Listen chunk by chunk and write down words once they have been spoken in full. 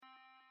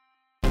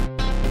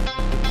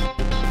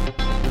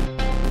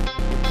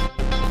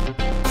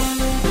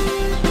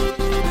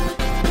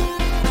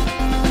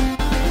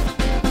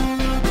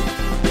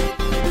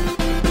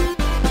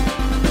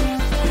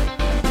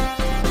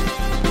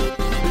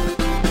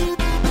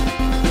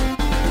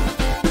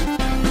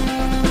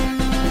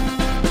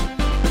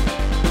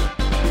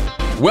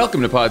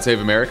Welcome to Pod Save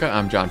America.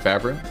 I'm John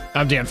Favreau.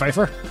 I'm Dan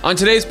Pfeiffer. On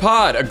today's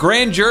pod, a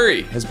grand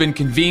jury has been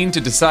convened to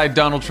decide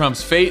Donald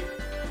Trump's fate.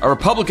 A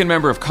Republican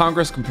member of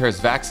Congress compares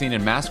vaccine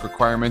and mask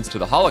requirements to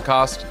the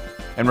Holocaust.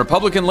 And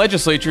Republican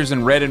legislatures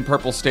in red and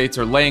purple states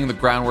are laying the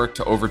groundwork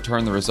to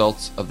overturn the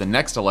results of the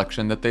next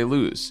election that they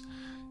lose.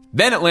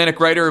 Then Atlantic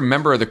writer,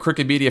 member of the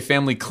Crooked Media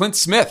family, Clint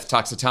Smith,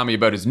 talks to Tommy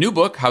about his new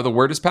book, How the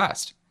Word Is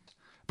Passed.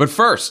 But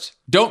first,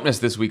 don't miss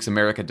this week's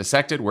America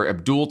Dissected, where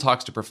Abdul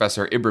talks to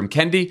Professor Ibram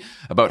Kendi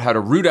about how to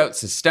root out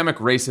systemic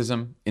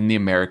racism in the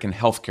American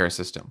healthcare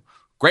system.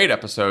 Great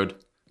episode.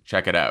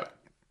 Check it out.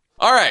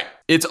 All right,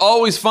 it's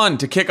always fun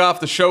to kick off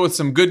the show with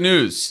some good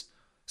news.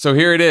 So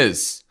here it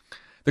is.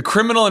 The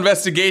criminal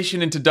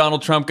investigation into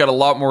Donald Trump got a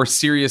lot more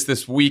serious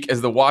this week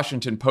as the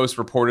Washington Post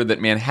reported that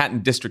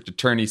Manhattan District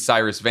Attorney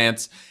Cyrus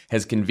Vance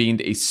has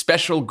convened a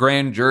special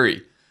grand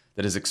jury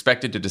that is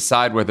expected to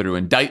decide whether to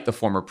indict the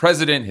former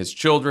president, his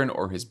children,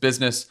 or his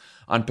business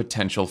on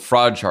potential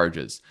fraud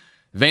charges.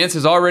 Vance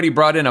has already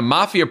brought in a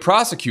mafia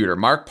prosecutor,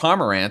 Mark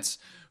Pomerantz,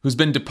 who's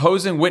been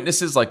deposing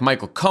witnesses like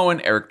Michael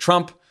Cohen, Eric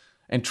Trump,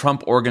 and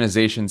Trump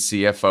Organization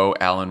CFO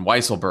Allen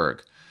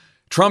Weisselberg.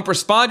 Trump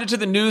responded to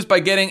the news by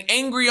getting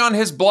angry on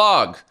his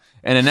blog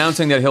and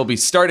announcing that he'll be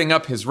starting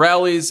up his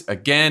rallies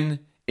again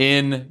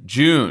in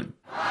June.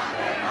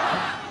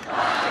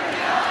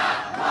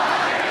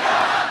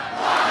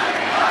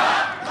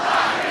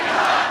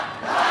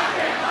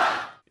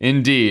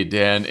 Indeed,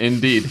 Dan,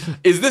 indeed.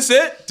 Is this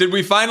it? Did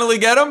we finally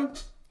get him?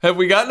 Have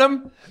we gotten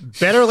him?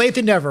 Better late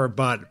than never,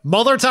 but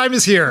Mueller time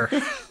is here.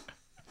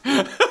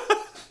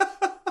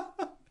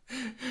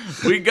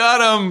 We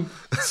got him.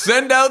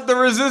 Send out the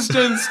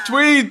resistance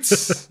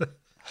tweets.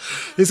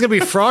 He's going to be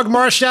frog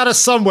marched out of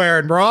somewhere,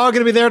 and we're all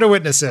going to be there to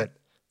witness it.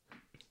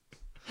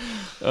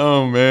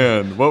 Oh,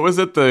 man. What was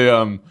it?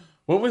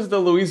 What was the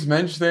Luis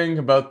Mensch thing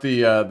about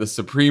the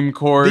Supreme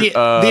Court?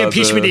 The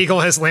impeachment eagle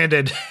has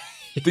landed.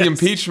 Yes. The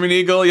impeachment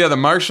eagle, yeah, the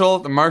marshal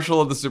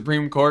of the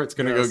Supreme Court is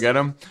going to go get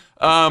him.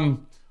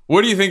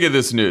 What do you think of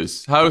this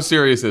news? How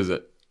serious is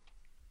it?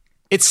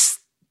 It's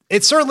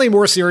certainly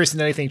more serious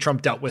than anything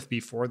Trump dealt with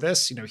before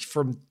this. You know,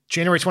 from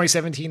January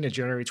 2017 to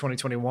January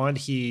 2021,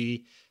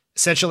 he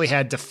essentially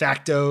had de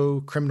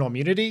facto criminal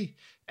immunity.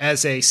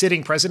 As a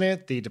sitting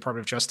president, the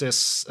Department of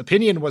Justice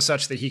opinion was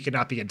such that he could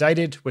not be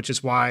indicted, which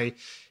is why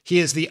he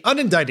is the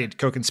unindicted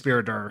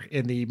co-conspirator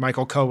in the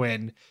Michael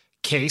Cohen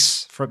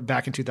case from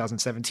back in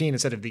 2017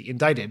 instead of the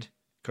indicted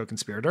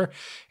co-conspirator.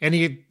 And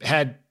he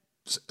had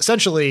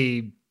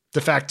essentially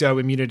de facto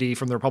immunity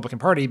from the Republican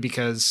Party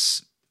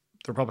because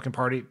the Republican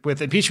Party,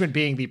 with impeachment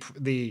being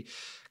the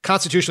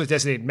constitutionally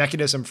designated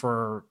mechanism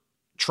for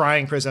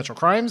trying presidential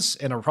crimes,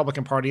 and a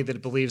Republican Party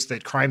that believes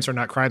that crimes are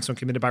not crimes when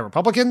committed by a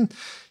Republican,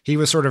 he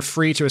was sort of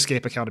free to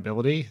escape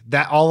accountability.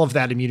 That all of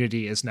that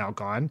immunity is now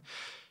gone.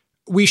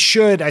 We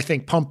should, I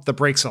think, pump the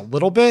brakes a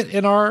little bit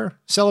in our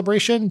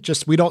celebration.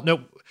 Just we don't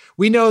know.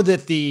 We know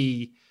that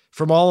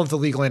from all of the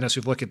legal analysts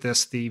who've looked at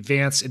this, the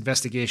Vance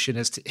investigation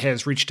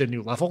has reached a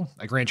new level.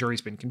 A grand jury's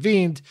been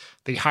convened.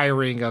 The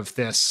hiring of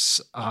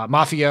this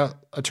mafia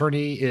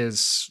attorney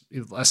is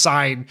a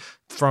sign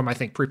from, I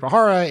think, Preet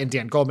Bharara and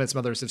Dan Goldman. Some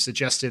others have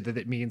suggested that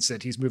it means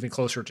that he's moving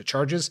closer to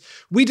charges.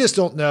 We just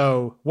don't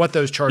know what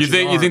those charges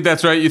are. You think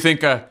that's right? You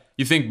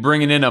think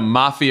bringing in a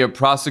mafia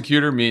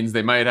prosecutor means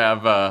they might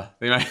have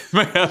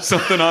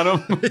something on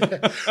him?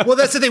 Well,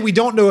 that's the thing. We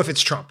don't know if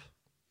it's Trump.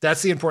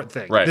 That's the important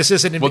thing. Right.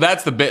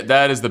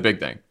 That is the big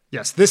thing.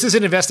 Yes. This is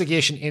an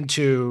investigation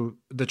into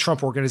the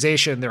Trump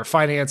organization, their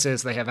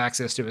finances. They have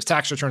access to his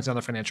tax returns and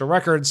other financial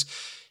records.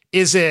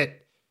 Is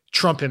it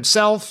Trump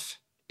himself?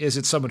 Is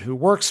it someone who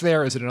works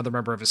there? Is it another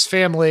member of his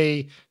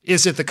family?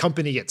 Is it the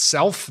company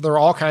itself? There are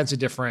all kinds of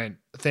different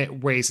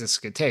ways this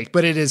could take,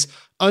 but it is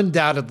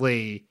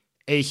undoubtedly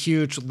a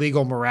huge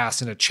legal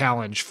morass and a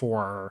challenge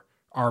for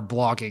our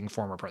blogging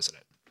former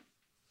president.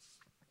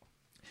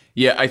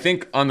 Yeah, I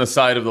think on the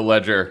side of the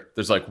ledger,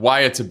 there's like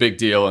why it's a big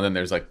deal, and then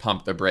there's like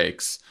pump the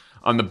brakes.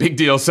 On the big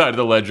deal side of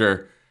the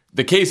ledger,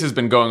 the case has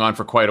been going on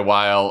for quite a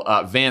while.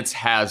 Vance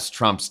has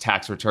Trump's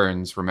tax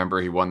returns.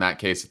 Remember, he won that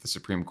case at the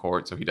Supreme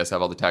Court, so he does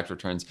have all the tax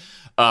returns.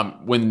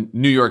 When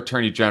New York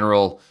Attorney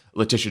General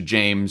Letitia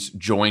James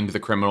joined the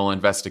criminal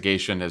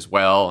investigation as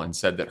well and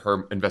said that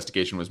her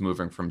investigation was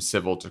moving from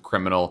civil to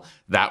criminal,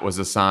 that was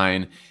a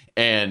sign.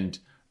 And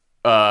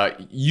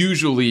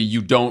usually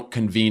you don't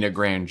convene a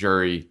grand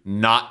jury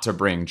not to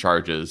bring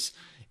charges.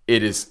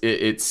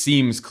 It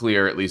seems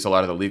clear, at least a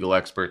lot of the legal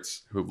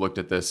experts who've looked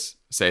at this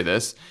say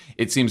this,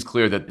 it seems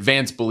clear that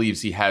Vance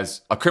believes he has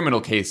a criminal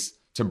case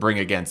to bring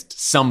against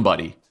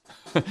somebody.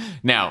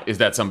 Now, is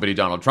that somebody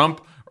Donald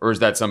Trump, or is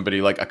that somebody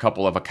like a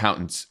couple of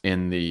accountants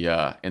in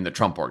the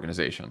Trump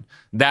organization?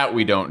 That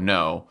we don't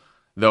know.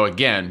 Though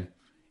again,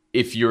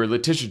 if you're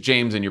Letitia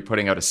James and you're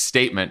putting out a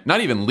statement, not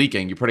even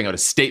leaking, you're putting out a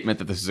statement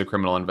that this is a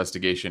criminal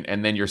investigation,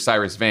 and then you're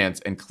Cyrus Vance,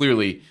 and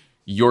clearly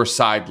your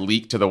side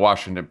leaked to the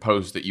Washington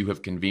Post that you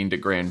have convened a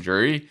grand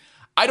jury,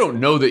 I don't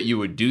know that you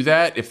would do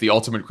that if the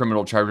ultimate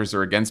criminal charges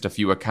are against a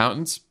few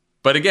accountants.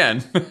 But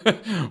again,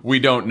 we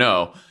don't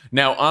know.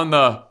 Now, on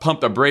the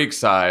pump the brakes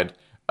side,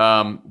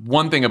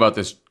 One thing about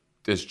this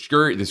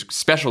jury, this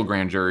special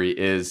grand jury,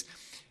 is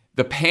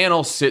the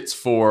panel sits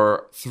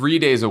for 3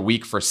 days a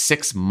week for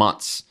 6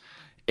 months.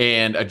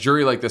 And a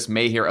jury like this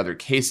may hear other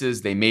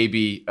cases. They may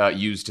be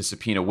used to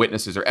subpoena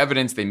witnesses or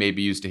evidence. They may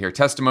be used to hear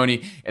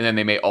testimony. And then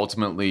they may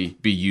ultimately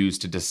be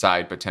used to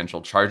decide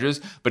potential charges.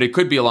 But it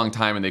could be a long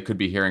time, and they could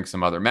be hearing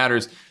some other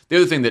matters. The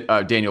other thing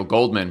that Daniel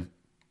Goldman,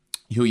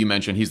 who you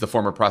mentioned, he's the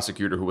former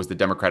prosecutor who was the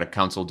Democratic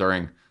counsel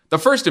during the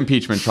first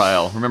impeachment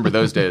trial. Remember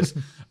those days?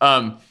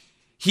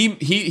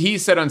 He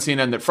said on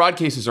CNN that fraud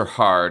cases are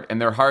hard, and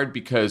they're hard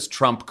because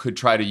Trump could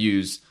try to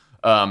use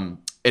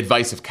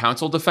advice of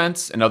counsel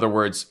defense. In other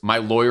words, my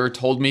lawyer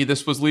told me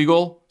this was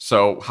legal,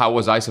 so how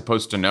was I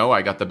supposed to know?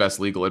 I got the best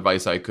legal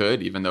advice I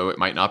could, even though it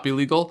might not be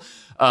legal.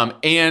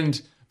 And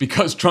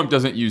because Trump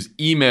doesn't use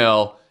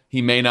email,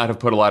 he may not have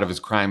put a lot of his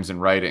crimes in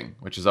writing,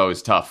 which is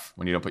always tough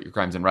when you don't put your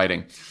crimes in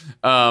writing.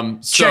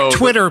 Check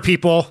Twitter,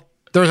 people.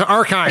 There's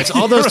archives.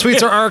 All those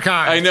tweets are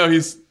archived. I know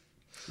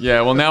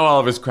yeah, well, now all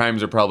of his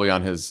crimes are probably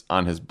on his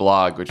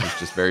blog, which is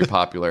just very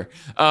popular.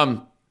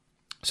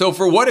 So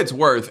for what it's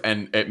worth,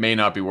 and it may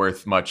not be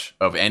worth much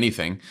of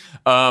anything,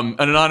 an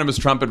anonymous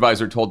Trump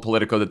advisor told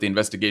Politico that the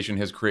investigation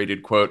has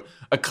created, quote,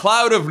 a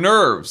cloud of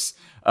nerves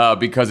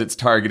because it's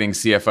targeting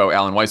CFO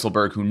Alan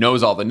Weisselberg, who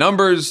knows all the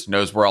numbers,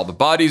 knows where all the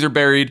bodies are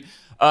buried.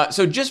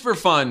 So just for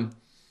fun,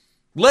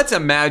 let's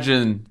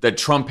imagine that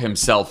Trump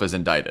himself is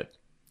indicted.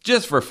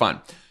 Just for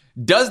fun.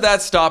 Does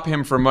that stop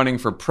him from running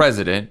for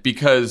president?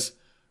 Because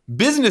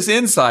Business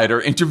Insider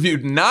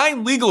interviewed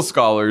 9 legal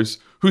scholars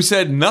who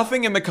said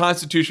nothing in the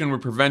Constitution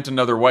would prevent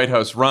another White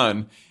House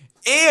run,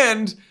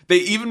 and they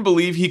even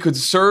believe he could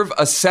serve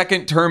a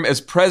second term as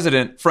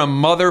president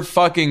from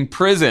motherfucking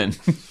prison.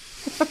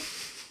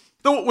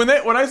 When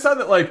I saw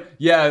that, like,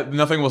 yeah,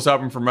 nothing will stop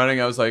him from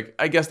running, I was like,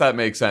 I guess that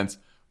makes sense.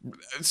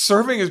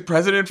 Serving as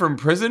president from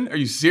prison? Are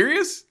you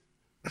serious?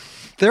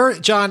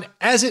 John,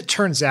 as it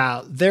turns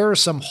out, there are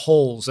some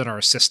holes in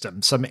our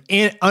system, some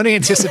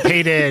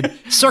unanticipated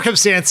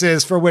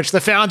circumstances for which the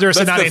founders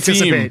did not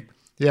anticipate.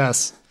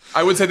 Yes.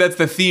 I would say that's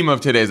the theme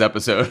of today's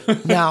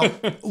episode. Now,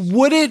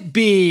 would it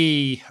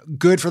be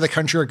good for the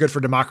country or good for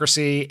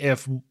democracy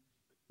if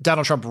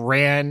Donald Trump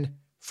ran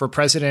for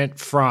president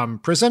from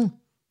prison?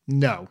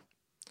 No.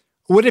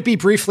 Would it be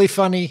briefly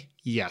funny?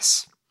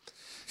 Yes.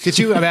 Could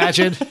you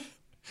imagine?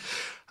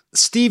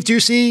 Steve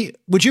Doocy,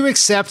 would you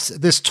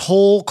accept this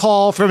toll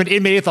call from an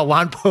inmate at the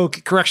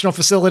Lompoc Correctional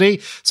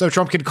Facility so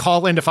Trump could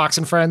call into Fox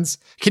and Friends?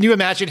 Can you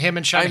imagine him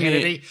and Sean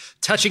Hannity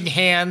touching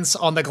hands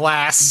on the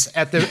glass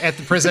at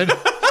the prison?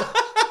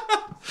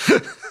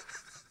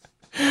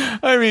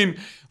 I mean,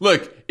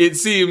 look, it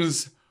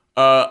seems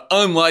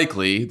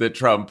unlikely that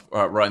Trump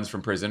runs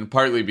from prison,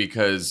 partly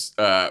because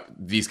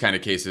these kind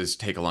of cases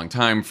take a long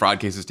time. Fraud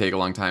cases take a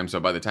long time. So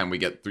by the time we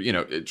get through,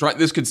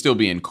 this could still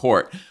be in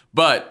court.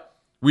 But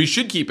we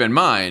should keep in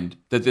mind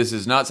that this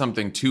is not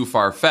something too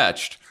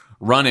far-fetched,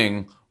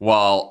 running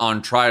while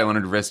on trial and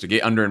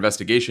under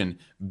investigation.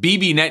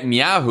 Bibi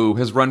Netanyahu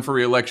has run for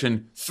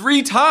re-election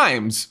 3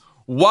 times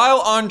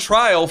while on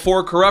trial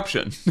for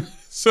corruption.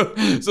 So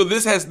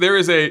this has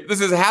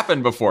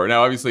happened before.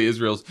 Now, obviously,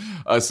 Israel's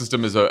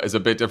system is a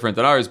bit different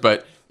than ours,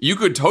 but you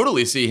could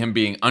totally see him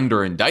being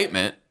under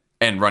indictment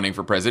and running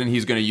for president.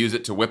 He's going to use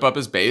it to whip up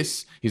his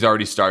base. He's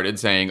already started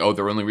saying,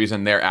 the only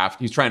reason they're after,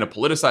 he's trying to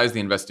politicize the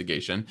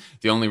investigation.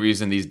 The only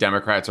reason these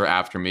Democrats are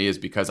after me is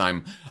because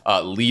I'm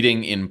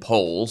leading in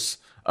polls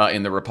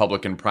in the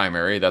Republican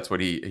primary. That's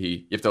what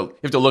you have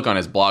to look on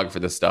his blog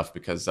for this stuff,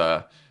 because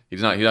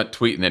he's not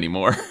tweeting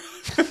anymore.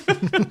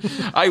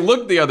 I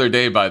looked the other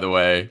day, by the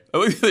way. I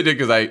looked the other day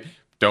because I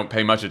don't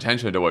pay much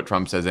attention to what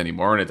Trump says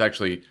anymore. And it's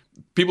actually,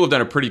 people have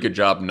done a pretty good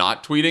job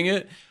not tweeting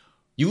it.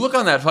 You look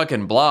on that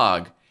fucking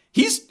blog,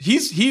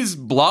 He's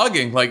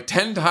blogging like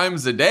 10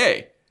 times a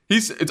day.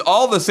 It's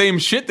all the same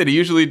shit that he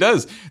usually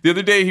does. The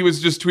other day he was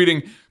just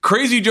tweeting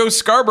Crazy Joe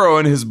Scarborough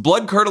and his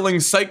blood-curdling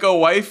psycho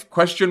wife,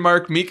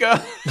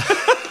 Mika,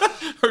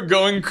 are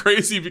going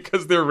crazy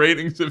because their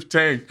ratings have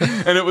tanked.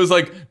 And it was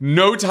like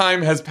no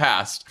time has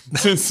passed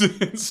since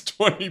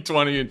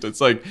 2020. It's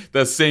like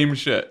the same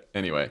shit.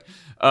 Anyway,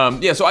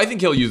 so I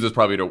think he'll use this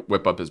probably to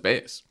whip up his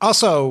base.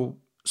 Also,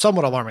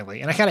 somewhat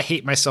alarmingly, and I kind of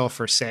hate myself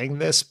for saying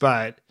this,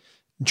 but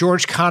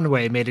George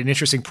Conway made an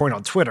interesting point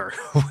on Twitter,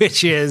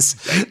 which is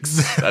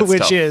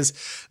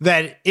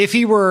that if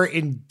he were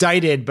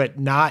indicted but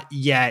not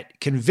yet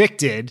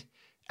convicted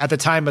at the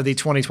time of the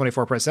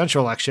 2024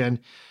 presidential election,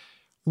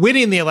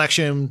 winning the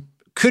election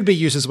could be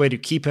used as a way to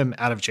keep him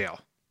out of jail.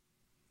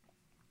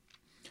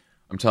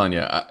 I'm telling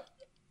you,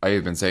 I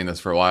have been saying this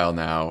for a while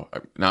now.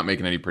 I'm not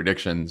making any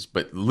predictions,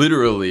 but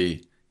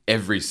literally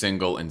every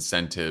single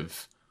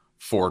incentive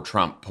for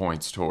Trump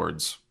points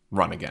towards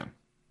run again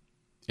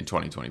in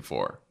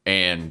 2024.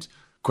 And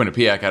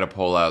Quinnipiac had a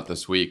poll out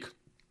this week.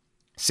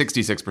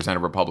 66%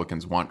 of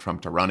Republicans want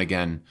Trump to run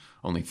again.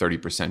 Only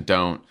 30%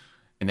 don't.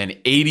 And then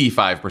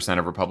 85%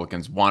 of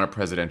Republicans want a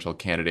presidential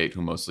candidate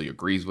who mostly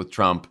agrees with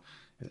Trump.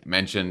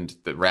 mentioned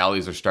that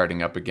rallies are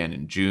starting up again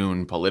in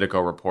June.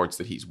 Politico reports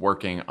that he's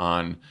working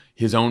on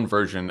his own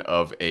version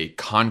of a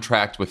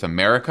contract with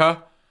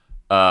America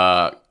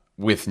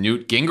with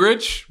Newt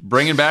Gingrich,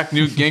 bringing back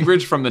Newt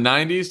Gingrich from the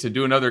 90s to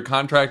do another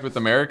contract with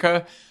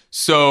America.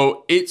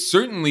 So it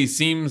certainly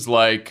seems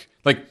like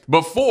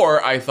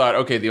before I thought,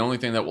 okay, the only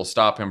thing that will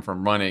stop him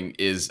from running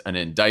is an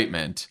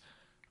indictment.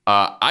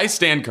 I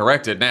stand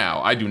corrected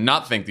now. I do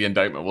not think the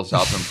indictment will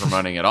stop him from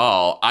running at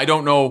all. I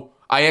don't know.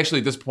 I actually,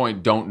 at this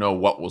point, don't know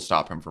what will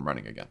stop him from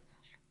running again.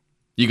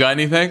 You got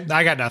anything?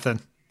 I got nothing.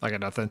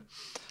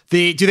 Do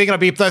you think it'll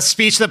be the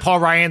speech that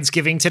Paul Ryan's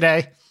giving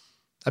today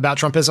about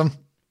Trumpism?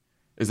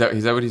 Is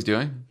that what he's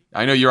doing?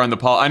 I know you're on the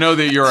Paul. I know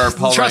that you're our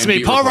Paul. Trust Ryan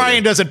me, Paul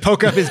Ryan doesn't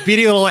poke up his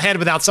beady little head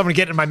without someone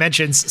getting in my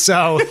mentions.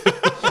 So,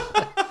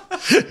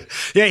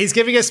 yeah, he's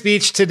giving a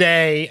speech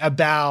today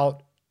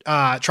about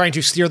trying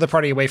to steer the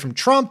party away from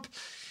Trump.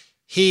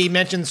 He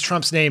mentions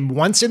Trump's name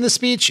once in the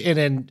speech,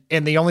 and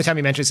the only time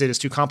he mentions it is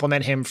to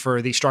compliment him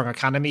for the strong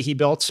economy he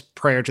built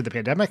prior to the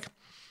pandemic.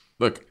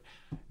 Look,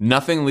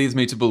 nothing leads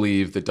me to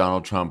believe that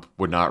Donald Trump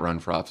would not run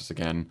for office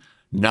again.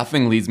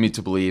 Nothing leads me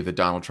to believe that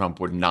Donald Trump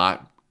would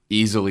not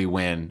easily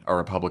win a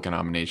Republican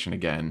nomination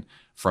again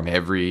from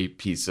every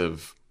piece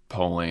of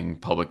polling,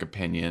 public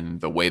opinion,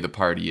 the way the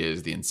party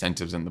is, the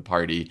incentives in the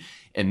party.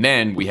 And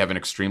then we have an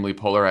extremely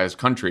polarized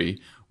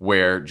country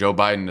where Joe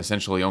Biden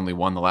essentially only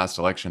won the last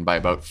election by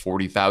about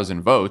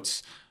 40,000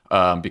 votes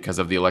because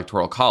of the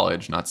Electoral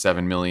College, not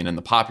 7 million in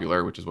the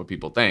popular, which is what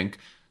people think.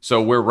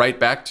 So we're right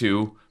back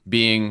to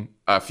being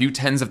a few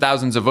tens of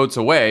thousands of votes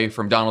away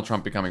from Donald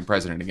Trump becoming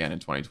president again in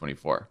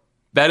 2024.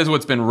 That is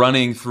what's been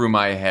running through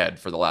my head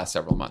for the last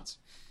several months.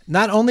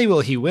 Not only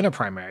will he win a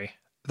primary,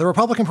 the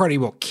Republican Party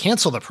will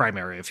cancel the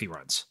primary if he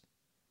runs.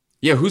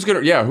 Yeah, who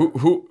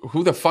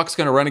the fuck's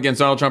gonna run against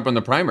Donald Trump in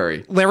the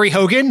primary? Larry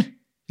Hogan?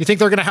 You think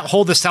they're going to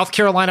hold the South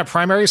Carolina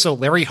primary so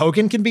Larry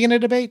Hogan can be in a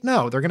debate?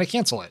 No, they're going to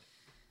cancel it.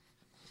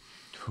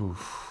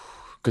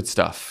 Good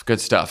stuff.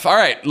 All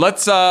right,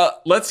 let's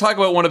talk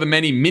about one of the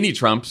many mini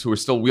Trumps who are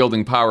still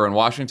wielding power in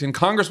Washington,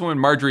 Congresswoman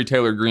Marjorie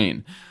Taylor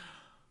Greene.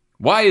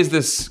 Why is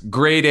this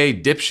grade A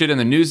dipshit in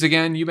the news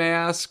again, you may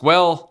ask?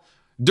 Well,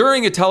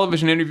 during a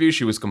television interview,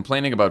 she was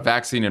complaining about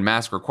vaccine and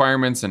mask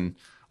requirements and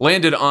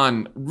landed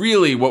on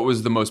really what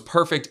was the most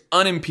perfect,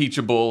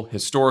 unimpeachable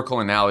historical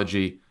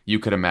analogy you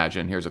could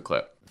imagine. Here's a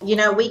clip. You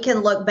know, we can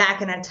look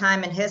back in a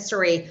time in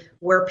history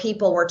where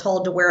people were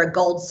told to wear a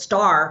gold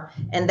star,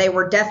 and they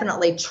were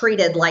definitely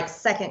treated like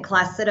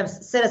second-class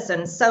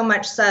citizens, so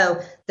much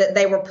so that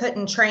they were put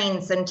in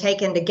trains and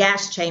taken to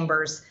gas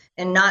chambers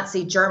in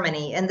Nazi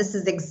Germany. And this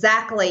is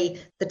exactly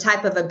the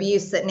type of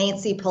abuse that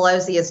Nancy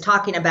Pelosi is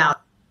talking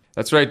about.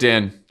 That's right,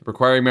 Dan.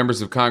 Requiring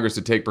members of Congress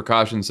to take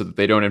precautions so that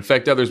they don't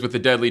infect others with the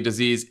deadly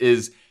disease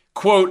is,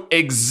 quote,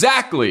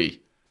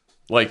 exactly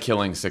like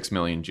killing 6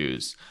 million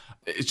Jews.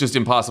 It's just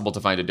impossible to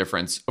find a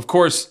difference. Of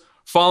course,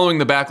 following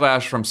the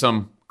backlash from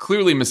some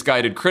clearly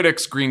misguided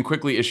critics, Greene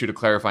quickly issued a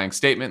clarifying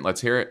statement.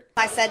 Let's hear it.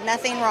 I said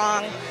nothing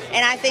wrong,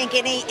 and I think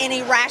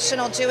any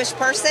rational Jewish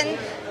person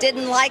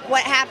didn't like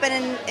what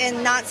happened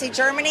in Nazi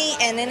Germany,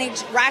 and any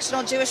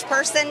rational Jewish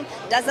person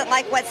doesn't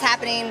like what's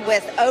happening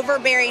with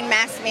overbearing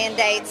mask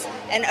mandates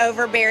and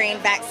overbearing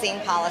vaccine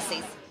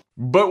policies.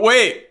 But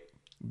wait,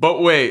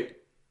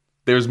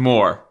 there's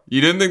more. You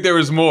didn't think there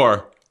was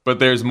more, but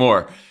there's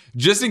more.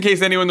 Just in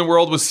case anyone in the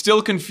world was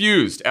still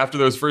confused after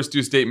those first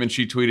two statements,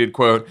 she tweeted,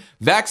 quote,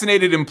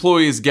 vaccinated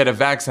employees get a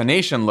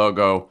vaccination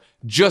logo,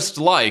 just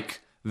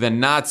like the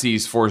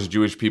Nazis forced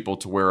Jewish people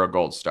to wear a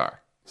gold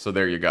star. So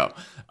there you go.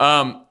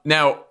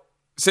 Now,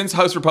 since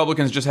House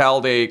Republicans just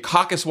held a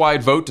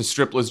caucus-wide vote to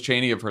strip Liz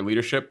Cheney of her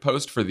leadership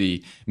post for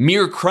the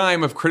mere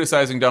crime of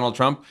criticizing Donald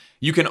Trump,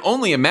 you can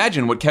only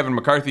imagine what Kevin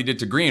McCarthy did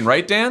to Greene,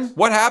 right, Dan?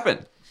 What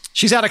happened?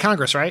 She's out of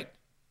Congress, right?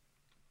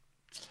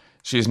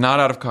 She's not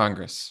out of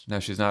Congress.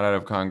 No, she's not out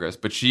of Congress.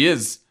 But she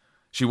was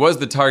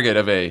the target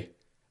of a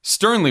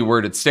sternly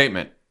worded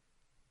statement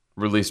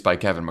released by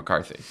Kevin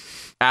McCarthy.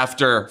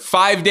 After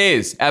 5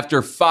 days,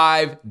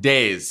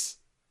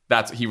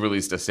 he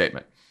released a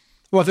statement.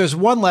 Well, if there's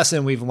one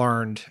lesson we've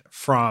learned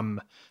from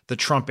the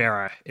Trump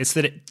era, it's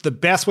that the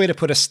best way to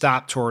put a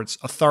stop towards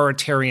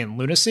authoritarian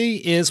lunacy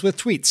is with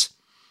tweets.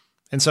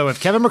 And so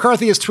if Kevin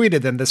McCarthy has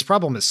tweeted, then this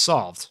problem is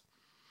solved.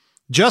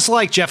 Just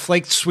like Jeff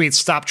Flake's tweets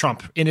stopped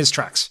Trump in his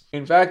tracks.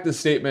 In fact, the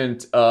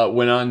statement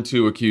went on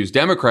to accuse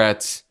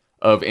Democrats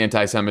of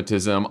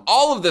anti-Semitism.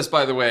 All of this,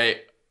 by the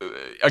way,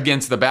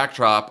 against the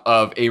backdrop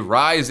of a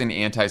rise in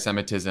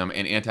anti-Semitism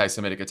and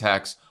anti-Semitic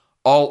attacks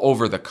all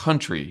over the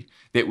country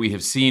that we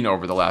have seen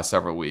over the last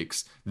several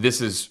weeks.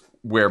 This is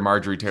where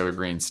Marjorie Taylor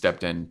Greene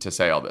stepped in to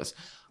say all this.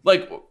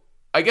 Like,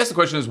 I guess the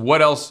question is,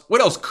 what else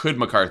could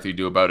McCarthy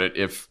do about it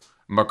if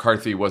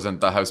McCarthy wasn't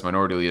the House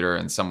Minority Leader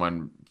and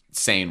someone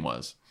sane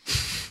was?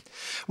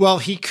 Well,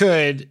 he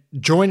could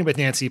join with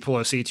Nancy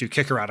Pelosi to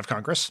kick her out of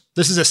Congress.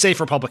 This is a safe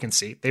Republican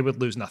seat. They would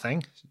lose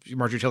nothing.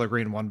 Marjorie Taylor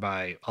Greene won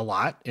by a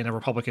lot, and a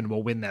Republican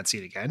will win that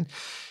seat again.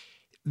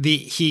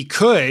 he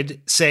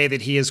could say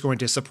that he is going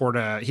to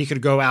support he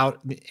could go out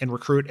and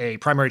recruit a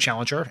primary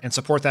challenger and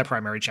support that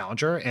primary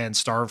challenger and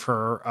starve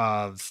her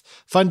of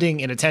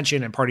funding and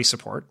attention and party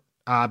support.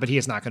 But he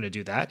is not going to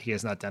do that. He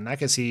has not done that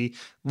because he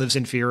lives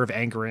in fear of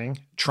angering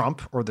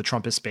Trump or the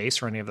Trumpist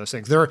base or any of those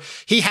things.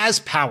 He has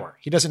power.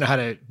 He doesn't know how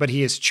to, but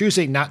he is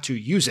choosing not to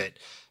use it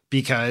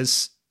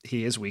because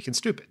he is weak and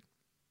stupid.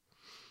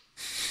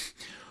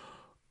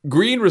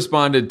 Green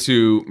responded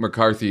to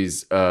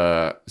McCarthy's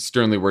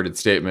sternly worded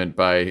statement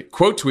by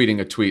quote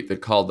tweeting a tweet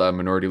that called the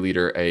minority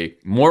leader a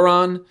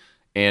moron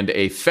and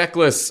a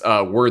feckless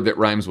word that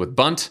rhymes with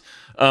bunt.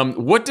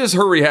 What does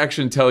her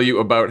reaction tell you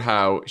about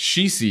how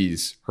she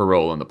sees her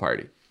role in the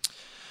party?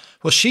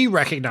 Well, she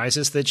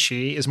recognizes that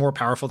she is more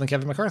powerful than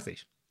Kevin McCarthy.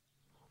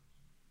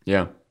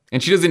 Yeah.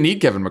 And she doesn't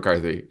need Kevin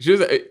McCarthy. She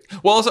doesn't,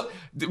 well, also,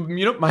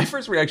 my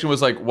first reaction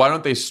was like, why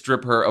don't they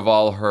strip her of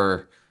all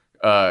her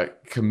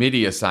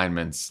committee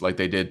assignments like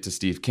they did to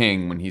Steve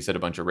King when he said a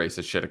bunch of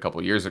racist shit a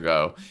couple years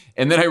ago?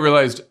 And then I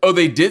realized,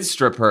 they did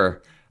strip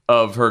her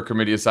of her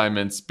committee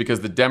assignments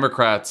because the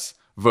Democrats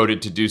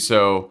voted to do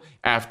so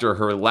after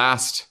her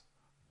last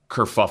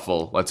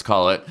kerfuffle, let's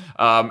call it.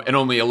 And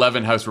only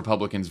 11 House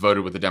Republicans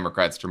voted with the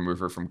Democrats to remove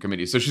her from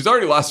committee. So she's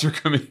already lost her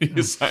committee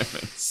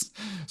assignments.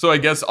 So I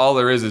guess all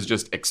there is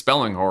just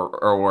expelling her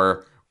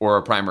or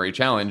a primary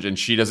challenge. And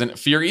she doesn't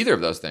fear either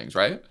of those things,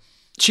 right?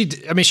 She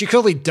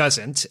clearly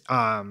doesn't.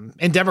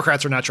 And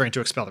Democrats are not trying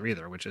to expel her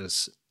either, which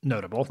is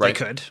notable. Right.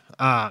 They could.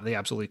 They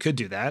absolutely could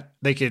do that.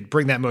 They could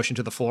bring that motion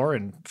to the floor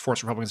and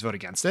force Republicans to vote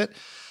against it.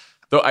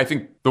 Though I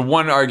think the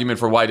one argument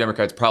for why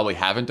Democrats probably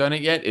haven't done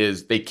it yet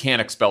is they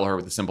can't expel her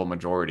with a simple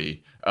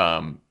majority,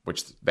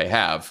 which they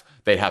have.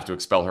 They'd have to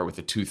expel her with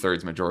a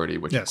 2/3 majority,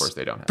 which of course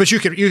they don't have. But you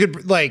could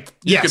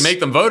make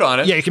them vote on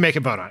it. Yeah, you can make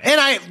them vote on it.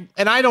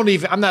 And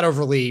I'm not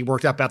overly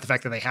worked up about the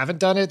fact that they haven't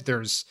done it.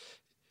 There's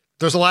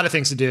a lot of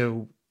things to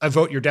do. A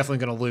vote you're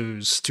definitely going to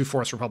lose to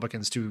force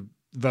Republicans to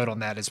vote on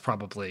that is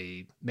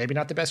probably maybe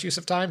not the best use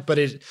of time, but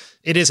it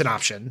is an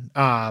option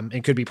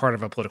and could be part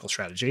of a political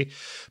strategy.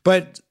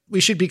 But we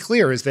should be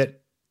clear is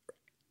that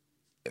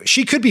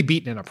she could be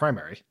beaten in a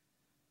primary.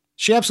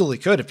 She absolutely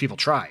could if people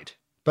tried.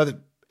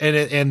 But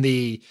and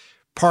the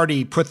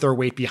party put their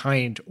weight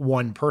behind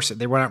one person.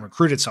 They went out and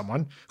recruited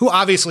someone who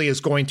obviously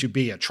is going to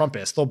be a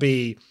Trumpist. They'll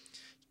be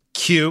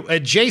Q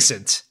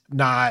adjacent,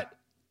 not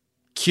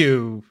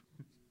Q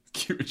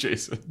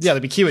adjacent. Yeah,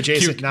 they'd be Q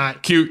adjacent,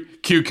 not Q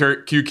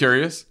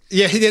curious.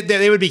 Yeah,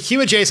 they would be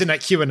Q adjacent, not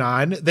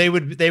QAnon. They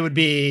would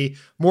be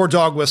more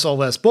dog whistle,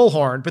 less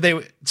bullhorn, but they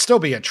would still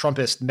be a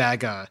Trumpist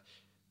MAGA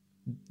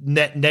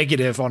net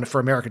negative for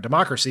American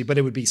democracy, but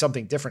it would be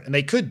something different. And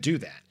they could do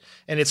that.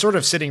 And it's sort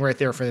of sitting right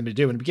there for them to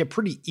do. And it'd be a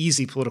pretty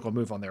easy political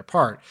move on their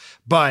part,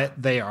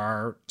 but they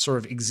are sort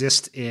of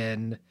exist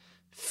in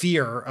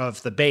fear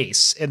of the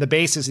base. And the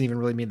base doesn't even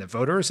really mean the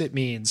voters. It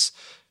means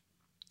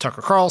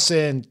Tucker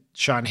Carlson,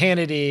 Sean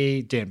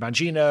Hannity, Dan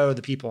Bongino,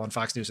 the people on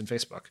Fox News and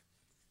Facebook.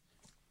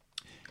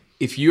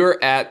 If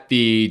you're at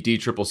the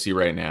DCCC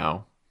right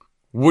now,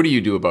 what do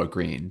you do about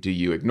Green? Do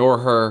you ignore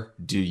her?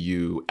 Do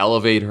you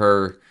elevate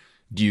her?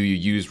 Do you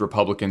use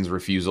Republicans'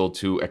 refusal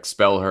to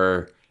expel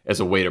her as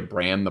a way to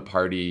brand the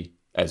party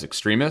as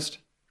extremist?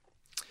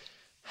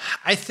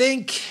 I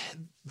think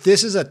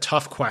this is a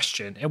tough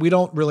question, and we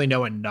don't really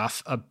know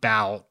enough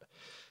about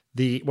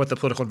what the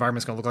political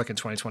environment is going to look like in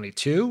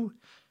 2022.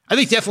 I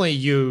think definitely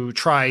you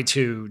try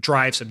to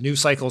drive some news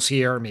cycles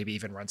here, maybe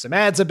even run some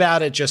ads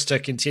about it just to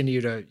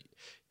continue to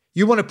 –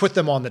 you want to put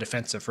them on the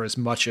defensive for as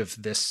much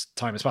of this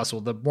time as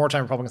possible. The more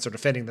time Republicans are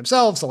defending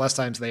themselves, the less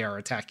times they are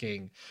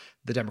attacking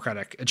the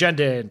Democratic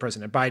agenda and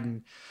President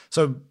Biden.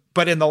 So,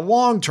 but in the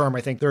long term,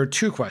 I think there are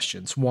two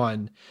questions.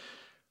 One,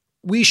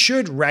 we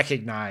should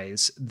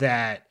recognize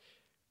that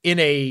in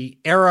an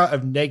era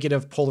of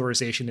negative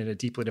polarization in a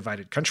deeply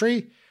divided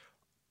country,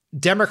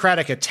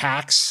 Democratic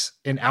attacks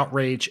and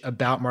outrage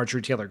about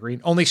Marjorie Taylor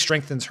Greene only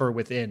strengthens her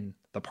within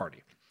the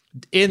party.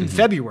 In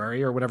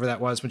February or whatever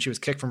that was when she was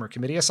kicked from her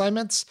committee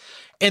assignments.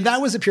 And that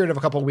was a period of a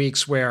couple of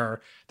weeks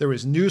where there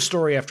was news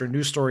story after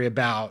news story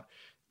about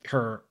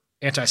her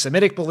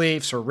anti-Semitic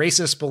beliefs, her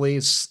racist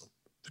beliefs,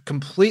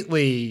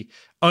 completely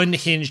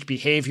unhinged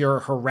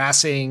behavior,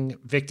 harassing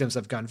victims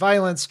of gun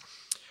violence.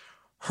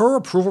 Her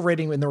approval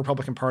rating in the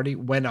Republican Party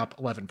went up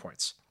 11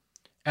 points.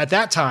 At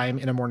that time,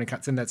 in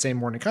that same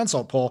morning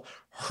consult poll,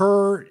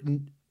 her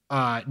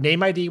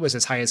name ID was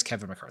as high as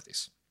Kevin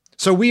McCarthy's.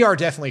 So we are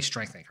definitely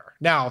strengthening her.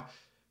 Now,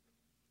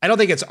 I don't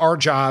think it's our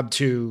job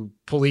to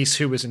police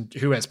who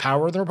has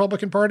power in the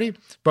Republican Party,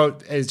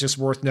 but it's just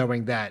worth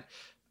knowing that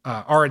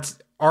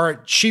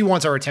she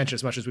wants our attention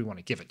as much as we want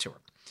to give it to her.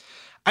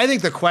 I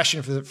think the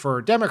question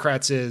for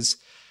Democrats is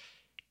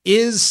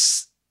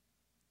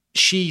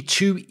she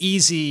too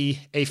easy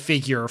a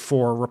figure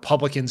for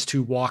Republicans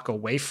to walk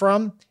away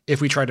from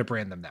if we try to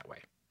brand them that way,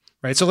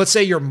 right? So let's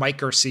say you're Mike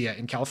Garcia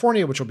in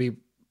California, which will be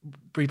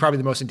probably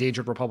the most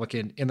endangered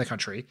Republican in the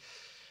country.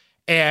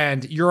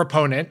 And your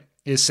opponent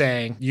is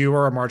saying you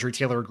are a Marjorie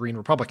Taylor Greene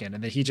Republican,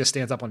 and that he just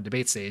stands up on a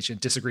debate stage and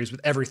disagrees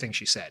with everything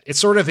she said. It's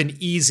sort of an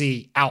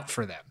easy out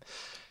for them.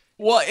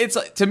 Well,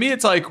 to me,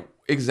 it's like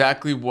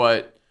exactly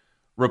what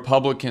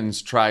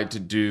Republicans tried to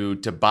do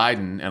to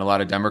Biden and a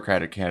lot of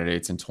Democratic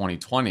candidates in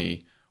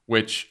 2020,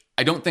 which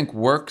I don't think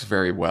works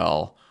very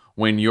well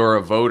when you're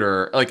a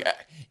voter. Like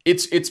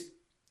it's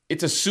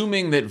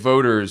assuming that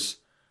voters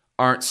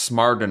aren't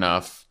smart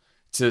enough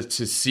to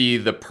see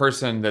the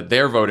person that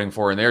they're voting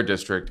for in their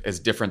district as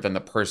different than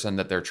the person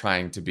that they're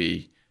trying to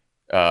be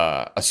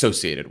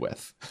associated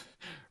with,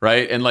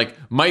 right? And like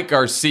Mike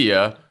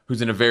Garcia,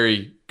 who's in a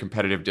very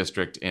competitive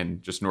district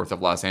in just north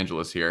of Los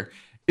Angeles here,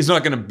 is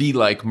not going to be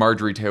like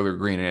Marjorie Taylor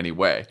Greene in any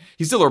way.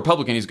 He's still a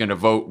Republican. He's going to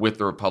vote with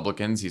the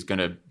Republicans. He's going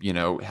to,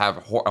 have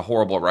a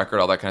horrible record,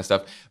 all that kind of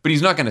stuff. But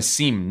he's not going to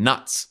seem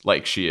nuts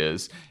like she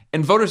is.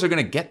 And voters are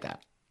going to get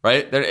that,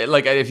 right?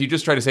 Like if you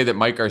just try to say that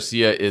Mike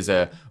Garcia is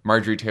a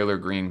Marjorie Taylor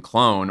Greene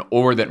clone,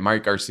 or that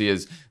Mike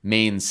Garcia's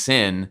main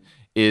sin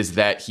is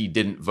that he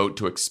didn't vote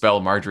to expel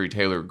Marjorie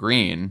Taylor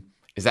Greene,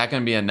 is that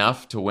going to be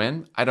enough to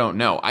win? I don't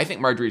know. I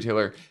think Marjorie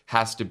Taylor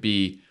has to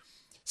be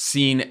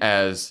seen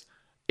as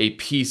a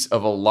piece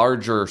of a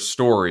larger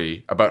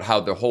story about how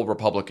the whole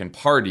Republican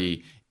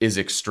Party is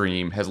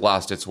extreme, has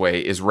lost its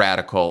way, is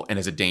radical, and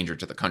is a danger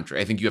to the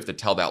country. I think you have to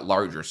tell that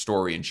larger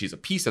story, and she's a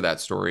piece of that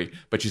story,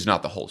 but she's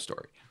not the whole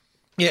story.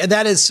 Yeah,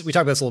 that is, we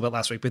talked about this a little bit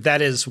last week, but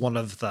that is one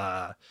of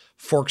the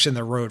forks in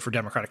the road for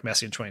Democratic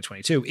messaging in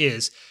 2022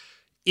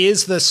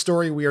 is the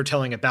story we are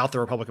telling about the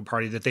Republican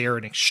Party that they are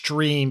an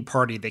extreme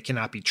party that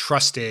cannot be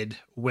trusted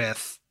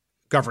with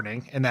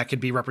governing. And that could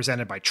be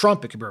represented by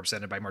Trump. It could be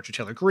represented by Marjorie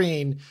Taylor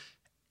Greene,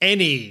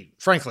 almost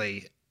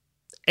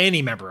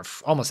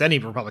any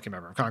Republican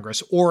member of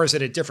Congress. Or is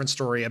it a different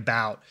story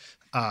about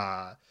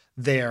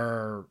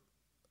their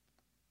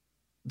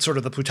sort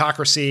of the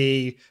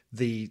plutocracy,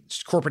 the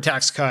corporate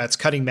tax cuts,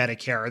 cutting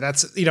Medicare?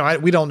 That's,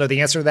 we don't know the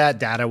answer to that.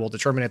 Data will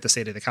determine it. The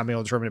state of the economy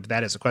will determine it, but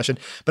that is a question.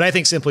 But I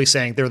think simply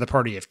saying they're the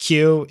party of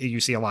Q, you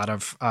see a lot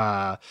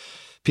of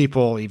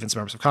people, even some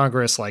members of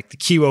Congress, like the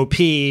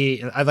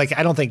QOP.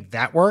 I don't think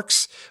that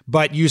works,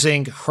 but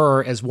using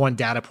her as one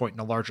data point in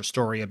a larger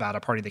story about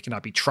a party that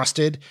cannot be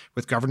trusted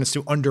with governance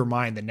to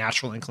undermine the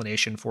natural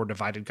inclination for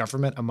divided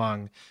government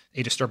among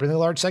a disturbingly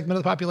large segment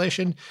of the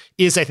population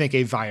is, I think,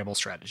 a viable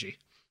strategy.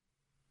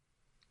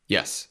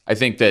 Yes, I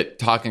think that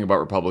talking about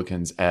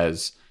Republicans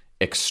as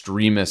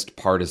extremist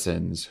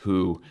partisans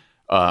who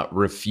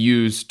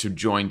refuse to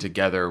join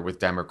together with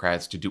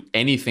Democrats to do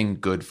anything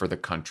good for the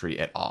country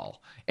at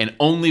all, and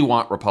only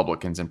want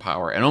Republicans in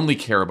power, and only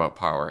care about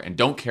power, and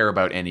don't care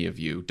about any of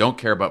you, don't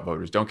care about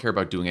voters, don't care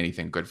about doing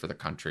anything good for the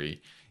country,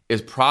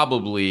 is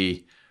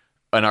probably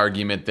an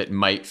argument that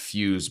might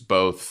fuse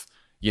both,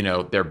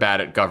 they're bad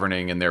at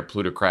governing and they're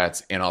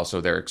plutocrats, and also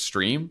they're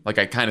extreme. Like,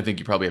 I kind of think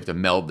you probably have to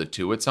meld the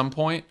two at some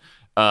point.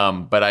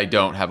 But I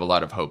don't have a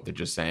lot of hope that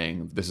just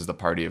saying this is the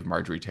party of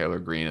Marjorie Taylor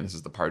Greene and this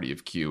is the party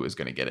of Q is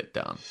going to get it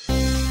done.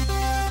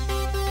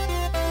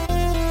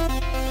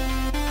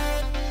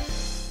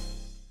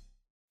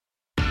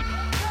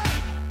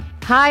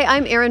 Hi,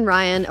 I'm Erin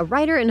Ryan, a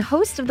writer and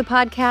host of the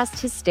podcast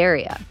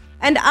Hysteria.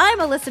 And I'm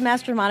Alyssa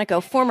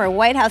Mastromonaco, former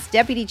White House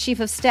Deputy Chief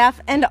of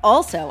Staff and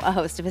also a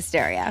host of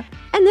Hysteria.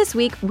 And this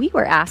week, we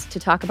were asked to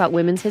talk about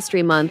Women's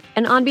History Month,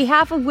 and on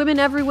behalf of women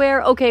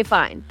everywhere, okay,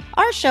 fine.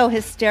 Our show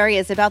Hysteria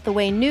is about the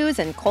way news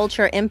and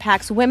culture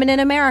impacts women in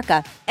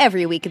America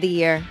every week of the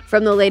year.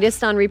 From the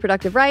latest on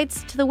reproductive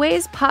rights to the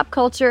ways pop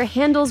culture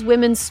handles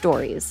women's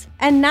stories.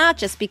 And not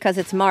just because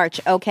it's March,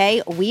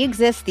 okay? We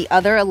exist the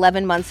other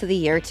 11 months of the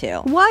year,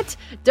 too. What?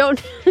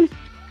 Don't...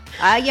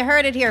 You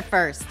heard it here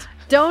first.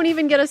 Don't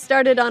even get us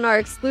started on our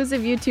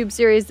exclusive YouTube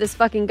series, This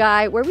Fucking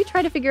Guy, where we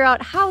try to figure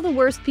out how the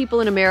worst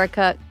people in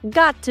America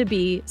got to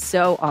be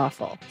so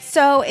awful.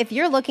 So if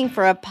you're looking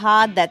for a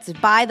pod that's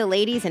by the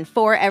ladies and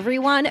for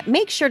everyone,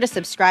 make sure to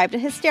subscribe to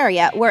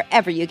Hysteria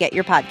wherever you get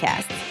your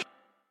podcasts.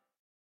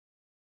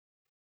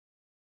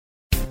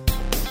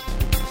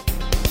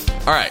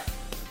 All right.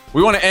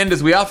 We want to end,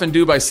 as we often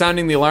do, by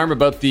sounding the alarm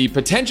about the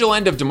potential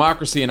end of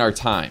democracy in our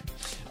time.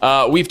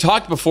 We've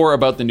talked before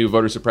about the new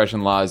voter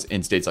suppression laws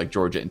in states like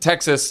Georgia and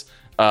Texas,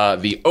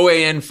 the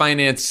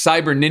OAN-financed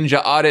cyber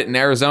ninja audit in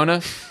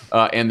Arizona,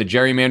 and the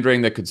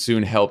gerrymandering that could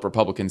soon help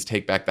Republicans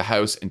take back the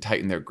House and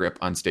tighten their grip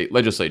on state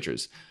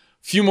legislatures.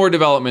 Few more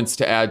developments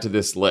to add to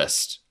this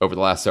list over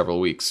the last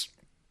several weeks.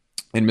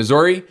 In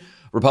Missouri,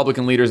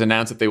 Republican leaders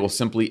announced that they will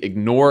simply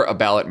ignore a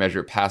ballot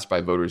measure passed by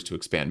voters to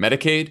expand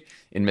Medicaid.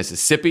 In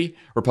Mississippi,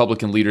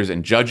 Republican leaders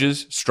and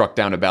judges struck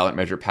down a ballot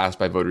measure passed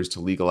by voters to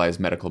legalize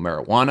medical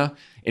marijuana.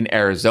 In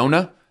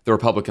Arizona, the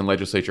Republican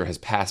legislature has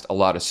passed a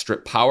law to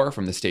strip power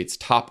from the state's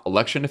top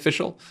election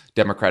official,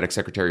 Democratic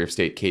Secretary of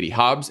State Katie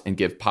Hobbs, and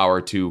give power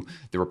to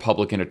the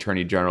Republican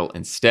Attorney General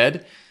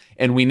instead.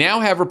 And we now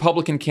have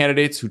Republican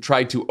candidates who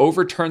tried to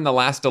overturn the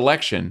last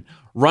election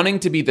running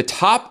to be the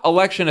top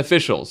election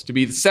officials, to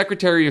be the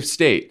Secretary of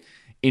State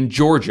in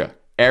Georgia,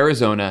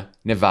 Arizona,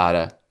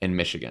 Nevada, and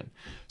Michigan.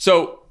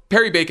 So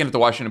Perry Bacon at the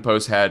Washington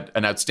Post had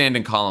an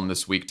outstanding column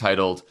this week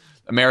titled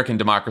American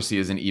Democracy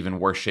is in Even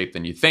Worse Shape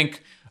Than You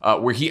Think,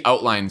 where he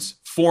outlines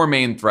four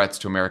main threats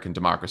to American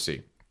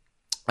democracy.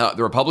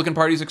 The Republican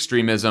Party's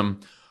extremism,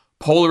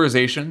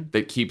 polarization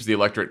that keeps the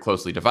electorate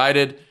closely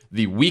divided,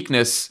 the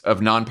weakness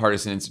of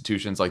nonpartisan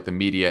institutions like the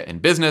media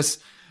and business,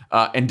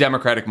 and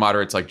Democratic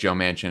moderates like Joe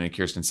Manchin and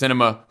Kyrsten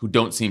Sinema, who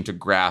don't seem to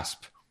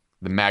grasp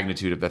the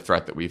magnitude of the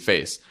threat that we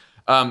face.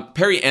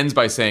 Perry ends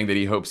by saying that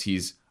he hopes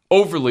he's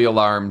overly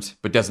alarmed,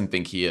 but doesn't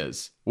think he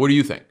is. What do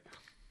you think?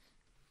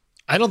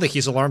 I don't think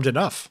he's alarmed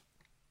enough.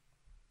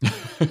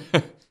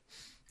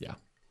 Yeah,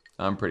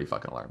 I'm pretty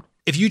fucking alarmed.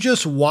 If you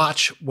just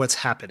watch what's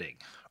happening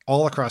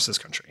all across this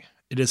country,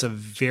 it is a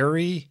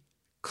very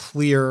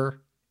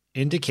clear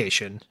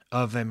indication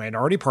of a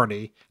minority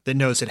party that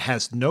knows it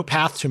has no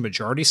path to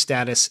majority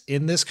status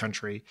in this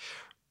country,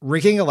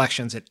 rigging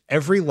elections at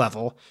every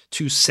level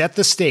to set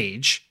the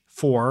stage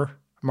for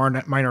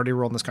minority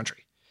rule in this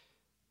country.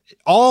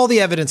 All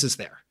the evidence is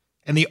there.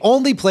 And the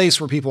only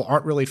place where people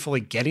aren't really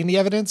fully getting the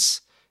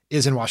evidence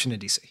is in Washington,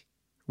 D.C.,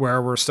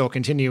 where we're still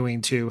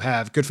continuing to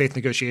have good faith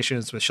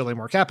negotiations with Shirley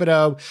Moore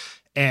Capito,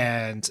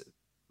 and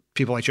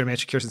people like Joe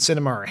Manchin, Kyrsten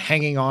Sinema are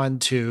hanging on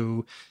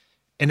to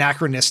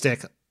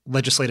anachronistic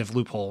legislative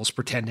loopholes,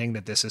 pretending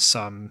that this is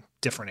some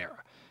different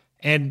era.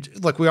 And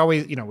look, we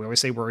always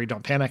say worry,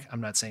 don't panic.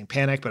 I'm not saying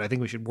panic, but I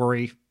think we should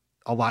worry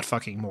a lot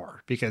fucking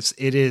more, because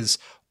it is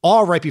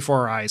all right before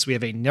our eyes. We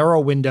have a narrow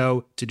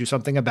window to do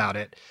something about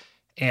it.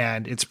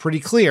 And it's pretty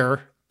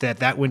clear that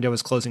that window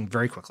is closing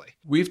very quickly.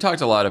 We've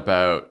talked a lot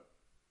about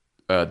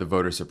the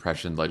voter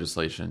suppression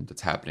legislation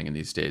that's happening in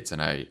these states,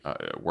 and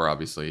we're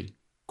obviously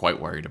quite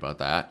worried about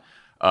that.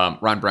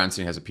 Ron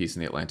Brownstein has a piece in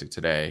The Atlantic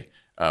today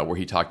where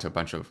he talked to a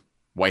bunch of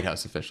White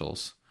House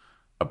officials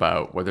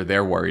about whether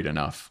they're worried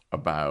enough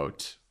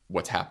about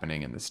what's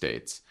happening in the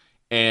states.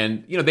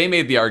 And, they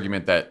made the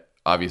argument that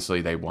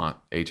obviously they want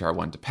H.R.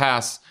 1 to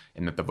pass,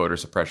 and that the voter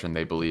suppression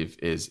they believe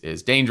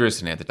is dangerous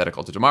and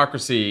antithetical to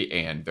democracy,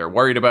 and they're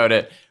worried about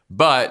it.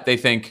 But they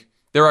think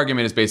their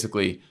argument is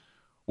basically,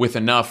 with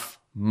enough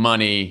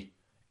money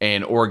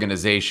and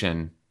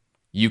organization,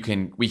 we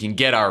can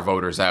get our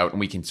voters out, and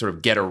we can sort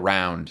of get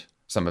around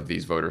some of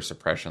these voter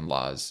suppression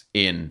laws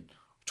in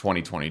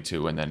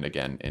 2022 and then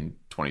again in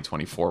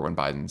 2024 when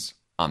Biden's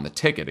on the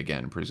ticket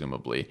again,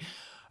 presumably.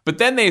 But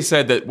then they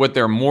said that what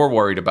they're more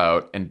worried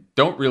about and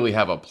don't really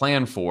have a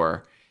plan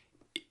for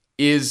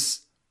is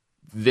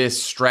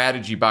this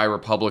strategy by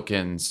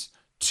Republicans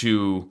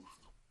to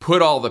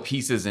put all the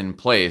pieces in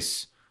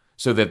place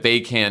so that they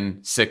can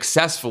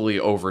successfully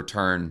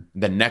overturn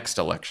the next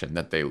election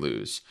that they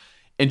lose.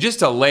 And just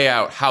to lay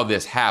out how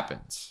this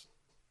happens,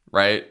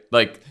 right?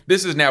 Like,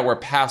 this is now, we're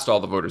past all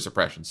the voter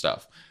suppression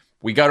stuff.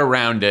 We got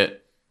around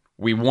it.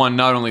 We won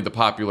not only the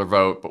popular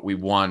vote, but we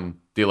won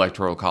the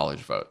Electoral College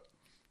vote.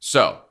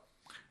 So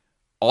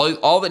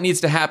all that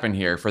needs to happen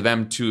here for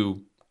them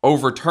to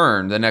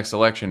overturn the next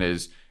election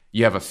is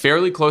you have a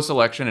fairly close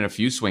election in a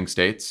few swing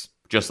states,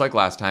 just like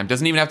last time.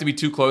 Doesn't even have to be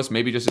too close,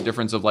 maybe just a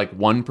difference of like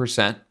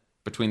 1%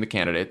 between the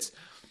candidates.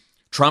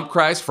 Trump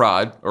cries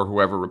fraud, or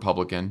whoever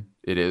Republican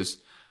it is.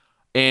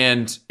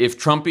 And if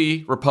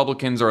Trumpy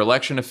Republicans are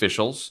election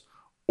officials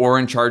or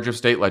in charge of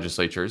state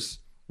legislatures,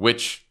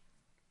 which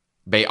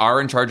they are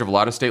in charge of a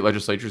lot of state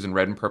legislatures in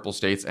red and purple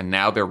states, and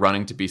now they're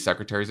running to be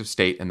secretaries of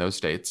state in those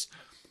states,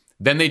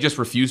 then they just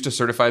refuse to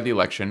certify the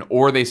election,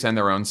 or they send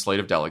their own slate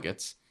of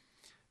delegates.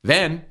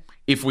 Then,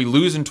 if we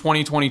lose in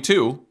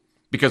 2022,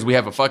 because we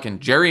have a fucking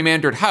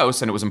gerrymandered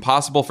House and it was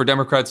impossible for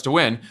Democrats to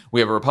win, we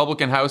have a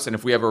Republican House, and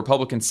if we have a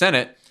Republican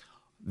Senate,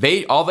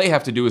 all they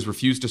have to do is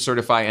refuse to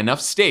certify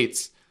enough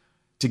states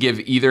to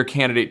give either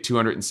candidate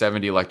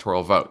 270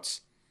 electoral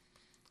votes.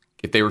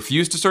 If they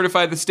refuse to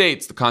certify the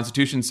states, the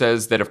Constitution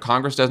says that if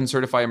Congress doesn't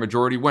certify a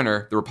majority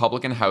winner, the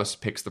Republican House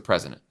picks the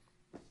president.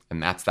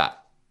 And that's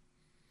that.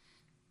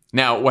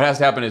 Now, what has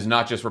to happen is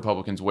not just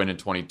Republicans win in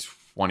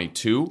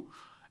 2022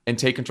 and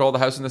take control of the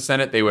House and the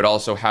Senate. They would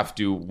also have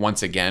to,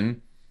 once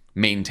again,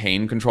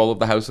 maintain control of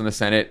the House and the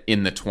Senate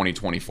in the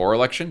 2024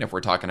 election, if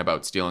we're talking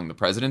about stealing the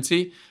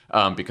presidency,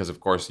 because, of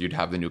course, you'd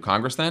have the new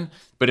Congress then.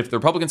 But if the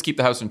Republicans keep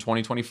the House in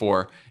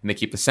 2024 and they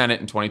keep the Senate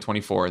in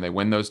 2024 and they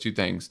win those two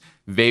things,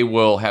 they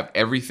will have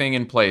everything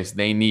in place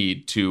they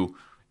need to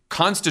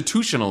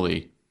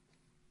constitutionally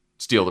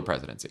steal the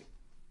presidency.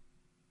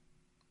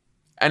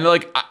 And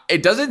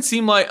it doesn't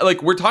seem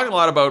like we're talking a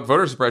lot about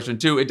voter suppression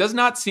too. It does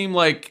not seem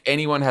like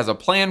anyone has a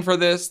plan for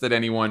this, that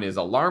anyone is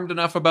alarmed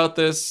enough about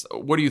this.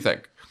 What do you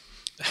think?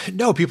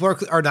 No, people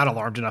are not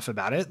alarmed enough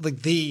about it.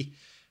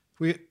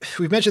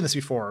 We've mentioned this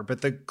before,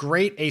 but the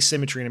great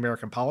asymmetry in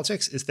American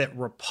politics is that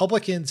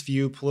Republicans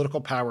view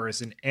political power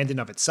as an end in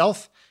of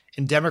itself,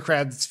 and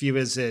Democrats view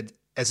it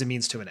as a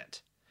means to an end.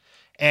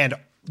 And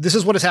this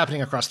is what is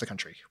happening across the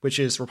country, which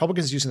is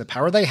Republicans using the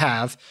power they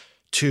have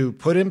to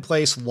put in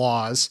place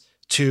laws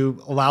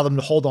to allow them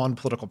to hold on to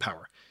political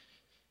power.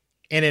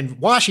 And in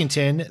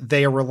Washington,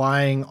 they are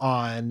relying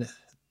on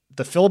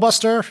the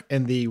filibuster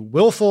and the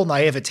willful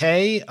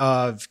naivete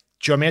of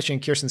Joe Manchin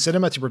and Kyrsten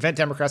Sinema to prevent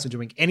Democrats from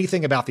doing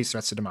anything about these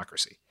threats to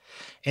democracy.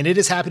 And it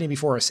is happening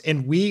before us.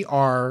 And we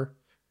are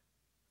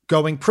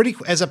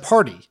as a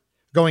party,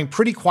 going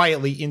pretty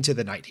quietly into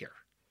the night here.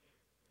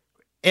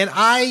 And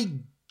I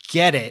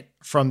get it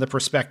from the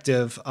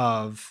perspective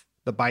of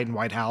the Biden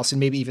White House and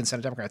maybe even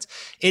Senate Democrats.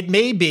 It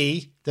may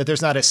be that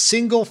there's not a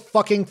single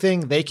fucking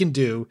thing they can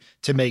do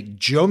to make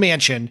Joe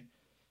Manchin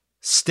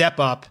step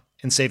up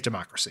and save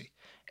democracy.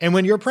 And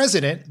when you're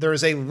president, there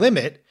is a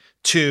limit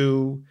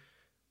to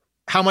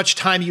how much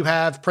time you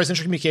have.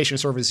 Presidential communication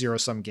is sort of a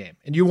zero-sum game.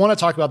 And you want to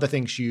talk about the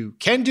things you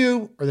can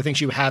do or the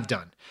things you have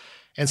done.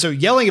 And so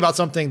yelling about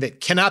something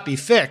that cannot be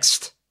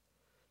fixed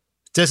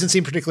doesn't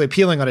seem particularly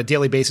appealing on a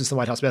daily basis in the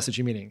White House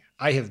messaging meeting.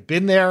 I have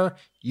been there.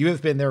 You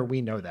have been there.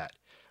 We know that.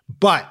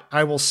 But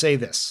I will say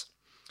this.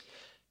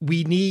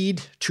 We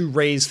need to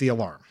raise the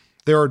alarm.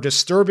 There are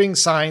disturbing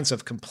signs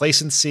of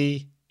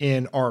complacency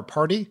in our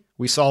party.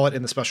 We saw it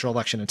in the special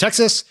election in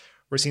Texas.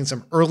 We're seeing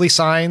some early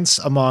signs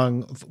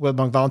among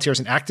volunteers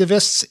and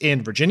activists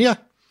in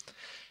Virginia.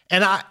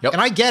 And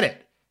I get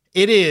it.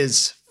 It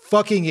is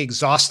fucking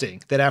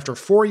exhausting that after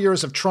 4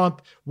 years of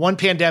Trump, 1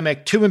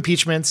 pandemic, 2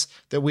 impeachments,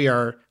 that we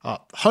are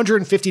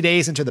 150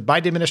 days into the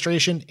Biden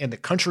administration and the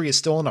country is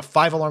still in a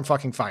 5-alarm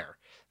fucking fire.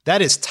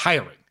 That is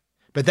tiring.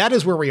 But that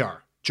is where we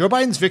are. Joe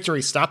Biden's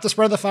victory stopped the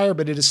spread of the fire,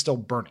 but it is still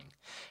burning.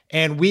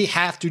 And we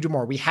have to do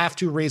more. We have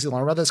to raise the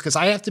alarm about this because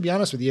I have to be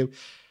honest with you.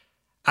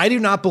 I do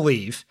not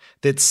believe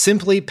that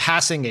simply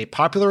passing a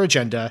popular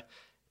agenda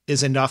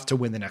is enough to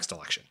win the next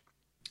election.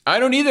 I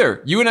don't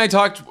either. You and I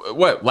talked,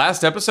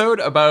 last episode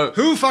about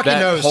who fucking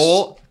knows?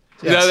 Poll,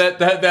 yes.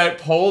 that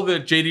poll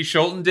that J.D.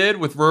 Scholten did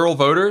with rural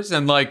voters,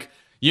 and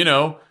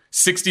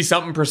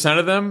 60-something%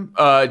 of them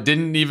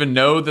didn't even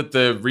know that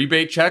the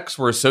rebate checks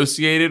were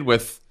associated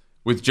with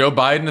Joe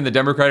Biden and the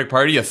Democratic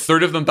Party. A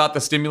third of them thought the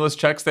stimulus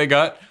checks they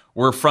got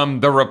were from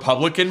the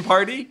Republican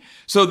Party.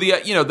 So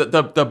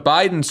the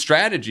Biden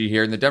strategy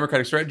here and the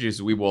Democratic strategy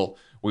is we will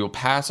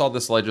pass all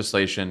this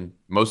legislation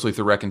mostly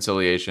through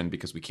reconciliation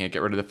because we can't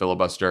get rid of the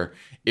filibuster.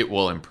 It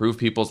will improve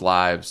people's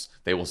lives.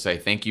 They will say,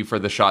 thank you for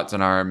the shots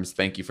in arms.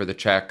 Thank you for the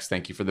checks.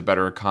 Thank you for the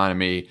better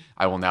economy.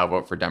 I will now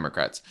vote for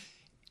Democrats.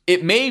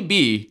 It may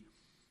be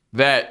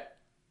that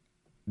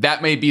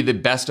may be the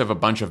best of a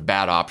bunch of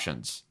bad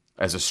options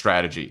as a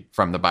strategy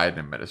from the Biden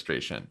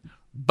administration.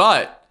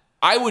 But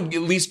I would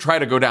at least try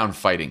to go down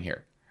fighting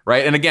here.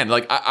 Right. And again,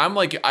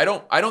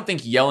 I don't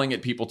think yelling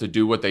at people to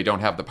do what they don't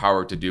have the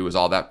power to do is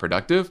all that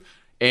productive.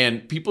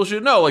 And people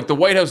should know, the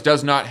White House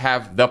does not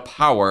have the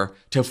power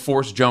to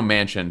force Joe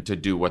Manchin to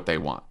do what they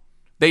want.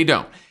 They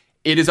don't.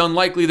 It is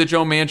unlikely that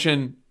Joe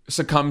Manchin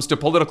succumbs to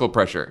political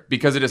pressure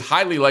because it is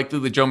highly likely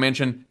that Joe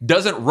Manchin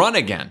doesn't run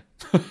again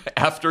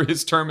after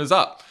his term is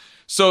up.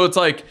 So it's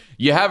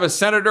you have a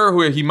senator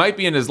who he might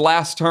be in his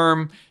last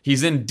term.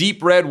 He's in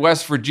deep red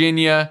West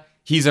Virginia.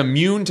 He's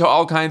immune to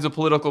all kinds of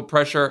political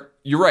pressure.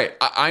 You're right.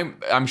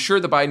 I'm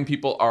sure the Biden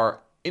people are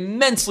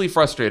immensely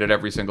frustrated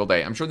every single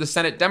day. I'm sure the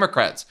Senate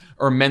Democrats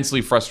are immensely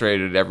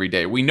frustrated every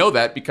day. We know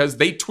that because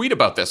they tweet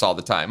about this all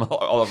the time,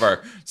 all of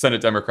our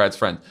Senate Democrats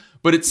friends.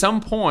 But at some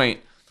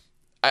point,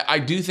 I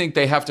do think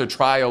they have to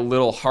try a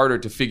little harder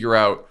to figure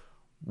out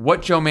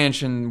what Joe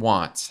Manchin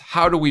wants.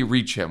 How do we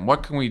reach him?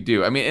 What can we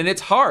do? I mean, and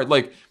it's hard.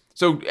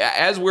 So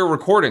as we're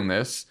recording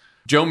this,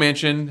 Joe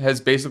Manchin has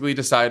basically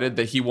decided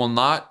that he will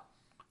not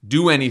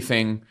do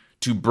anything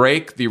to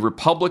break the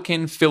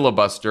Republican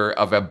filibuster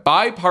of a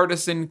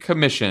bipartisan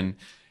commission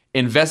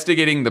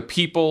investigating the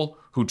people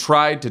who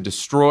tried to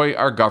destroy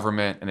our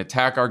government and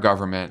attack our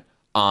government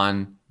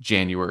on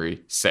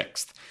January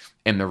 6th.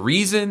 And the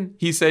reason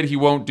he said he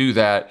won't do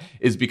that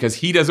is because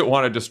he doesn't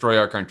want to destroy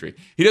our country.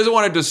 He doesn't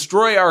want to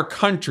destroy our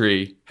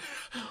country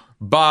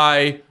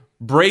by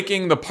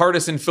breaking the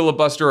partisan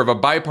filibuster of a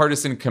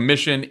bipartisan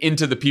commission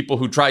into the people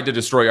who tried to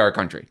destroy our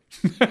country.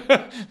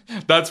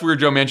 That's where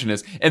Joe Manchin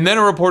is. And then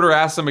a reporter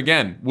asked him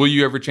again, will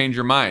you ever change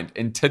your mind?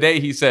 And today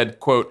he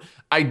said, quote,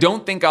 I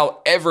don't think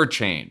I'll ever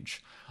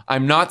change.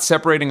 I'm not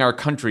separating our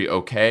country,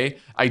 okay?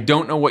 I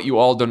don't know what you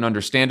all don't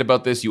understand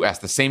about this. You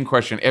ask the same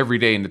question every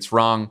day and it's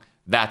wrong.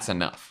 That's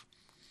enough.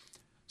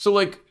 So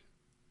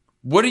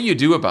what do you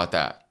do about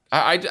that?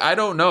 I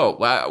don't know.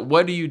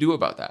 What do you do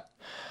about that?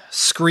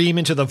 Scream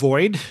into the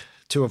void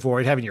to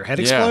avoid having your head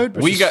explode.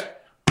 Yeah,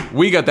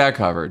 we got that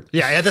covered.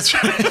 Yeah, that's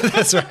right.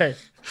 That's right.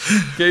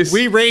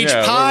 We rage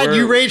pod,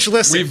 you rage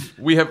listen.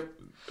 We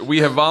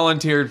have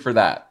volunteered for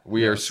that.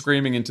 We are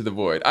screaming into the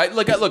void.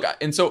 Look,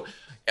 and so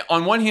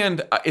on one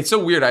hand, it's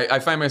so weird. I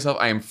find myself,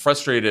 I am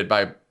frustrated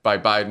by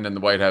Biden and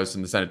the White House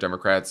and the Senate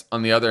Democrats.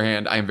 On the other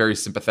hand, I am very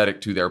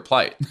sympathetic to their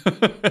plight,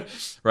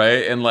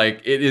 right? And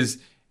it is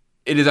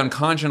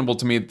unconscionable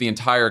to me that the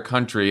entire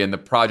country and the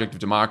project of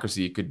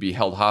democracy could be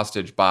held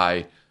hostage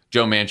by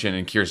Joe Manchin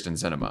and Kyrsten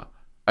Sinema.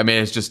 I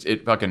mean,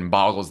 it fucking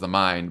boggles the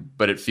mind,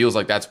 but it feels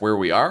like that's where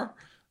we are.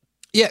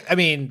 Yeah, I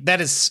mean,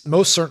 that is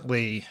most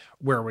certainly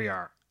where we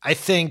are. I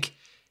think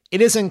it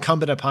is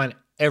incumbent upon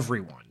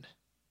everyone,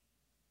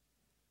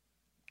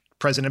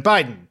 President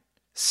Biden,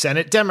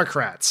 Senate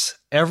Democrats,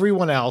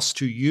 everyone else,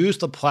 to use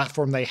the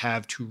platform they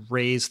have to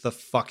raise the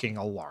fucking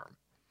alarm.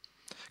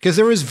 Because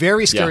there is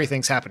very scary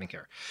things happening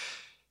here.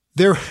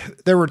 There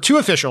were 2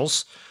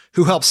 officials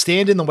who helped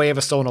stand in the way of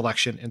a stolen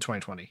election in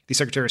 2020. The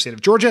Secretary of State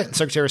of Georgia and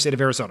Secretary of State of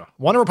Arizona.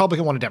 One a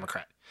Republican, one a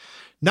Democrat.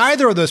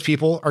 Neither of those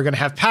people are going to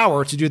have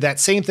power to do that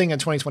same thing in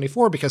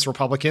 2024 because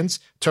Republicans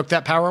took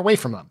that power away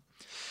from them.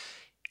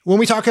 When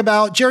we talk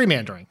about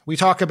gerrymandering, we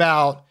talk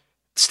about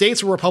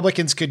states where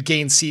Republicans could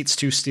gain seats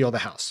to steal the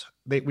House.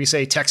 We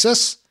say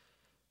Texas,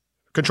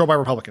 controlled by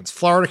Republicans.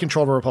 Florida,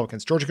 controlled by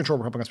Republicans. Georgia, controlled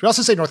by Republicans. We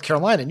also say North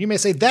Carolina. And you may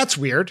say, that's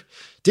weird.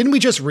 Didn't we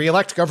just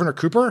reelect Governor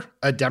Cooper,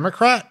 a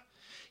Democrat?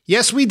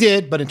 Yes, we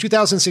did. But in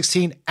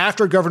 2016,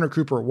 after Governor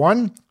Cooper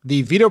won,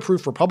 the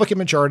veto-proof Republican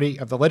majority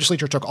of the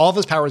legislature took all of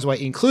his powers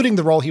away, including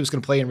the role he was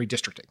going to play in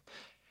redistricting.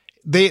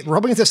 The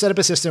Republicans have set up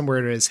a system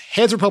where it is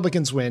heads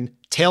Republicans win,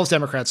 tails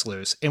Democrats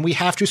lose. And we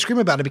have to scream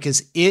about it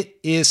because it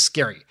is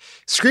scary.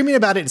 Screaming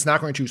about it is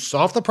not going to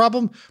solve the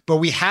problem, but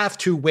we have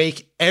to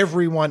wake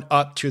everyone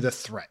up to the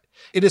threat.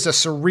 It is a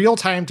surreal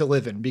time to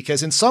live in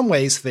because in some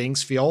ways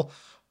things feel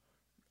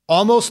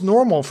almost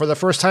normal for the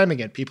first time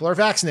again. People are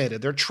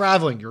vaccinated, they're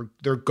traveling,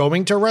 they're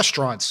going to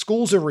restaurants,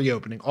 schools are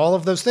reopening, all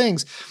of those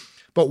things.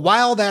 But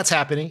while that's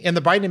happening, and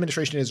the Biden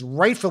administration is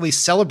rightfully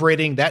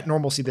celebrating that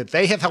normalcy that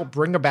they have helped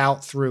bring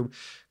about through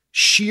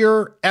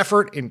sheer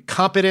effort and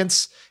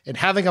competence and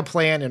having a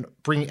plan and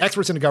bringing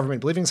experts into government,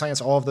 believing in science,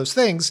 all of those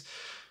things,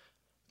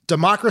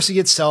 democracy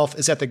itself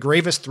is at the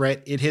gravest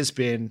threat it has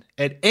been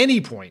at any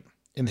point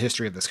in the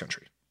history of this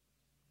country.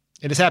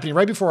 It is happening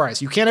right before our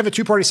eyes. You can't have a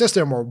two-party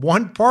system where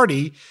one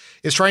party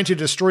is trying to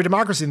destroy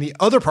democracy and the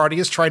other party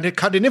is trying to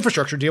cut an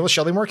infrastructure deal with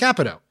Shelley Moore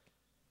Capito.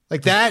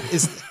 Like that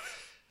is...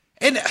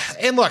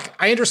 And look,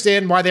 I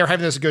understand why they're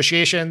having those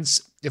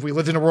negotiations. If we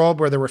lived in a world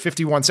where there were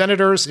 51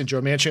 senators and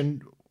Joe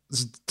Manchin's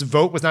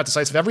vote was not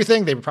decisive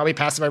everything, they would probably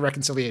pass it by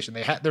reconciliation.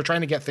 They're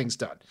trying to get things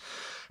done.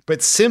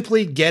 But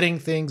simply getting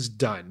things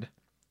done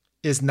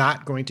is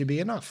not going to be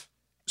enough.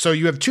 So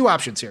you have two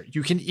options here.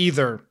 You can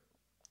either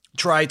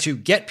try to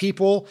get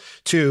people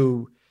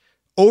to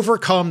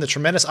overcome the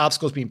tremendous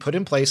obstacles being put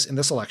in place in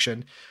this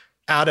election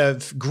out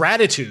of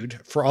gratitude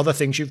for all the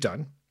things you've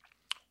done.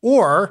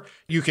 Or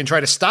you can try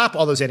to stop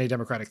all those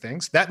anti-democratic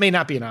things. That may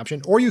not be an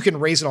option. Or you can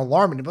raise an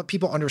alarm and let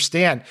people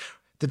understand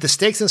that the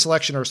stakes in this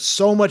election are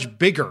so much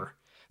bigger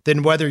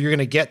than whether you're going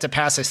to get to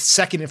pass a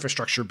second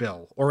infrastructure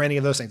bill or any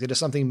of those things. It is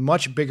something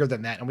much bigger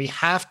than that. And we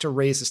have to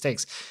raise the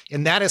stakes.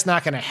 And that is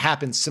not going to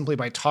happen simply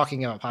by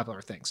talking about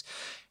popular things.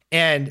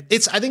 And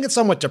I think it's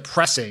somewhat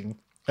depressing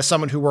as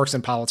someone who works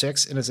in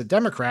politics and as a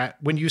Democrat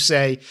when you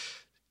say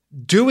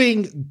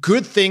doing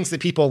good things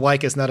that people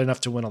like is not enough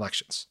to win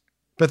elections.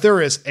 But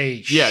there is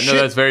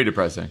that's very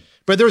depressing.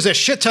 But there's a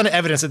shit ton of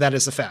evidence that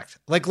is the fact.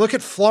 Like, look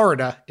at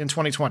Florida in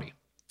 2020.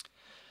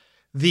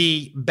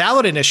 The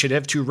ballot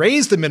initiative to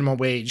raise the minimum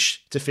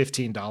wage to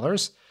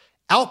 $15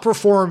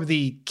 outperformed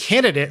the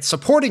candidate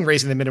supporting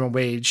raising the minimum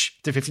wage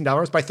to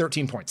 $15 by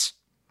 13 points.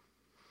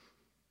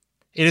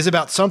 It is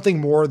about something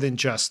more than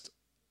just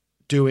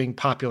doing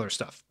popular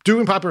stuff.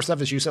 Doing popular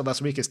stuff, as you said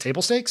last week, is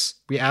table stakes.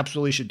 We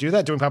absolutely should do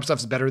that. Doing popular stuff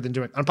is better than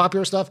doing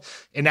unpopular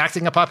stuff.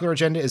 Enacting a popular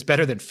agenda is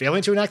better than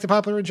failing to enact a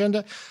popular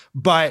agenda.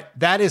 But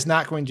that is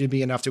not going to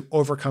be enough to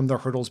overcome the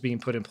hurdles being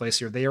put in place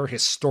here. They are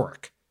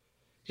historic.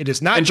 It is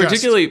not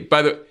particularly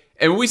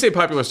and when we say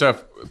popular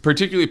stuff,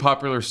 particularly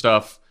popular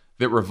stuff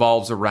that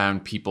revolves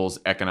around people's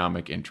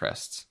economic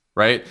interests,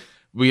 right?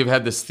 We have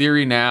had this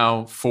theory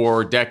now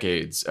for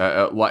decades.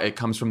 It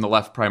comes from the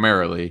left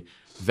primarily,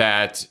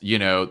 that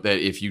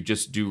if you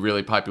just do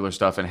really popular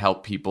stuff and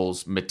help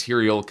people's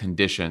material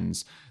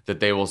conditions, that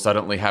they will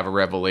suddenly have a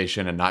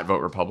revelation and not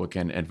vote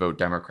Republican and vote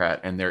Democrat.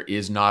 And there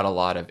is not a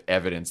lot of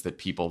evidence that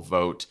people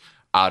vote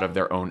out of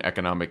their own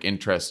economic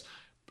interests.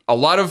 A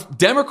lot of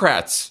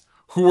Democrats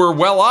who are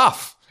well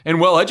off and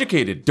well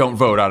educated don't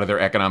vote out of their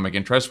economic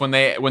interests when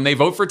they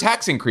vote for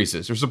tax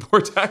increases or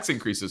support tax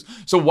increases.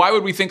 So why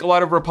would we think a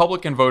lot of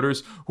Republican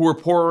voters who are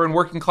poorer and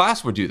working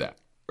class would do that?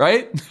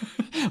 Right?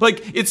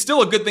 Like, it's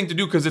still a good thing to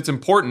do because it's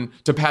important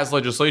to pass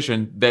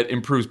legislation that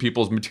improves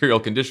people's material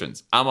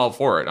conditions. I'm all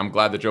for it. I'm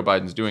glad that Joe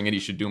Biden's doing it. He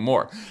should do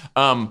more.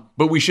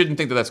 But we shouldn't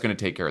think that that's going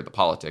to take care of the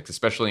politics,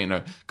 especially in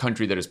a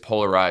country that is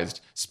polarized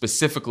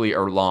specifically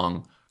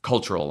along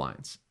cultural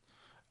lines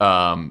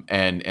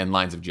and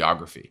lines of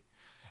geography.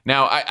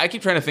 Now, I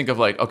keep trying to think of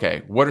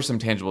okay, what are some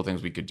tangible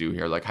things we could do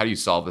here? Like, how do you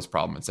solve this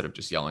problem instead of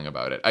just yelling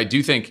about it? I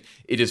do think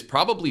it is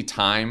probably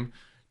time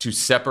to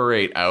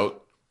separate out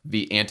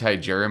the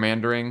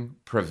anti-gerrymandering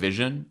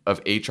provision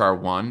of H.R.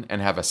 1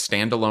 and have a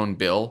standalone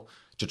bill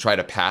to try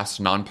to pass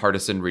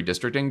nonpartisan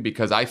redistricting,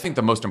 because I think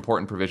the most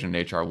important provision in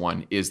H.R.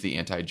 1 is the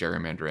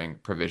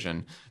anti-gerrymandering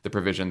provision, the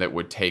provision that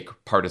would take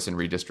partisan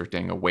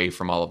redistricting away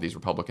from all of these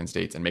Republican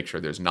states and make sure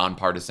there's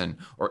nonpartisan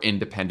or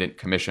independent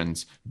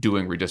commissions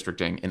doing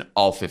redistricting in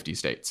all 50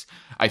 states.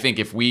 I think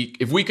if we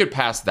could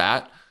pass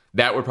that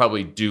would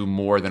probably do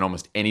more than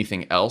almost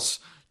anything else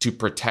to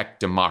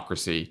protect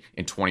democracy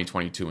in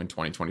 2022 and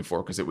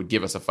 2024, because it would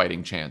give us a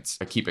fighting chance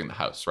of keeping the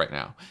House right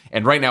now.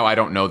 And right now, I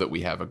don't know that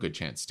we have a good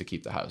chance to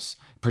keep the House,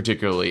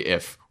 particularly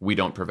if we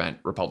don't prevent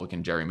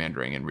Republican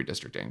gerrymandering and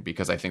redistricting,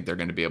 because I think they're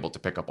going to be able to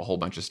pick up a whole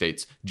bunch of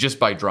states just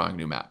by drawing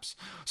new maps.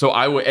 So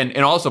I would, and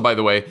also, by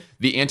the way,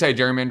 the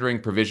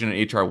anti-gerrymandering provision in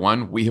H.R.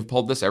 1, we have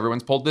pulled this,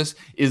 everyone's pulled this,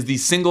 is the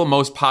single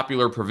most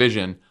popular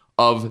provision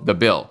of the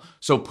bill.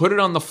 So put it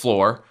on the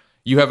floor.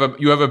 You have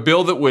a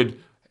bill that would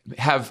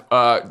have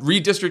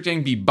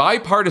redistricting be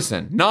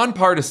bipartisan,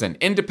 nonpartisan,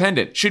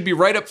 independent. Should be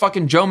right up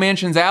fucking Joe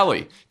Manchin's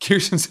alley,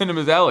 Kyrsten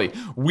Sinema's alley.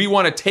 We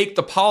want to take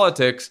the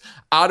politics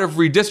out of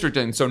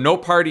redistricting so no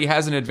party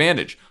has an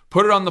advantage.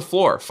 Put it on the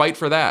floor. Fight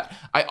for that.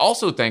 I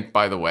also think,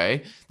 by the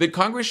way, that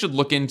Congress should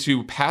look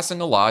into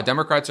passing a law,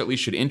 Democrats at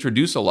least should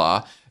introduce a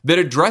law that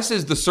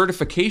addresses the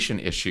certification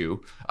issue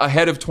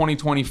ahead of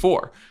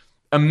 2024.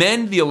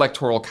 Amend the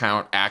Electoral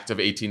Count Act of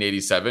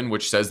 1887,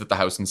 which says that the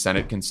House and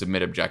Senate can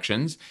submit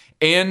objections,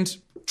 and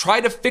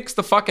try to fix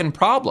the fucking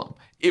problem.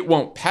 It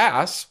won't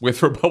pass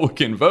with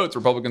Republicans,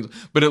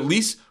 but at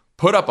least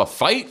put up a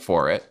fight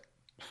for it.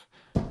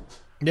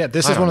 Yeah,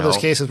 this is one of those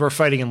cases where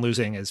fighting and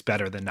losing is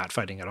better than not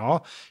fighting at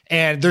all.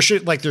 And there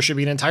should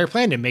be an entire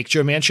plan to make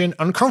Joe Manchin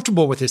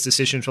uncomfortable with his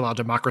decision to allow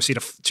democracy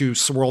to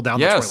swirl down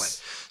the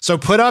toilet. So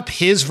put up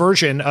his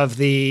version of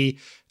the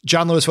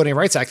John Lewis Voting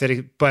Rights Act,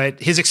 but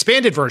his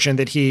expanded version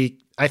that he,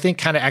 I think,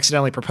 kind of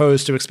accidentally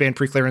proposed to expand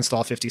preclearance to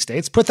all 50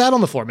 states. Put that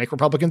on the floor. Make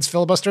Republicans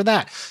filibuster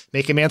that.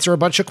 Make him answer a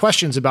bunch of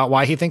questions about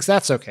why he thinks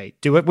that's okay.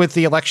 Do it with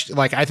the election.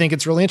 Like, I think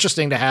it's really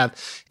interesting to have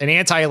an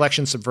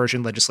anti-election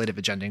subversion legislative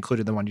agenda,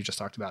 including the one you just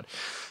talked about.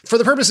 For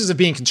the purposes of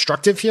being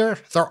constructive here,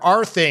 there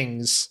are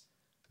things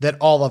that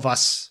all of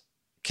us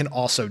can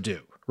also do,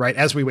 right?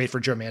 As we wait for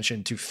Joe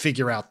Manchin to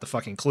figure out the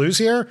fucking clues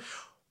here.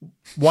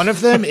 One of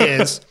them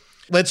is,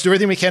 let's do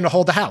everything we can to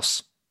hold the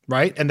House,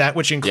 right? And that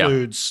which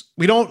includes,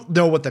 we don't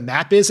know what the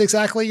map is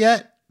exactly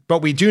yet,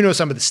 but we do know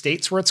some of the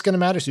states where it's going to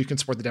matter. So you can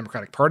support the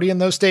Democratic Party in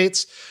those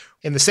states.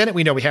 In the Senate,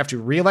 we know we have to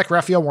reelect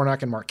Raphael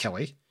Warnock and Mark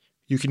Kelly.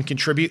 You can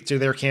contribute to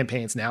their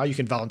campaigns now. You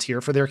can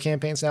volunteer for their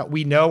campaigns now.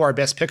 We know our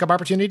best pickup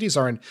opportunities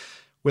are in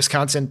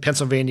Wisconsin,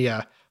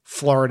 Pennsylvania,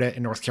 Florida,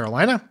 and North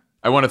Carolina.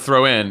 I want to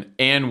throw in,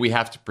 and we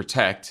have to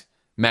protect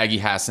Maggie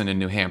Hassan in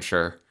New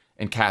Hampshire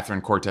and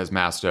Catherine Cortez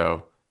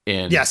Masto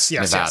in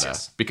Nevada,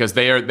 because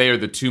they are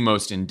the two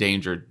most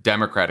endangered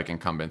Democratic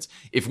incumbents.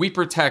 If we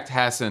protect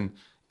Hassan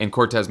and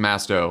Cortez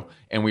Masto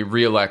and we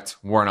reelect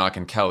Warnock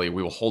and Kelly,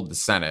 we will hold the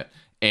Senate.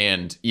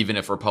 And even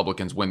if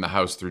Republicans win the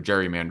House through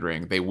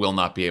gerrymandering, they will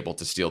not be able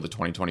to steal the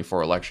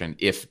 2024 election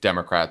if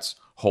Democrats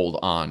hold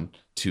on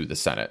to the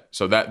Senate.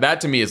 So that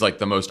to me is like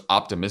the most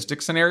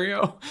optimistic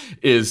scenario,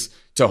 is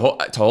to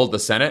hold the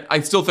Senate.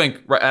 I still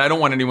think, I don't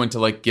want anyone to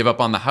like give up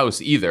on the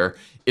House either.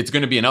 It's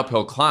going to be an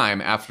uphill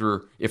climb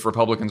if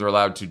Republicans are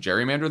allowed to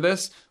gerrymander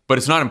this, but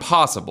it's not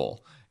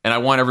impossible. And I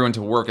want everyone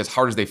to work as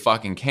hard as they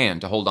fucking can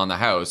to hold on the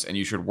House, and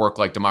you should work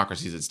like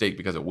democracy's at stake,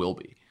 because it will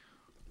be.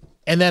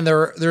 And then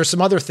there are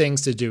some other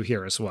things to do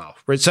here as well.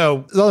 Right?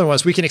 So the other one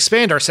was, we can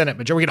expand our Senate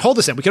majority. We can hold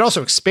the Senate. We can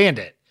also expand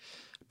it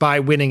by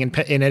winning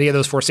in any of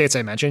those 4 states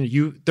I mentioned.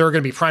 There are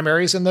going to be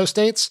primaries in those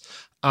states,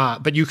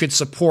 but you could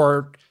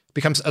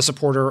become a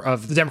supporter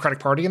of the Democratic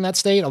Party in that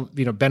state.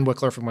 You know, Ben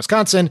Wickler from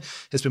Wisconsin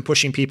has been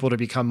pushing people to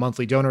become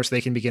monthly donors so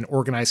they can begin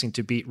organizing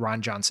to beat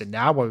Ron Johnson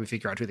now, while we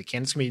figure out who the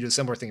candidates can be. You do a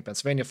similar thing in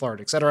Pennsylvania,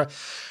 Florida, et cetera.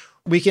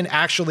 We can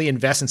actually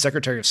invest in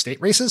Secretary of State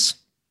races,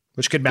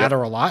 which could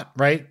matter a lot,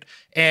 right?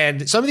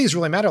 And some of these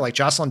really matter, like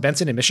Jocelyn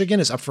Benson in Michigan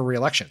is up for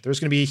re-election.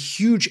 There's going to be a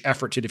huge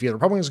effort to defeat the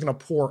Republicans. Are going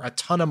to pour a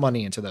ton of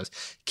money into those.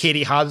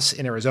 Katie Hobbs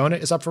in Arizona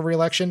is up for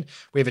re-election.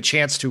 We have a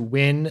chance to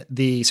win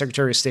the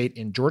Secretary of State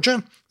in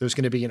Georgia. There's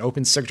going to be an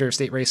open Secretary of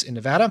State race in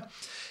Nevada.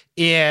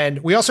 And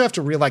we also have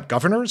to re-elect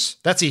governors.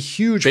 That's a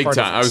huge big part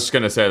time. of this. I was just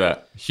going to say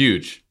that.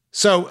 Huge.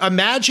 So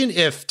imagine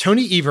if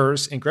Tony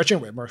Evers and Gretchen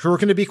Whitmer, who are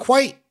going to be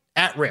quite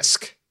at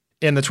risk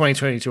in the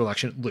 2022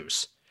 election,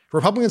 lose.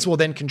 Republicans will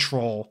then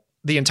control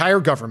the entire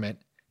government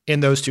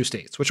in those 2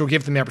 states, which will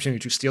give them the opportunity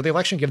to steal the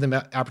election, give them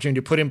the opportunity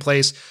to put in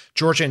place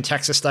Georgia and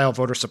Texas style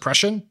voter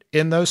suppression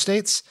in those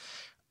states.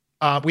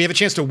 We have a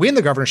chance to win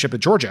the governorship of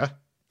Georgia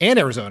and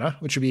Arizona,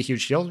 which would be a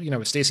huge deal. You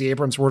know, if Stacey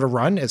Abrams were to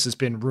run, as has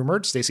been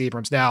rumored, Stacey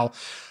Abrams now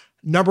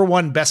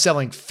 #1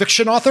 best-selling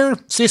fiction author,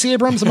 Stacey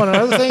Abrams, among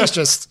other things,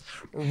 just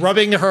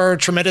rubbing her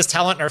tremendous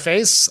talent in her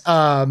face.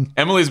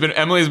 Emily's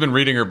been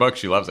reading her book.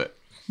 She loves it.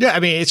 Yeah, I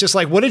mean, it's just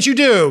like, what did you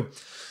do?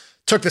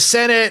 Took the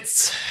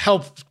Senate,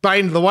 helped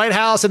Biden to the White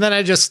House, and then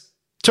I just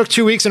took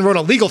 2 weeks and wrote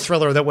a legal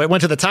thriller that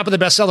went to the top of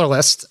the bestseller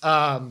list.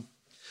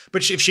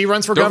 But if she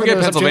runs for governor, don't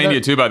forget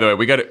Pennsylvania too. By the way,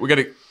 we got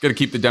to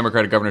keep the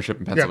Democratic governorship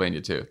in Pennsylvania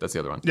too. That's the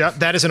other one. Yeah,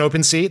 that is an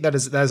open seat. That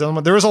is the other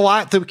one. There is a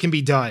lot that can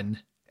be done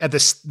at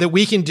this, that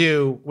we can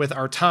do with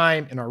our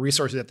time and our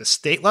resources at the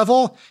state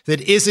level, that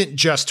isn't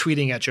just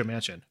tweeting at Joe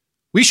Manchin.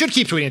 We should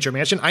keep tweeting at Joe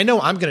Manchin. I know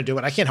I'm going to do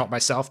it. I can't help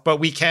myself, but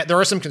we can't. There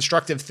are some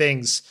constructive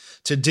things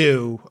to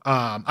do.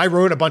 I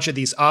wrote a bunch of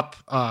these up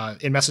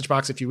in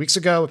Messagebox a few weeks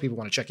ago. If people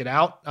want to check it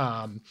out,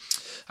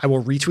 I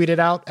will retweet it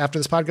out after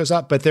this pod goes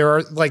up. But there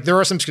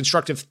are some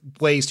constructive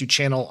ways to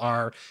channel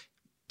our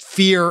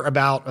fear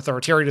about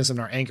authoritarianism and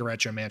our anger at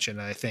Joe Manchin,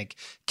 and I think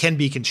can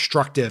be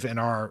constructive and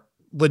are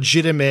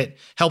legitimate,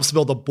 helps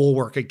build a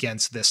bulwark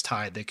against this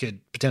tide that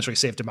could potentially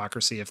save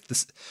democracy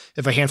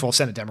if a handful of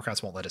Senate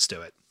Democrats won't let us do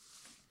it.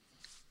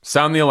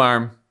 Sound the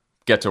alarm,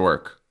 get to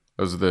work.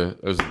 Those are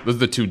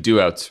the 2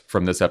 do-outs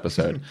from this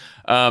episode.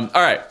 All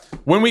right.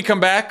 When we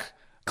come back,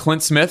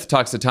 Clint Smith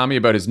talks to Tommy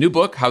about his new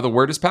book, How the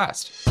Word Is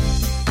Passed.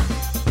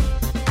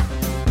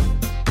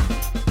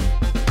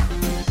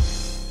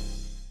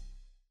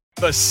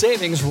 The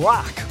savings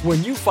rock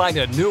when you find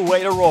a new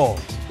way to roll,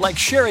 like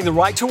sharing the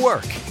ride to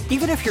work.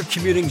 Even if you're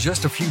commuting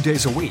just a few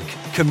days a week,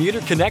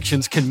 Commuter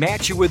Connections can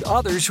match you with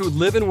others who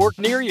live and work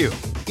near you.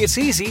 It's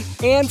easy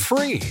and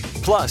free.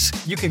 Plus,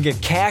 you can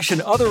get cash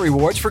and other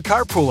rewards for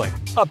carpooling,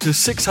 up to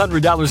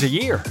 $600 a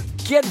year.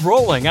 Get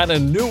rolling on a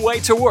new way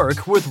to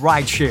work with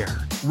rideshare.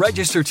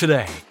 Register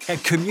today at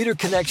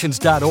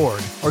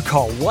commuterconnections.org or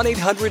call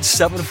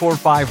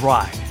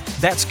 1-800-745-RIDE.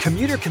 That's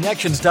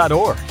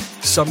commuterconnections.org.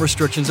 Some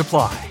restrictions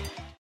apply.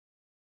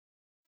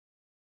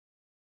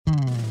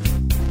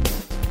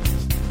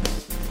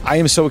 I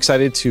am so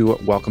excited to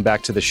welcome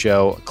back to the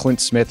show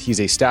Clint Smith. He's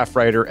a staff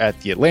writer at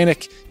The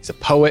Atlantic. He's a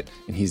poet,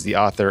 and he's the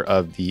author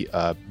of the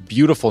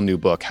beautiful new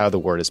book, How the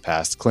Word Is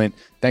Passed. Clint,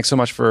 thanks so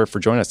much for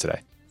joining us today.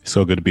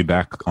 So good to be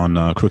back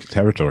on crooked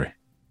territory.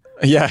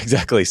 Yeah,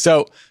 exactly.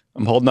 So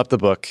I'm holding up the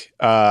book.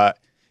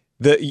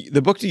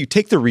 The book, you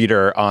take the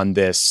reader on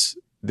this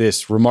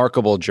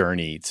remarkable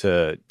journey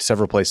to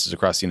several places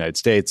across the United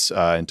States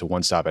and to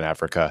one stop in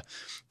Africa.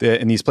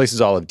 And these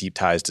places all have deep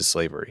ties to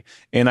slavery.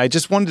 And I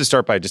just wanted to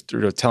start by just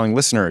telling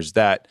listeners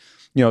that,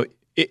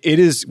 it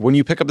is, when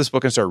you pick up this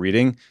book and start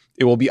reading,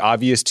 it will be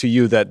obvious to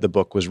you that the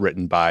book was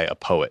written by a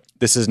poet.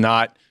 This is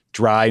not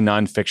dry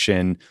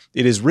nonfiction.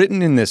 It is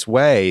written in this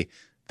way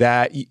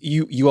that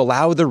you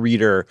allow the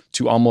reader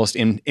to almost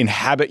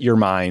inhabit your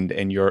mind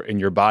and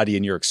your body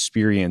and your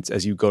experience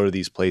as you go to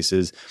these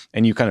places,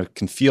 and you kind of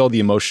can feel the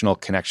emotional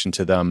connection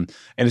to them.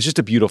 And it's just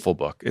a beautiful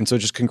book. And so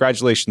just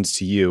congratulations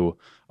to you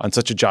on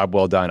such a job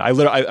well done. I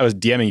was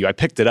DMing you. I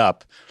picked it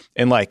up,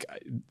 and like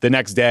the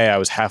next day I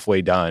was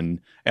halfway done,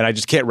 and I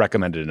just can't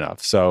recommend it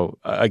enough. So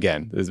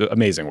again, it's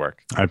amazing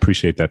work. I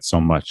appreciate that so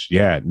much.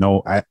 Yeah,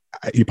 no, I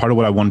part of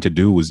what I wanted to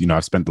do was,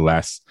 I've spent the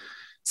last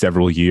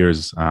several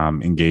years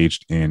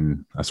engaged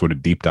in a sort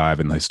of deep dive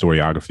in the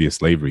historiography of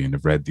slavery, and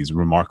have read these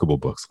remarkable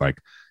books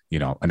like,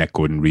 Annette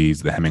Gordon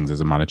Reed's The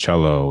Hemingses of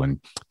Monticello, and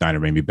Dinah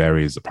Ramey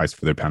Berry's The Price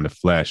for Their Pound of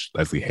Flesh,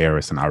 Leslie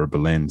Harris and Ira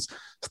Berlin's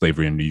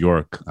Slavery in New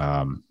York,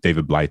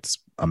 David Blight's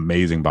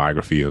amazing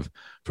biography of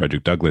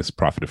Frederick Douglass,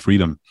 Prophet of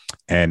Freedom,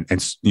 and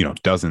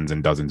dozens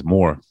and dozens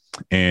more.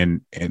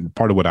 And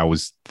part of what I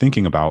was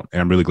thinking about,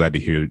 and I'm really glad to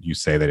hear you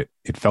say that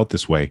it felt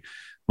this way,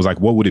 was like,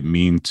 what would it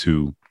mean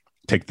to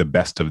take the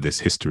best of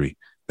this history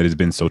that has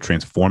been so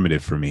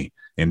transformative for me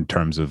in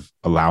terms of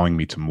allowing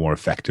me to more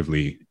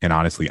effectively and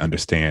honestly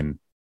understand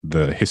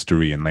the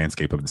history and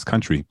landscape of this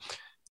country,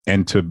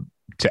 and to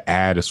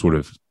add a sort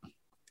of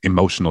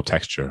emotional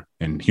texture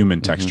and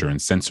human texture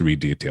and sensory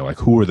detail. Like,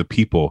 who are the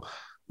people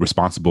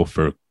responsible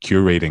for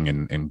curating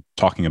and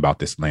talking about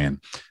this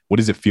land? What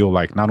does it feel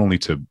like not only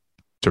to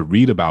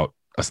read about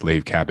a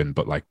slave cabin,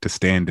 but like to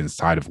stand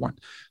inside of one?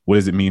 What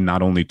does it mean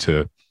not only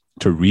to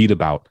read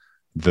about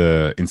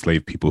the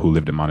enslaved people who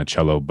lived in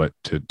Monticello, but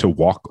to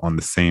walk on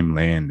the same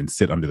land and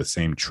sit under the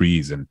same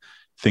trees and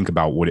think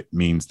about what it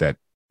means that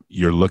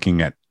you're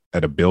looking at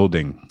a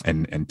building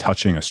and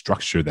touching a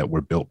structure that were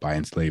built by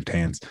enslaved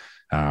hands?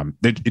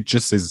 It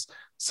just is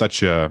such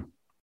the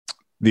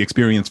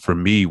experience for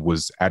me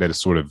was added a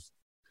sort of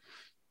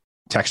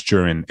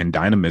texture and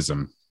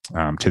dynamism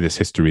to this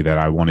history that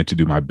I wanted to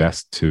do my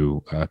best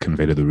to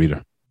convey to the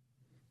reader.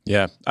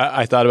 Yeah,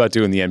 I thought about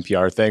doing the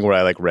NPR thing where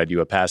I like read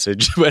you a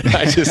passage, but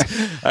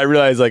I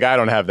realized like I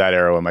don't have that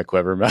arrow in my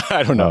quiver.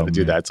 I don't know how to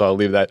do that, so I'll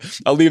leave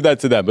that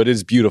to them. But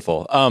it's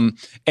beautiful. And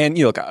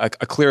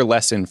a clear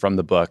lesson from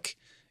the book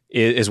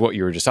is what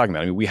you were just talking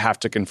about. I mean, we have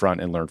to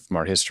confront and learn from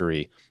our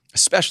history,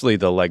 especially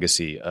the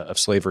legacy of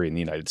slavery in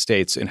the United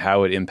States and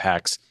how it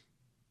impacts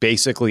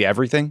basically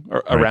everything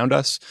around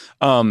us.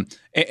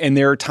 And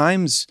there are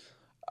times,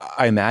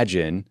 I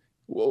imagine,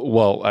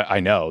 well, I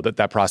know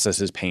that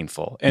process is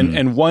painful.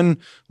 And one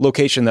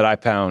location that I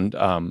found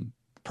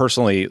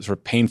personally sort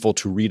of painful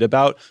to read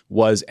about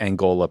was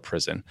Angola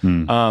prison.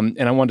 And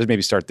I wanted to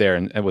maybe start there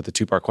and with a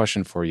two-part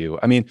question for you.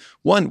 I mean,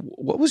 one,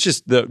 what was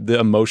just the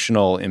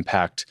emotional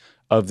impact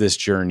of this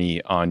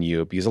journey on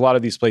you? Because a lot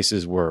of these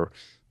places were,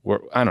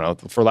 I don't know,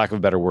 for lack of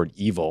a better word,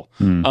 evil.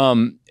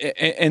 And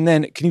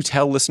then can you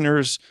tell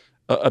listeners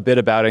a bit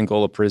about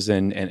Angola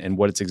prison and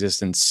what its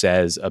existence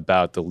says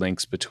about the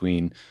links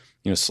between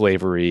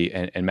slavery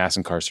and mass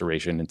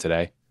incarceration in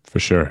today? For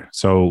sure.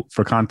 So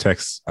for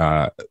context,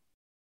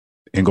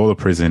 Angola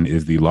prison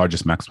is the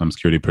largest maximum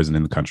security prison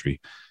in the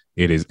country.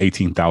 It is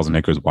 18,000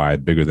 acres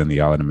wide, bigger than the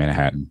island of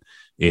Manhattan.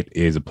 It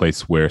is a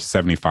place where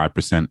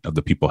 75% of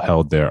the people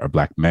held there are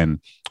Black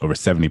men. Over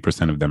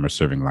 70% of them are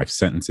serving life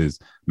sentences,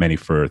 many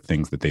for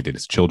things that they did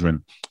as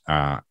children.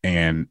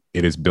 And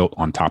it is built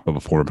on top of a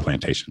former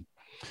plantation.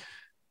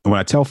 And what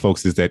I tell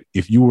folks is that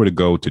if you were to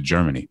go to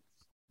Germany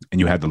and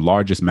you had the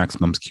largest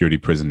maximum security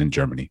prison in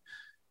Germany,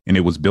 and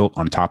it was built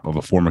on top of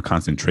a former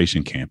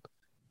concentration camp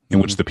in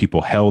which the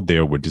people held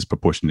there were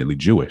disproportionately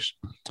Jewish,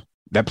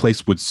 that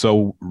place would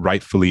so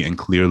rightfully and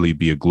clearly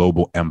be a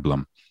global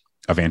emblem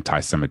of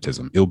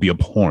anti-Semitism. It would be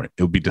abhorrent.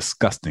 It would be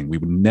disgusting. We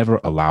would never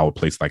allow a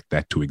place like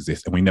that to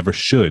exist, and we never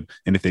should.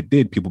 And if they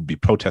did, people would be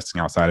protesting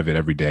outside of it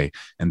every day,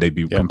 and they'd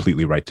be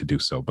completely right to do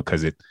so,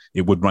 because it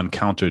would run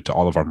counter to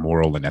all of our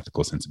moral and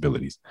ethical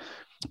sensibilities.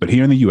 But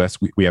here in the U.S.,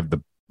 we have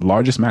the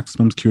largest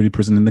maximum security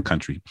prison in the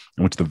country,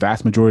 in which the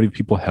vast majority of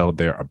people held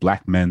there are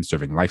Black men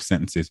serving life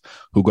sentences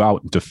who go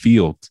out into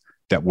fields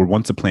that were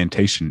once a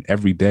plantation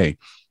every day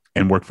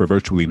and work for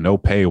virtually no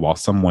pay while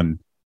someone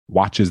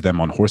watches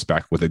them on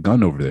horseback with a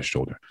gun over their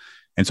shoulder.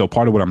 And so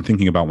part of what I'm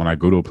thinking about when I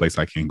go to a place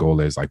like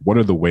Angola is like, what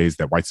are the ways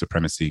that white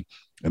supremacy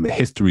and the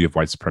history of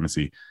white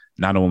supremacy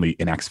not only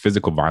enacts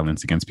physical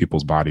violence against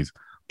people's bodies,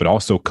 but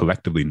also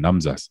collectively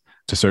numbs us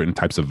to certain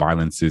types of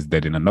violences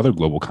that in another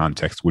global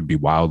context would be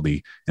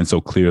wildly and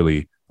so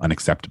clearly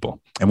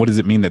unacceptable. And what does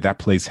it mean that that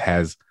place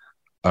has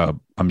a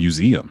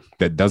museum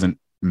that doesn't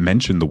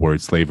mention the word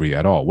slavery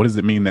at all? What does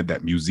it mean that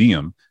that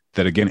museum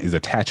that, again, is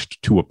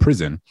attached to a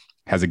prison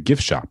has a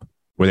gift shop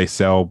where they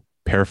sell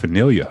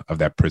paraphernalia of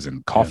that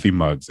prison, coffee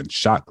mugs and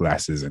shot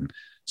glasses and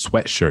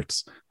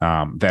sweatshirts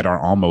that are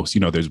almost,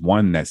 there's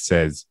one that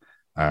says,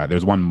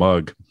 there's one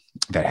mug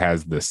that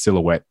has the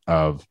silhouette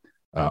of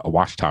a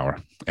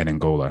watchtower in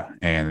Angola,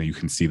 and you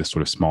can see the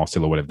sort of small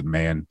silhouette of the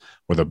man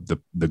or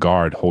the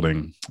guard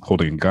holding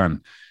a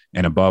gun.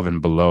 And above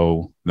and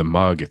below the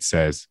mug, it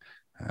says,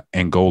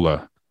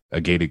 Angola, a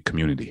gated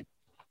community.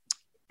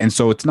 And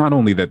so it's not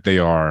only that they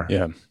are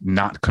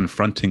not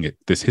confronting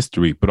this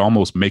history, but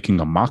almost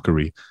making a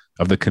mockery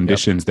of the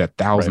conditions that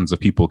thousands of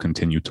people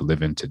continue to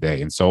live in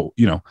today. And so,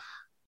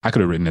 I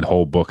could have written a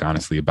whole book,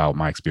 honestly, about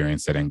my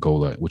experience at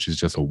Angola, which is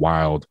just a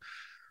wild,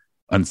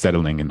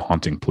 unsettling and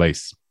haunting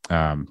place.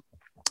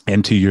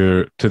 And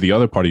to the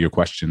other part of your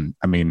question,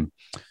 I mean,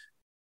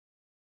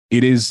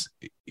 it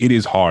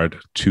is hard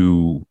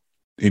to,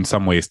 in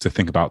some ways, to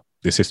think about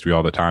this history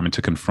all the time and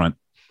to confront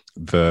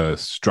the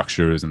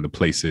structures and the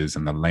places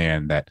and the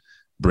land that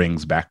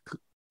brings back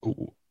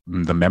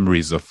the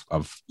memories of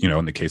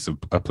in the case of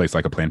a place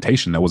like a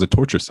plantation that was a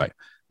torture site,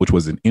 which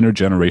was an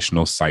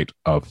intergenerational site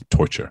of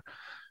torture.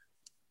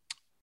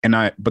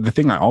 But the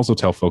thing I also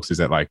tell folks is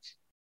that, like,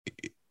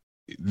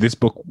 this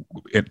book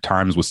at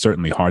times was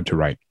certainly hard to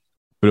write,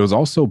 but it was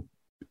also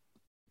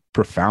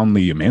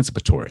profoundly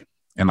emancipatory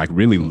and like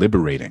really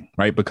liberating,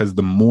 right? Because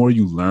the more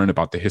you learn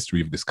about the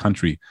history of this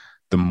country,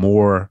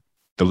 the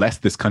less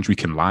this country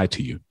can lie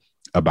to you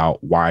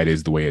about why it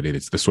is the way it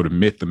is. The sort of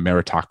myth of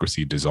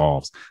meritocracy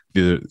dissolves.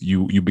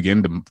 You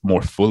begin to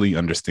more fully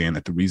understand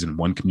that the reason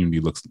one community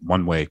looks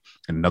one way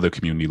and another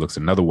community looks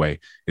another way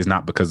is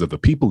not because of the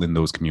people in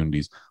those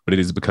communities, but it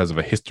is because of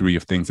a history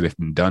of things that have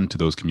been done to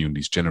those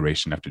communities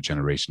generation after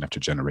generation after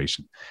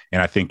generation.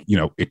 And I think,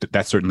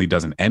 that certainly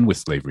doesn't end with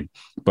slavery,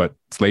 but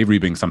slavery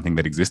being something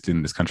that existed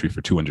in this country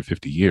for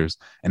 250 years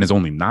and has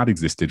only not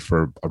existed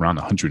for around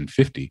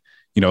 150.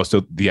 So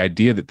the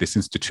idea that this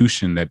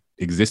institution that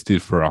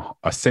existed for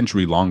a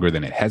century longer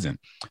than it hasn't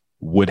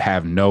would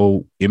have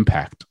no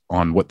impact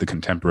on what the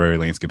contemporary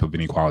landscape of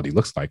inequality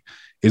looks like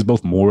is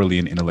both morally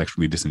and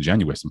intellectually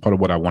disingenuous. And part of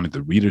what I wanted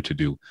the reader to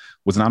do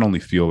was not only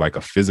feel like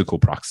a physical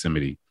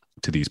proximity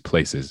to these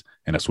places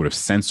and a sort of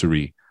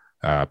sensory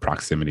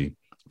proximity,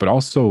 but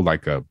also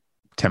like a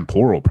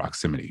temporal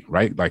proximity,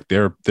 right? Like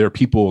there are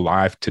people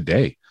alive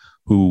today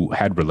who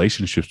had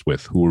relationships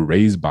with, who were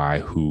raised by,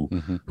 who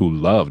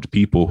loved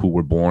people who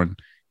were born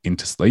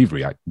into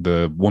slavery.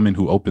 The woman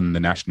who opened the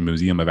National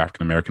Museum of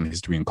African American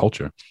History and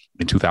Culture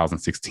in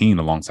 2016,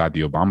 alongside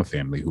the Obama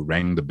family, who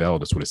rang the bell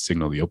to sort of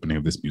signal the opening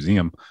of this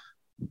museum,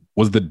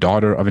 was the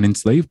daughter of an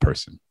enslaved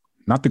person,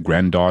 not the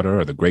granddaughter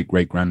or the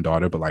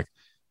great-great-granddaughter, but like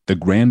the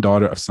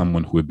granddaughter of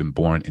someone who had been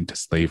born into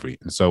slavery.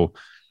 And so,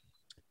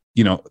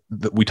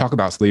 we talk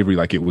about slavery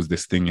like it was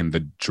this thing in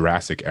the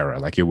Jurassic era,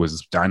 like it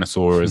was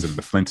dinosaurs and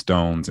the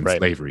Flintstones and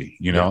slavery,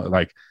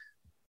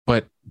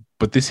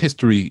 but this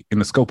history, in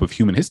the scope of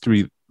human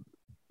history,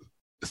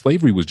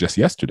 slavery was just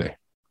yesterday.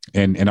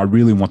 And I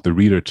really want the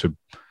reader to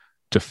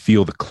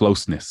feel the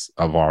closeness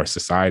of our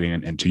society.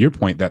 And to your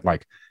point, that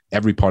like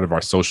every part of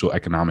our social,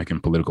 economic,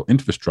 and political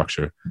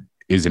infrastructure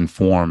is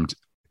informed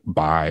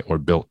by or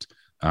built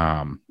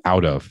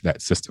out of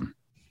that system.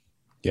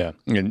 Yeah.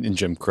 And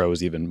Jim Crow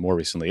is even more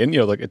recently. And,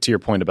 like to your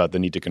point about the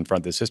need to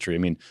confront this history, I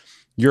mean,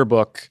 your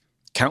book,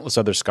 countless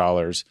other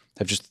scholars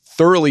have just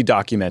thoroughly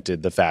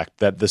documented the fact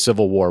that the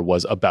Civil War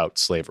was about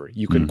slavery.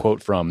 You can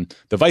quote from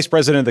the vice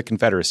president of the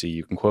Confederacy.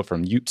 You can quote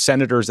from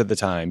senators at the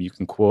time. You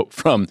quote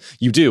from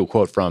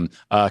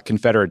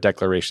Confederate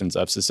declarations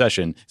of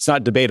secession. It's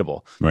not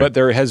debatable. Right. But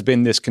there has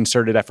been this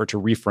concerted effort to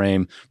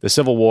reframe the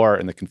Civil War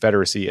and the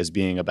Confederacy as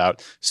being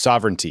about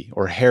sovereignty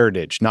or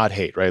heritage, not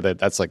hate, right?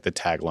 That's like the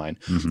tagline.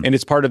 And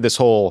it's part of this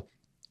whole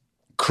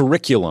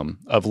curriculum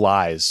of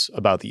lies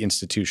about the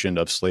institution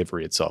of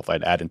slavery itself.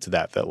 I'd add into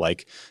that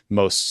like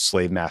most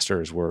slave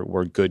masters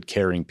were good,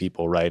 caring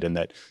people, right? And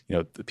that,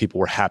 the people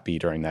were happy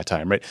during that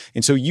time, right?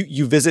 And so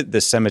you visit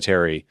this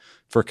cemetery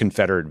for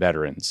Confederate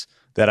veterans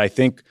that I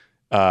think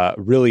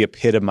really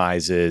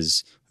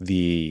epitomizes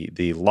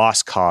the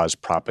lost cause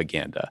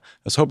propaganda.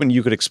 I was hoping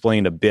you could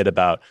explain a bit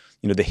about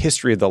the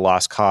history of the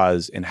lost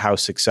cause and how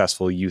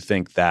successful you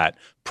think that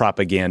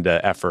propaganda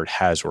effort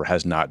has or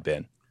has not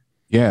been.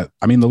 Yeah,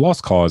 I mean, the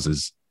lost cause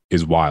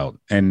is wild,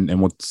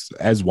 and what's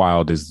as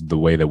wild is the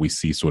way that we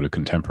see sort of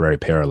contemporary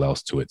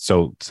parallels to it.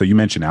 So you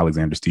mentioned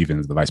Alexander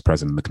Stephens, the vice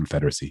president of the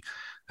Confederacy.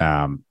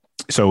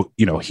 So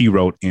he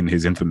wrote in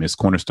his infamous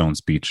Cornerstone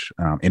speech,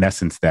 in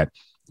essence, that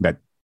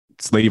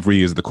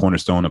slavery is the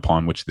cornerstone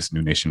upon which this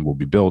new nation will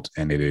be built,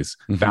 and it is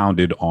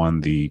founded on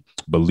the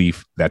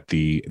belief that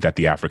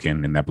the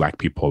African and that Black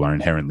people are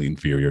inherently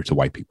inferior to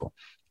white people.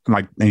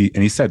 And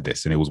he said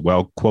this, and it was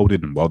well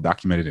quoted and well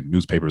documented in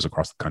newspapers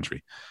across the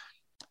country.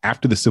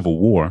 After the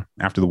war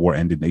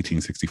ended in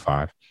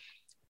 1865,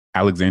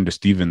 Alexander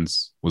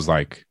Stephens was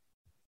like,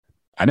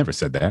 "I never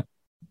said that.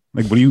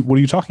 Like, what are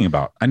you talking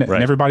about?" And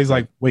everybody's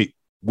like, "Wait,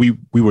 we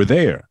were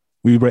there.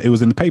 It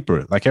was in the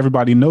paper. Like,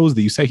 everybody knows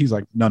that you say." He's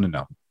like,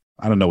 No.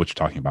 I don't know what you're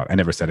talking about. I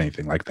never said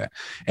anything like that.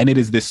 And it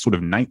is this sort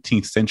of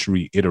 19th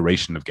century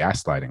iteration of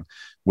gaslighting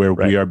where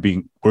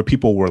where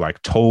people were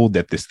like told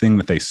that this thing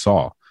that they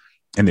saw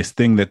and this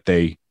thing that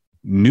they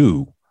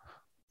knew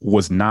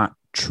was not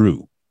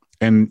true.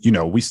 And,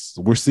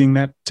 we're seeing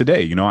that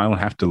today. I don't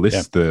have to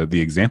list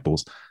the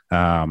examples.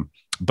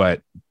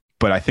 But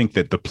I think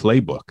that the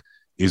playbook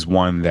is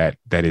one that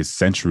is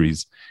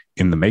centuries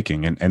in the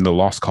making. And the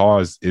lost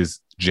cause is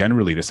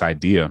generally this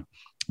idea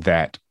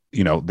that,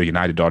 the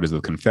United Daughters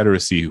of the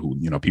Confederacy, who,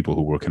 people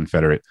who were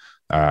Confederate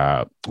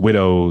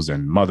widows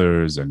and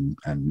mothers and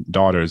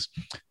daughters,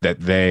 that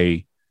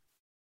they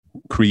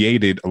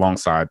created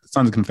alongside the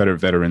Sons of Confederate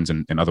Veterans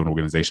and other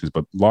organizations,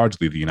 but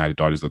largely the United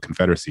Daughters of the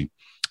Confederacy,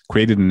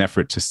 created an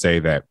effort to say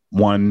that,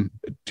 one,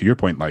 to your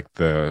point, like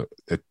the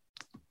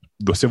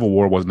Civil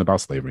War wasn't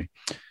about slavery.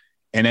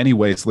 And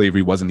anyway,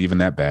 slavery wasn't even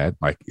that bad.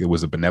 Like, it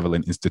was a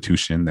benevolent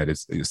institution that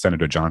is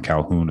Senator John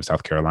Calhoun of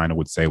South Carolina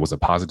would say was a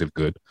positive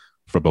good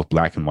for both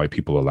Black and white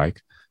people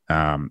alike.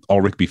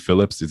 Ulrich B.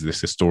 Phillips is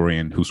this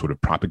historian who sort of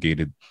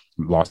propagated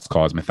lost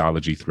cause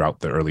mythology throughout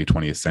the early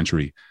 20th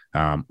century,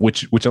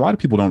 which a lot of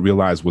people don't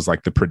realize was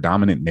like the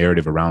predominant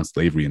narrative around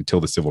slavery until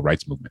the civil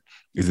rights movement,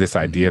 is this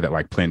idea that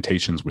like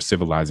plantations were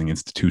civilizing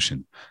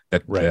institution,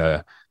 that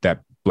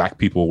that Black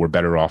people were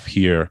better off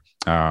here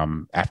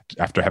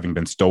after having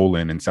been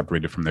stolen and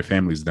separated from their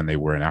families than they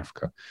were in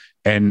Africa.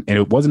 And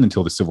it wasn't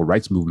until the civil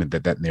rights movement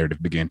that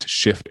narrative began to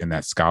shift, and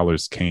that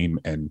scholars came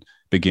and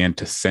began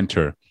to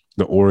center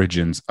the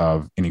origins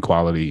of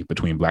inequality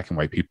between Black and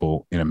white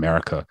people in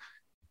America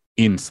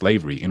in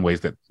slavery in ways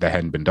that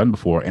hadn't been done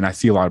before. And I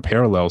see a lot of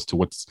parallels to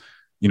what's,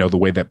 the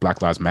way that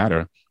Black Lives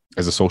Matter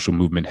as a social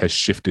movement has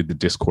shifted the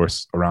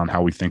discourse around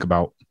how we think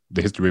about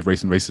the history of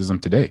race and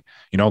racism today.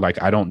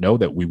 I don't know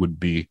that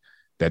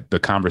that the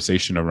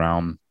conversation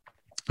around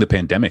the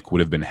pandemic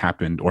would have been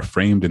happened or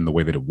framed in the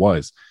way that it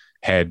was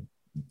had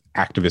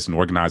activists and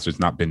organizers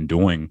not been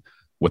doing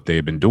what they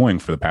have been doing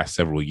for the past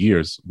several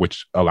years,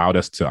 which allowed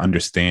us to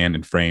understand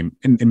and frame,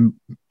 in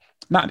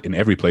not in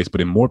every place,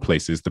 but in more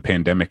places, the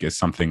pandemic is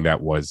something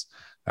that was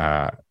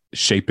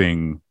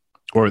shaping,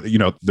 or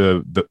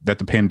that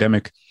the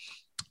pandemic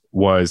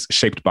was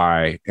shaped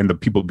by, and the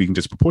people being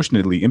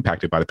disproportionately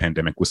impacted by the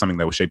pandemic was something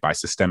that was shaped by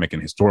systemic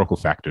and historical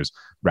factors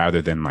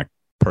rather than like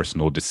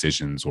personal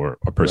decisions or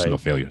personal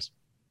failures.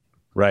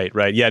 Right.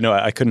 Yeah, no,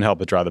 I couldn't help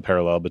but draw the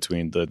parallel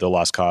between the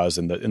lost cause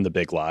and the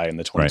big lie and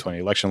the 2020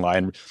 election lie,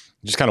 and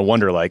just kind of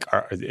wonder, like,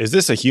 is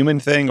this a human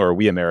thing, or are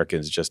we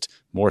Americans just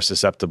more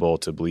susceptible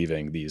to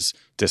believing these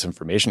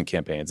disinformation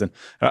campaigns? And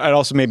it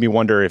also made me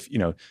wonder if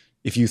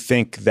you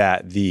think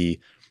that the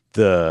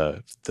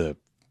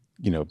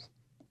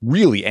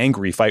really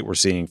angry fight we're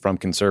seeing from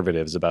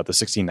conservatives about the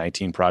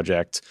 1619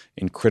 Project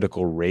and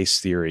critical race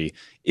theory,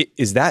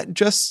 is that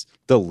just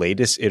the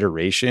latest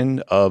iteration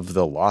of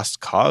the lost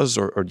cause,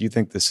 or do you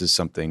think this is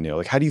something new?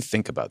 Like, how do you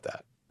think about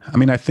that? I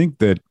mean, I think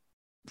that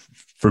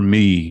for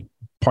me,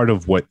 part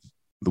of what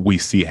we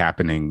see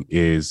happening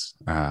is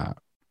a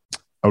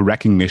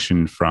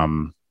recognition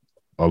from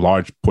a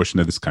large portion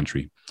of this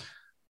country.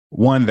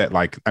 One, that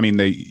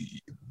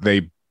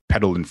they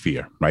peddle in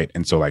fear, right?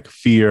 And so like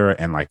fear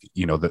and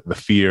the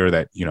fear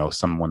that,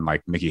 someone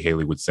like Nikki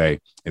Haley would say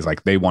is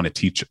like, they want to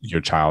teach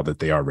your child that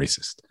they are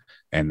racist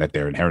and that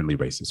they're inherently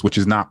racist, which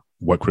is not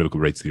what critical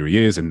race theory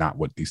is, and not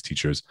what these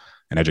teachers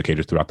and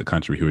educators throughout the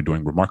country who are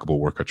doing remarkable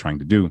work are trying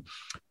to do.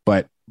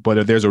 But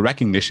there's a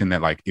recognition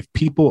that like, if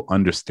people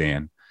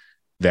understand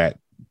that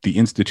the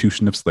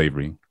institution of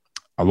slavery,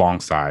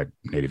 alongside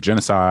Native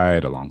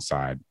genocide,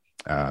 alongside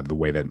the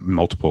way that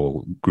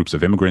multiple groups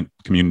of immigrant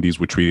communities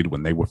were treated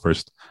when they were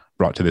first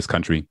brought to this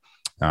country,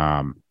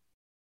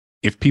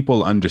 if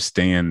people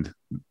understand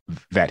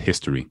that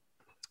history,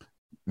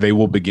 they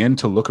will begin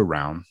to look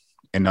around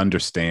and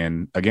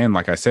understand, again,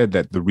 like I said,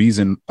 that the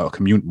reason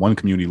one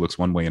community looks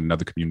one way and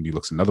another community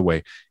looks another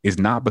way is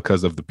not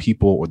because of the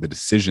people or the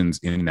decisions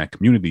in that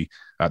community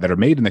that are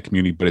made in that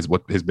community, but is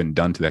what has been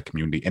done to that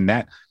community. And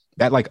that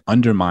that like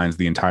undermines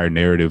the entire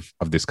narrative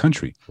of this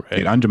country.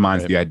 Right. It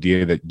undermines the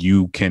idea that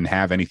you can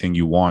have anything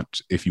you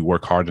want if you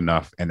work hard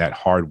enough, and that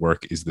hard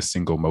work is the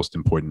single most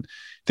important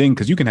thing.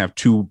 Because you can have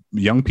two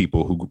young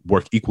people who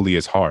work equally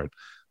as hard,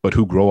 but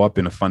who grow up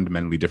in a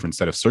fundamentally different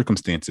set of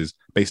circumstances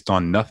based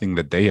on nothing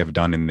that they have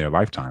done in their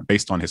lifetime,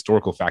 based on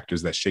historical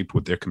factors that shaped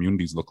what their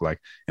communities look like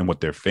and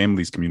what their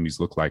families' communities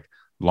look like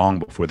long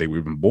before they were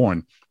even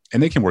born.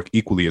 And they can work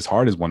equally as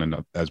hard as one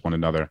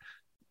another,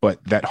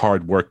 but that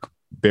hard work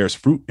bears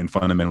fruit in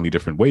fundamentally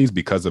different ways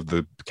because of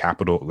the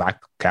capital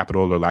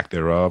or lack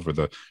thereof, or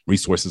the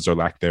resources or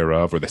lack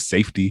thereof, or the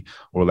safety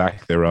or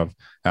lack thereof.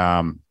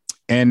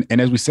 And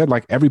as we said,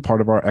 like every part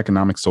of our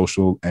economic,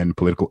 social, and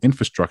political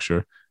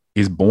infrastructure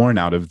is born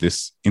out of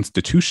this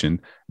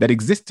institution that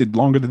existed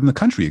longer than the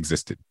country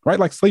existed, right?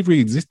 Like slavery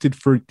existed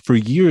for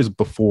years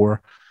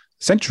before,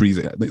 centuries,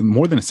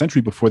 more than a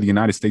century before the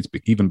United States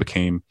even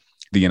became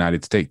the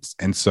United States.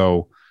 And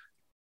so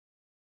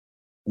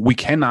we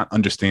cannot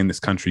understand this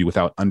country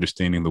without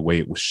understanding the way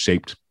it was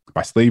shaped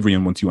by slavery.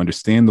 And once you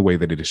understand the way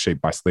that it is shaped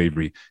by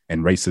slavery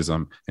and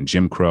racism and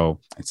Jim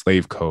Crow and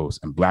slave codes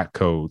and black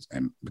codes,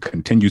 and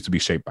continues to be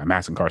shaped by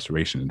mass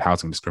incarceration and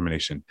housing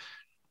discrimination,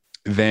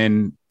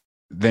 then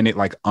it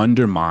like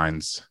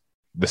undermines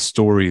the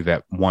story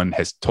that one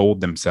has told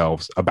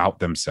themselves about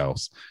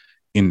themselves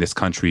in this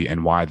country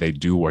and why they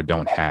do or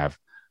don't have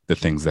the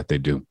things that they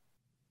do.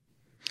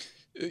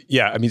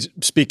 Yeah, I mean,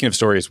 speaking of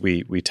stories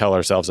we tell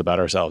ourselves about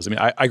ourselves, I mean,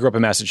 I grew up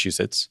in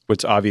Massachusetts,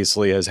 which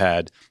obviously has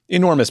had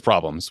enormous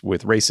problems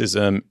with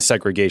racism,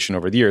 segregation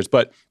over the years,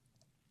 but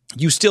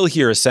you still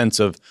hear a sense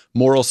of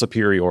moral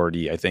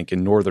superiority, I think,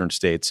 in northern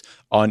states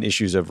on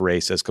issues of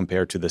race as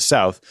compared to the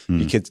South,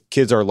 because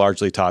kids are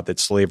largely taught that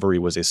slavery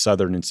was a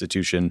Southern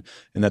institution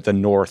and that the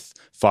North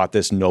fought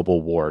this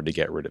noble war to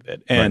get rid of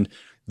it. And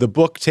the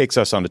book takes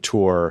us on a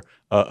tour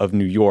of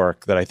New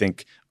York that I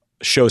think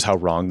shows how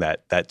wrong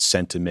that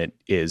sentiment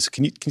is.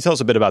 Can you tell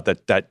us a bit about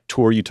that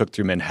tour you took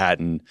through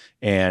Manhattan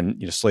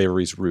and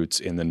slavery's roots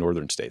in the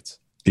northern states?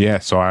 Yeah,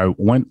 so I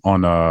went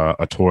on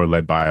a tour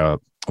led by a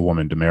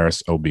woman,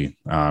 Damaris Obi,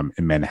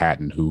 in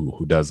Manhattan,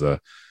 who does a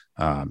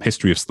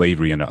history of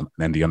slavery and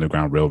the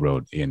Underground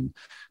Railroad in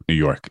New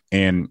York.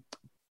 And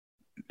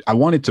I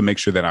wanted to make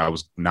sure that I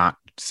was not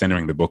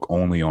centering the book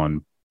only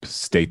on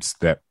states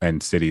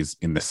and cities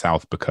in the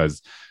South,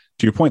 because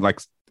to your point,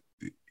 like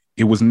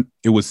it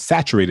was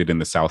saturated in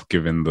the South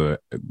given the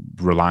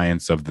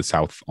reliance of the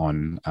South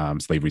on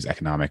slavery's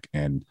economic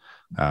and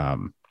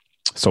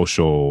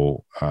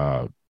social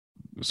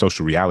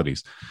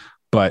realities,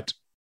 but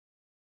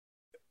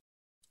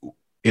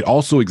it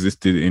also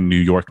existed in New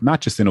York,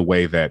 not just in a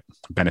way that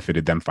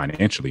benefited them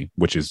financially,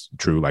 which is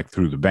true, like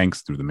through the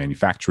banks, through the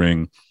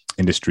manufacturing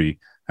industry,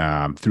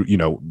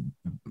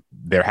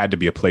 there had to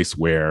be a place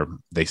where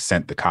they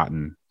sent the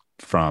cotton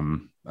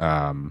from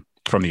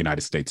the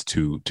United States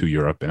to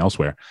Europe and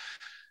elsewhere.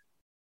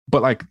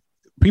 But like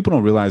people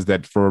don't realize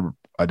that for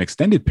an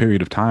extended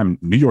period of time,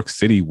 New York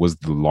City was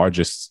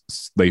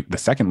the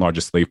second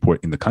largest slave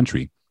port in the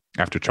country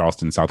after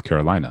Charleston, South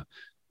Carolina.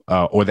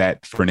 Or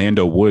that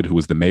Fernando Wood, who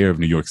was the mayor of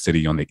New York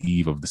City on the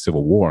eve of the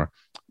Civil War,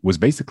 was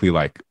basically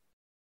like,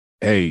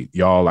 hey,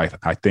 y'all,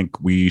 I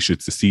think we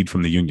should secede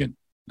from the Union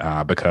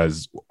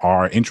because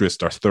our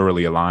interests are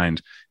thoroughly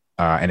aligned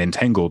and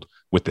entangled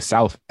with the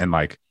South. And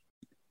like,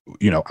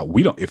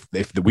 we don't,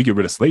 if we get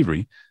rid of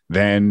slavery,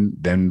 then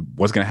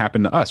what's going to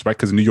happen to us, right?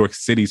 Because New York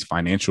City's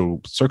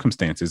financial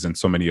circumstances and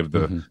so many of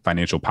the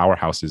financial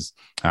powerhouses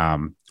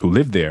who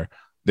lived there,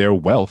 their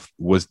wealth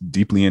was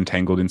deeply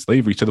entangled in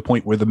slavery, to the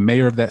point where the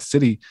mayor of that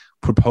city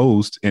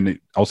proposed, and it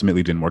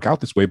ultimately didn't work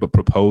out this way, but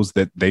proposed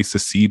that they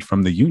secede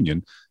from the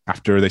Union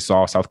after they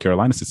saw South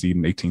Carolina secede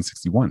in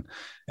 1861.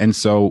 And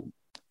so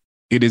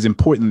it is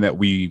important that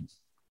we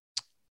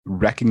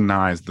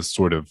recognize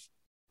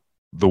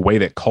the way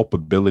that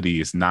culpability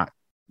is not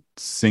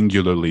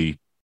singularly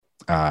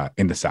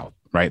in the South,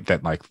 right?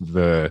 That like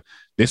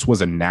this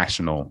was a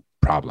national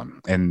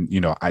problem. And,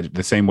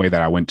 the same way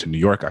that I went to New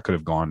York, I could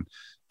have gone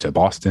to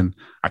Boston,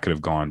 I could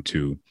have gone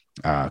to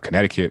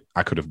Connecticut,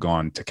 I could have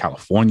gone to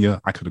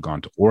California, I could have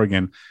gone to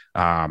Oregon.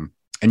 And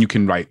you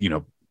can write,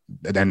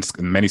 and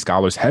many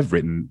scholars have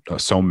written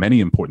so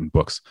many important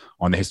books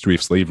on the history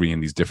of slavery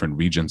in these different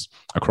regions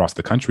across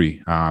the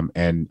country.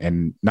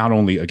 And not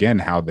only, again,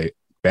 how they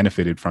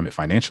benefited from it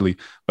financially,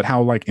 but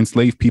how like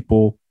enslaved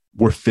people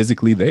were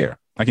physically there.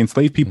 Like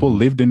enslaved people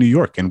lived in New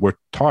York and were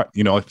taught,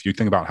 if you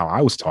think about how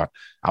I was taught,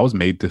 I was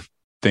made to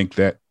think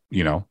that,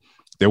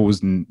 there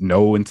was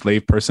no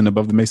enslaved person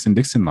above the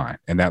Mason-Dixon line.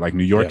 And that like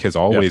New York has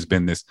always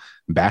been this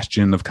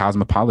bastion of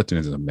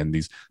cosmopolitanism and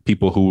these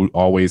people who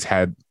always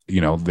had,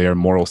 their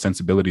moral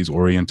sensibilities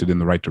oriented in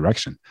the right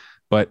direction.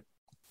 But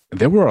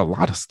there were a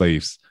lot of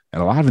slaves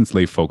and a lot of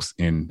enslaved folks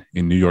in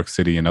New York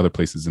City and other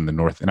places in the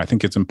North. And I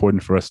think it's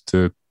important for us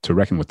to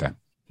reckon with that.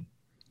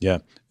 Yeah.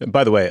 And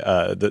by the way,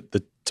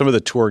 some of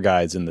the tour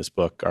guides in this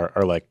book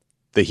are like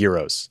the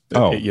heroes.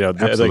 Oh,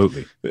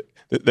 absolutely. Like,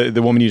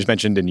 the woman you just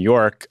mentioned in New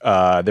York,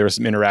 there were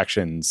some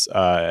interactions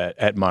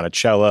at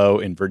Monticello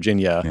in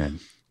Virginia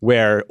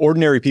where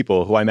ordinary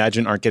people who I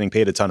imagine aren't getting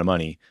paid a ton of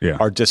money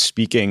are just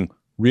speaking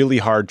really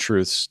hard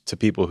truths to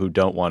people who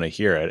don't want to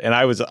hear it. And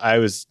I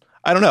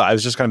don't know, I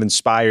was just kind of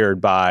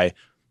inspired by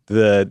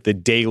the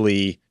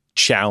daily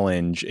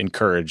challenge and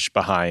courage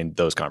behind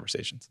those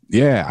conversations.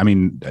 Yeah. I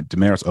mean,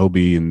 Damaris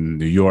Obi in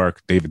New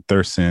York, David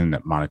Thurston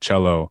at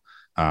Monticello,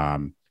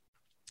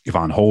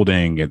 Yvonne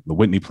Holding at the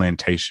Whitney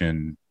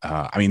Plantation.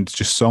 I mean, it's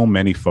just so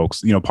many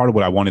folks. You know, part of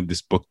what I wanted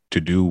this book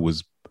to do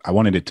was I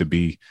wanted it to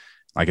be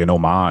like an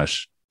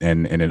homage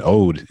and an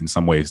ode in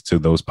some ways to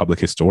those public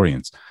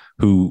historians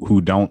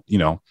who don't, you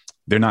know,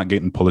 they're not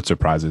getting Pulitzer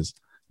Prizes.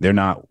 They're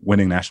not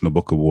winning National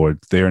Book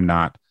Awards. They're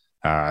not,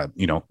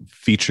 you know,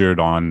 featured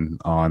on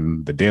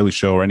The Daily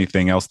Show or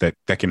anything else that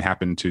can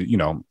happen to, you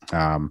know,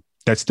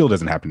 that still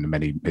doesn't happen to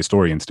many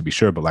historians, to be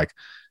sure. But like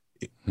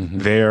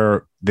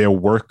their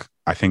work,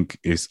 I think,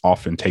 is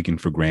often taken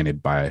for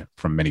granted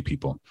from many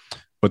people.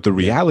 But the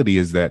reality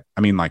is that,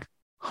 I mean, like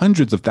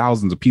hundreds of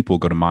thousands of people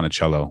go to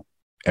Monticello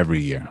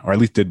every year, or at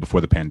least did before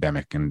the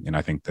pandemic. And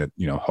I think that,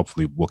 you know,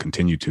 hopefully we'll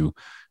continue to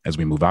as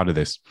we move out of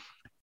this.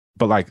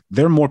 But like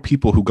there are more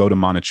people who go to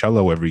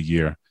Monticello every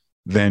year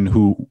than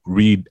who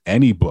read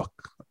any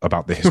book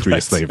about the history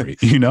of slavery,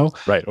 you know?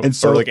 Right. And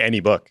so, or like any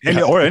book.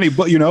 Or any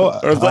book, you know?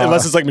 Or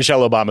unless it's like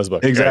Michelle Obama's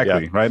book.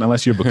 Exactly, right?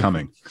 Unless you're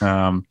becoming.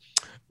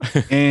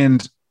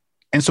 And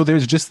so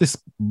there's just this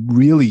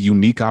really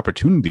unique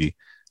opportunity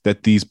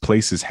that these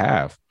places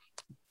have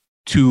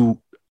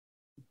to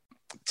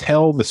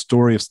tell the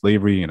story of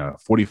slavery in a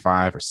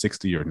 45 or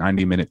 60 or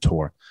 90-minute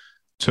tour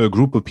to a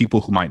group of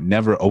people who might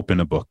never open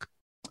a book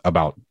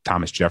about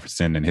Thomas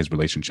Jefferson and his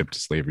relationship to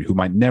slavery, who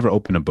might never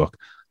open a book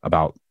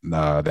about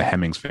the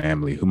Hemings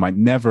family, who might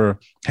never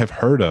have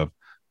heard of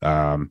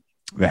the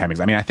Hemings.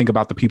 I mean, I think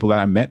about the people that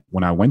I met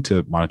when I went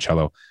to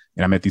Monticello,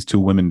 and I met these two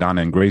women,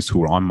 Donna and Grace, who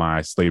were on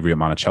my Slavery at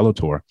Monticello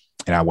tour.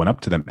 And I went up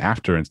to them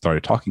after and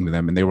started talking to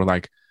them, and they were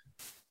like,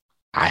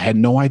 I had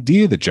no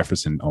idea that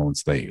Jefferson owned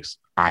slaves.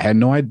 I had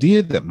no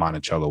idea that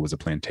Monticello was a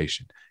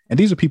plantation. And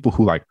these are people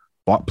who like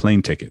bought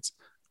plane tickets,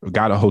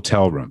 got a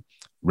hotel room,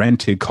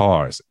 rented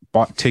cars,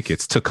 bought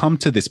tickets to come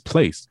to this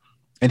place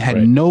and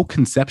had no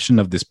conception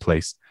of this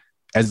place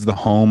as the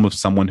home of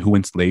someone who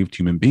enslaved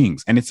human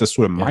beings. And it's a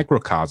sort of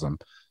microcosm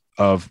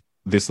of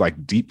this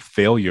like deep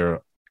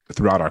failure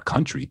throughout our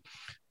country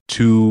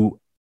to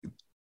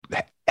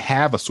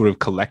have a sort of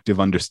collective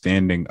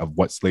understanding of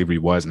what slavery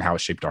was and how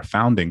it shaped our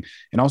founding,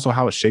 and also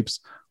how it shapes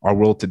our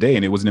world today.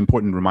 And it was an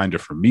important reminder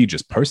for me,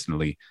 just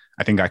personally.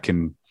 I think I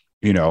can,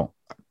 you know,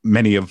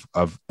 many of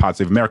Pod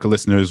Save America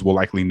listeners will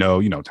likely know,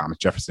 you know, Thomas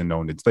Jefferson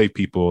owned enslaved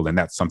people. And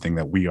that's something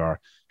that we are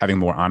having a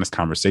more honest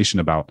conversation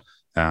about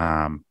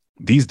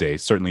these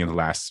days, certainly in the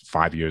last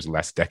 5 years,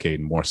 last decade,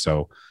 more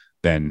so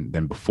than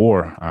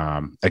before.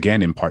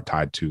 Again, in part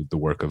tied to the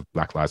work of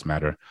Black Lives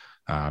Matter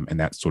and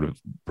that sort of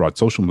broad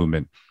social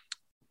movement.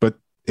 But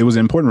it was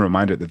an important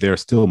reminder that there are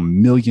still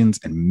millions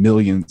and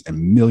millions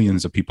and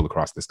millions of people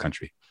across this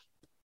country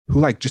who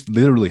like just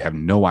literally have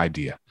no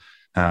idea.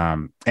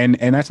 And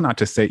that's not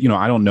to say, you know,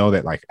 I don't know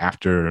that like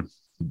after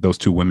those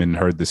two women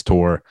heard this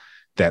tour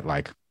that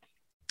like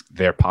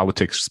their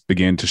politics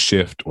began to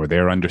shift or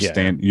their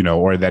understand, you know,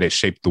 or that it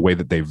shaped the way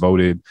that they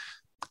voted.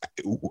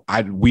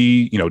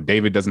 We, you know,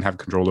 David doesn't have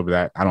control over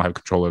that. I don't have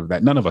control over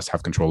that. None of us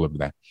have control over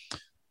that.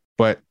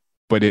 But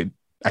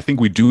I think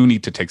we do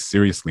need to take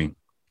seriously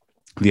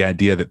the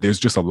idea that there's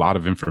just a lot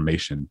of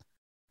information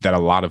that a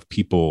lot of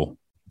people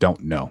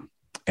don't know,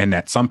 and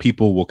that some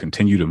people will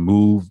continue to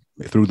move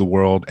through the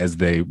world as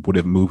they would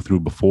have moved through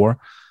before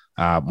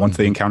once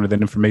they encounter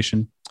that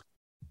information.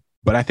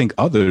 But I think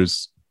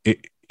others,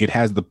 it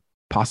has the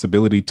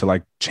possibility to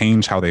like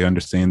change how they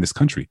understand this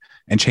country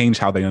and change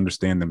how they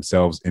understand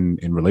themselves in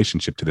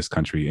relationship to this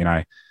country.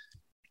 And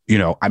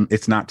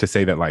it's not to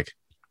say that like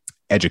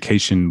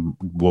education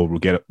will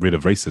get rid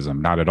of racism,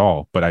 not at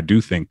all. But I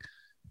do think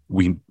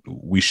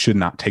we should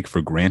not take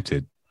for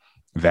granted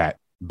that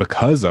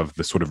because of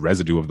the sort of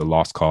residue of the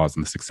lost cause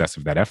and the success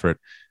of that effort,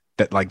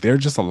 that like there are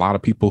just a lot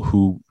of people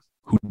who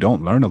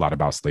don't learn a lot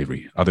about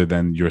slavery other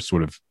than your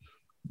sort of,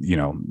 you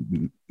know,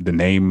 the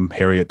name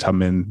Harriet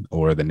Tubman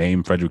or the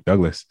name Frederick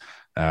Douglass.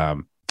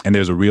 And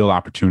there's a real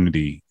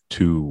opportunity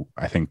to,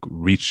 I think,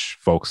 reach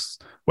folks,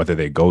 whether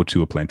they go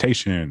to a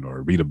plantation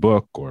or read a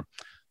book or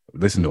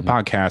listen to a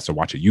podcast or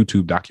watch a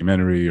YouTube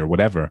documentary or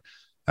whatever,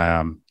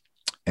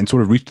 and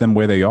sort of reach them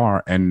where they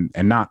are and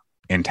not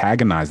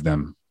antagonize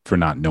them for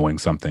not knowing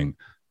something,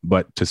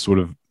 but to sort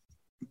of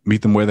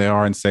meet them where they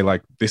are and say,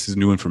 like, this is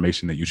new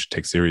information that you should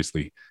take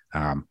seriously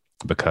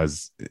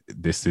because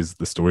this is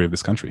the story of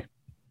this country.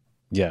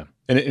 Yeah.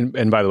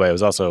 And by the way, it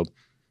was also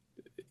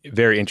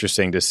very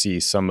interesting to see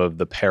some of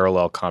the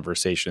parallel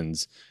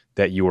conversations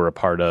that you were a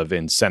part of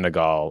in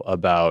Senegal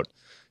about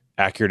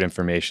accurate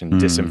information,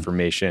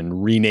 disinformation,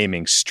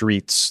 renaming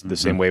streets the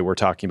same way we're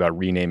talking about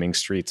renaming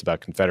streets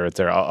about Confederates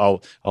there.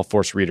 I'll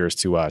force readers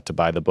to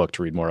buy the book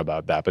to read more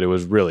about that, but it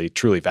was really,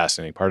 truly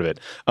fascinating part of it.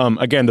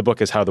 Again, the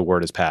book is How the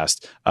Word Is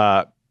Passed.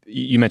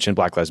 You mentioned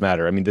Black Lives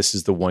Matter. I mean, this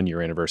is the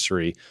 1-year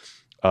anniversary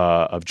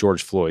of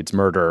George Floyd's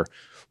murder.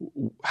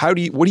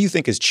 what do you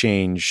think has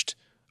changed,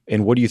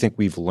 and what do you think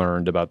we've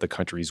learned about the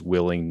country's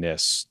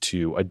willingness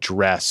to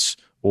address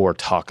or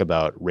talk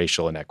about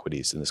racial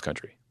inequities in this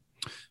country?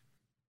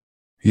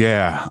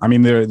 Yeah, I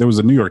mean, there was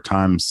a New York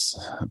Times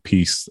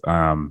piece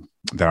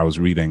that I was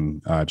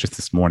reading just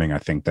this morning, I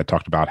think, that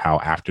talked about how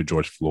after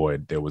George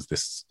Floyd, there was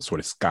this sort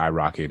of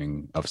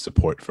skyrocketing of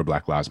support for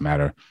Black Lives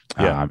Matter.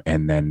 Yeah.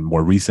 And then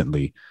more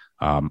recently,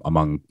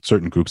 among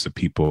certain groups of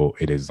people,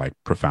 it is like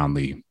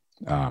profoundly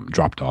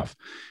dropped off.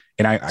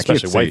 And I especially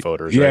can't say, white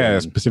voters, yeah,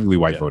 right? specifically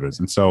white voters.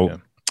 And so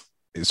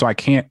I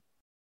can't,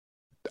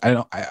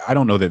 I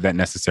don't know that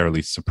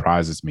necessarily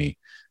surprises me.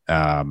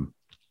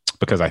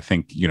 Because I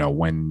think, you know,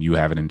 when you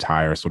have an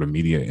entire sort of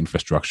media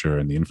infrastructure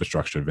and the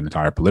infrastructure of an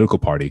entire political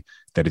party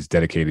that is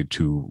dedicated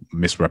to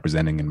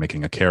misrepresenting and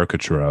making a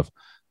caricature of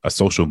a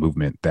social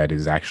movement that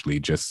is actually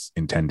just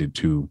intended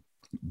to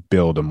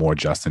build a more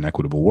just and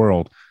equitable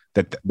world,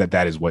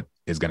 that is what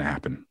is going to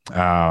happen.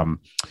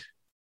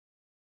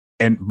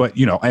 But,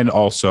 you know, and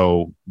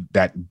also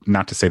that,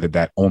 not to say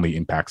that only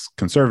impacts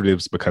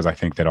conservatives, because I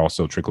think that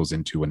also trickles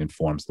into and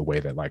informs the way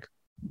that, like,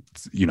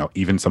 you know,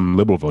 even some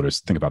liberal voters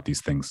think about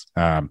these things.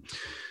 But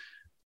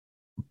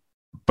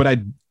I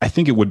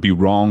think it would be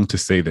wrong to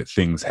say that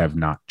things have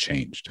not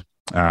changed.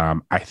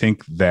 I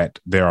think that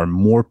there are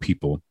more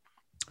people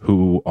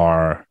who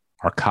are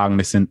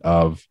cognizant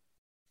of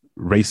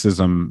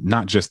racism,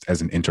 not just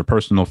as an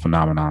interpersonal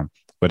phenomenon,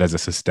 but as a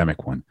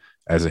systemic one,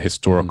 as a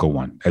historical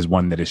one, as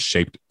one that is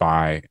shaped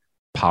by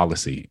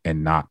policy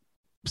and not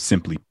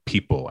simply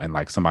people and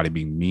like somebody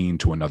being mean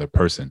to another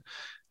person.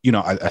 You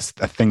know, a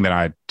thing that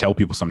I tell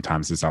people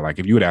sometimes is that, like,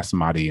 if you would ask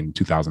somebody in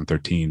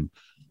 2013,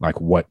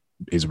 like, what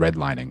is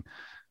redlining,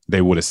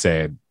 they would have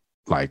said,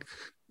 like,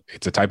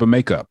 it's a type of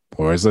makeup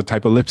or it's a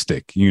type of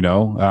lipstick, you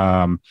know?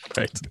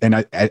 Right. And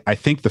I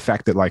think the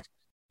fact that, like,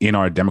 in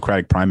our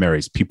Democratic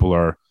primaries, people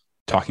are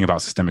talking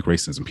about systemic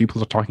racism.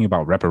 People are talking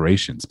about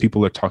reparations.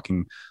 People are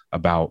talking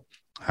about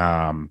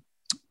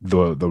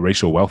the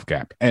racial wealth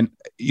gap. And,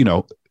 you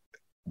know,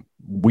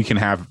 we can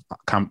have,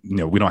 you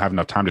know, we don't have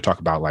enough time to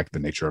talk about, like, the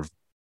nature of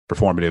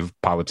performative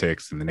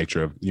politics and the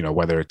nature of, you know,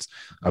 whether it's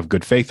of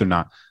good faith or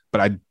not.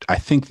 But I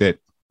think that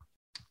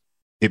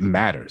it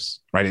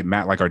matters, right?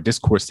 Like, our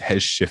discourse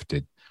has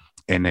shifted.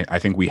 And I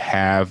think we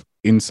have,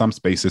 in some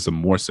spaces, a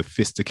more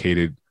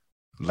sophisticated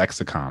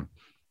lexicon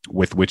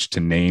with which to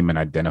name and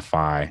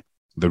identify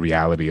the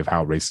reality of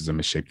how racism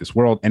has shaped this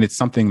world. And it's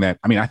something that,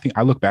 I mean, I think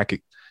I look back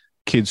at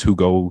kids who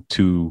go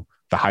to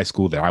the high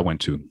school that I went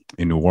to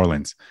in New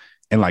Orleans,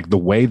 and, like, the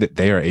way that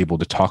they are able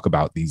to talk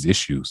about these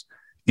issues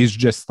is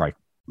just, like,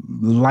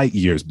 light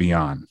years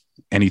beyond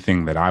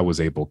anything that I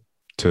was able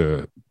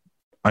to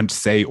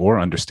say or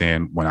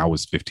understand when I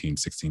was 15,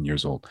 16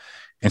 years old.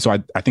 And so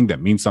I think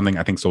that means something.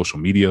 I think social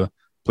media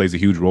plays a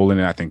huge role in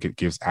it. I think it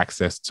gives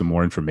access to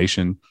more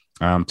information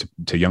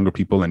to younger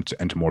people and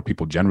to more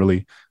people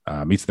generally,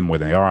 meets them where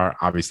they are.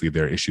 Obviously,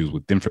 there are issues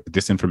with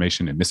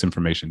disinformation and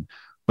misinformation,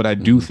 but I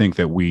do think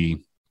that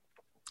we,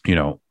 you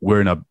know,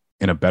 we're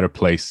in a better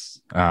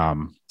place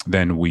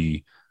than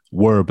we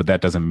were, but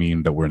that doesn't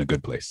mean that we're in a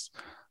good place.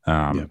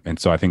 And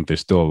so I think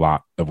there's still a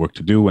lot of work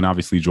to do. And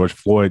obviously, George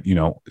Floyd, you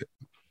know,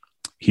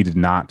 he did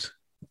not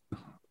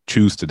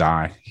choose to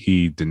die.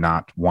 He did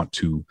not want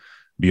to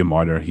be a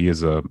martyr. He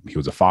was a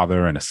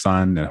father and a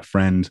son and a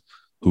friend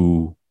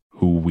who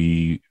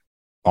we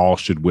all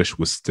should wish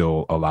was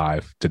still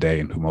alive today,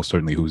 and who most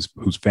certainly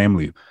whose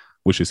family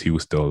wishes he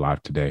was still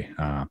alive today.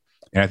 And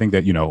I think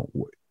that, you know,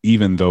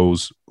 even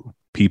those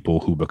people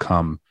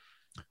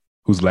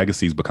whose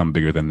legacies become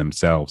bigger than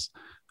themselves,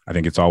 I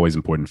think it's always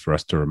important for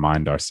us to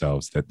remind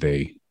ourselves that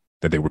they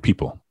were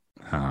people,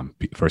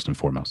 first and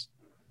foremost.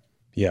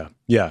 Yeah,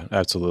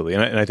 absolutely.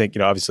 And I think, you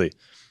know, obviously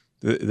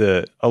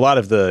a lot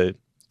of the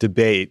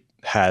debate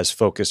has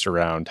focused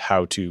around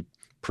how to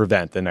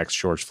prevent the next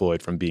George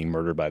Floyd from being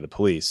murdered by the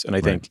police. And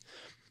I think,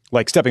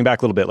 like, stepping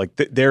back a little bit, like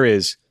there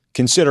is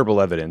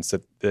considerable evidence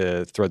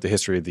that throughout the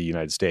history of the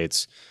United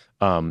States,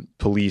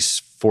 police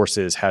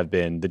forces have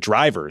been the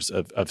drivers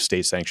of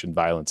state-sanctioned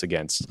violence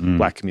against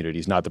Black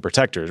communities, not the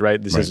protectors,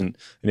 right? This isn't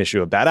an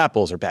issue of bad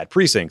apples or bad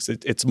precincts.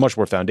 It's much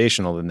more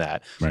foundational than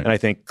that. Right. And I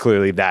think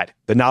clearly that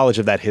the knowledge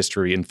of that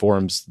history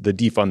informs the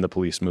defund the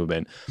police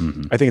movement.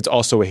 I think it's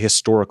also a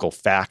historical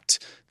fact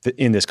that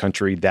in this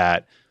country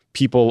that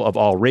people of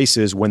all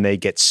races, when they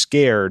get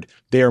scared,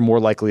 they are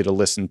more likely to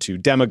listen to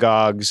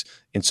demagogues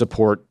and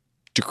support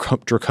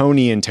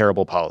draconian,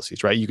 terrible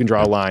policies, right? You can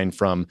draw a line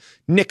from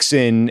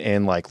Nixon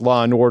and, like,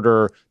 Law and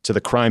Order to the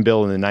crime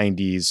bill in the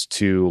 90s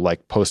to,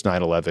 like, post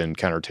 9/11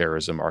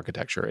 counterterrorism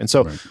architecture. And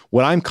so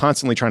what I'm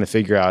constantly trying to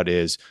figure out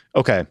is,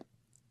 okay,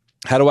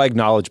 how do I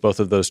acknowledge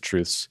both of those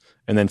truths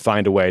and then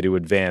find a way to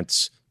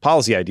advance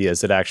policy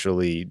ideas that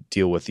actually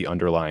deal with the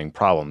underlying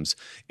problems?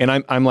 And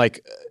I'm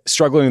like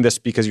struggling with this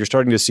because you're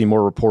starting to see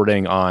more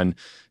reporting on,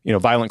 you know,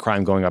 violent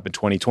crime going up in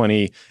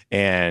 2020,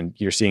 and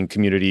you're seeing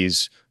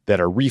communities that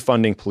are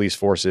refunding police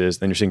forces.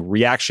 Then you're seeing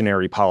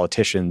reactionary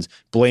politicians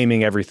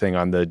blaming everything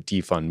on the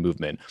defund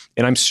movement.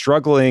 And I'm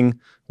struggling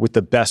with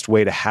the best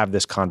way to have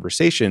this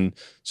conversation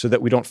so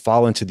that we don't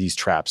fall into these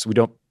traps. We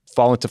don't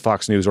fall into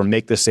Fox News or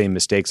make the same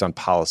mistakes on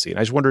policy. And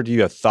I just wondered, do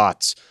you have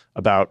thoughts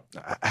about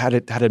how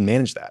to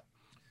manage that?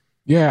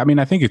 Yeah, I mean,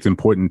 I think it's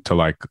important to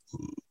like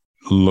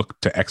look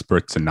to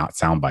experts and not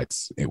sound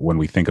bites when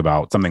we think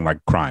about something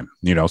like crime.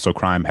 So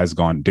crime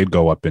did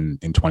go up in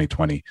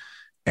 2020.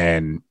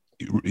 And,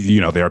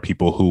 there are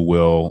people who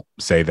will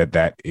say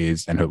that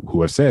is, and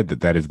who have said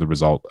that is the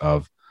result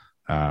of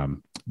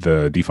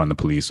the defund the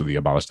police or the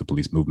abolish the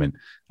police movement.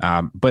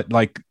 But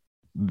like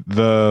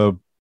the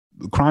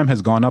crime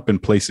has gone up in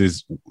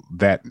places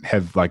that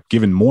have like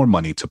given more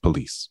money to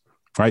police,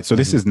 right? So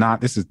this is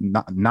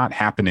not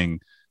happening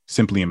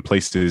simply in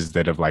places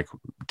that have like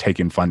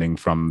taken funding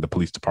from the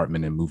police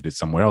department and moved it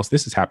somewhere else.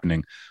 This is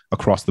happening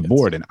across the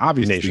board, and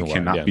obviously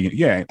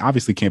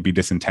obviously can't be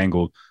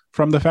disentangled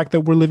from the fact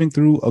that we're living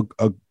through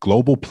a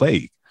global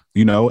plague,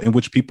 in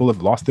which people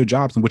have lost their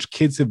jobs, in which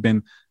kids have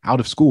been out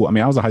of school. I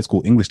mean, I was a high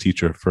school English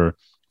teacher for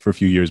a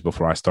few years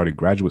before I started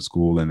graduate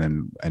school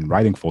and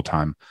writing full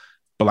time.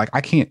 But like,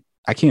 I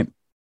can't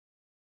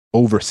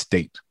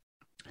overstate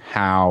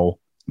how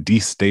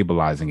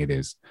destabilizing it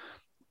is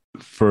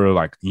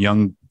for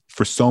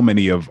so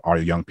many of our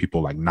young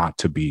people, like not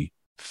to be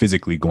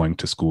physically going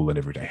to school and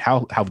every day,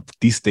 how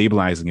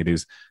destabilizing it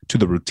is to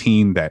the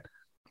routine that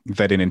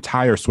an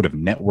entire sort of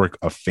network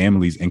of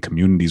families and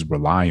communities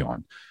rely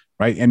on.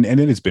 Right. And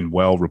it has been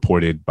well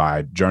reported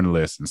by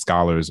journalists and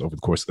scholars over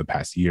the course of the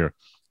past year,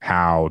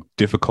 how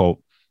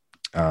difficult,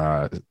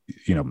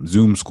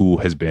 Zoom school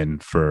has been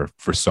for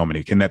so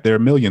many, and that there are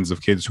millions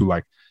of kids who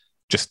like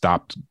just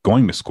stopped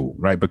going to school,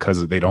 right?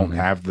 Because they don't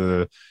have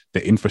the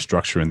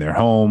infrastructure in their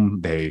home.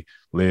 They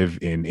live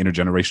in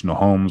intergenerational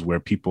homes where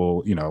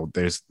people,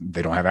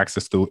 they don't have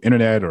access to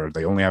internet, or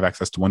they only have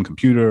access to one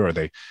computer, or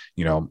they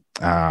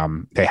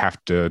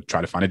have to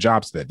try to find a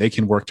job so that they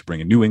can work to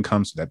bring in new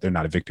income so that they're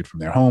not evicted from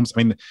their homes.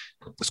 I mean,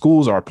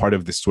 schools are a part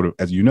of this sort of,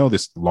 as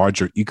this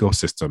larger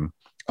ecosystem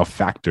of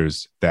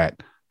factors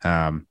that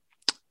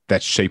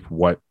shape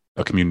what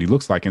a community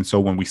looks like. And so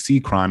when we see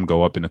crime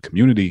go up in a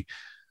community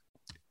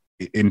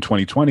in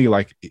 2020,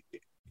 like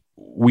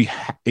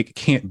it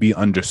can't be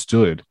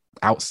understood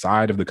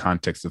outside of the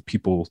context of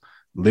people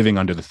living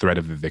under the threat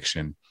of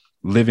eviction,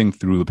 living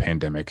through the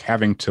pandemic,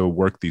 having to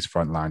work these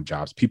frontline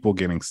jobs, people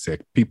getting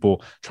sick,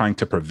 people trying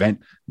to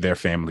prevent their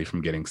family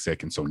from getting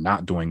sick, and so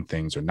not doing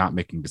things or not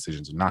making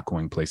decisions or not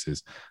going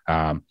places,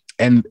 and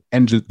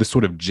the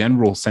sort of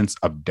general sense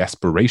of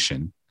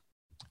desperation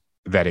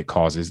that it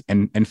causes,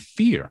 and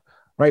fear,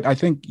 right? I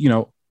think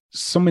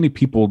so many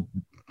people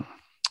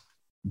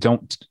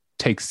don't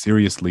take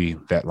seriously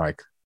that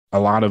like a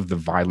lot of the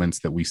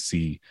violence that we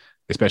see,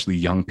 especially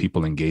young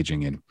people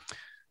engaging in,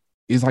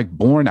 is like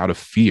born out of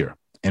fear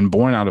and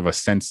born out of a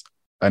sense,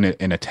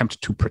 an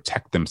attempt to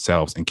protect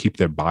themselves and keep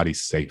their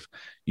bodies safe.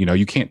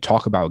 You can't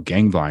talk about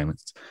gang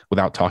violence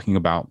without talking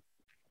about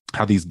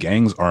how these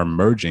gangs are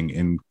emerging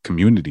in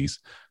communities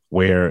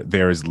where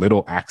there is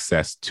little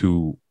access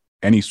to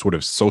any sort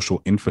of social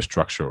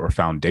infrastructure or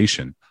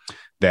foundation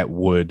that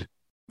would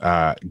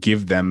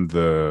give them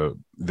the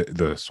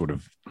sort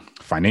of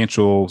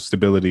financial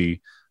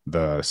stability,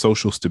 the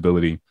social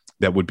stability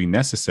that would be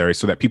necessary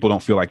so that people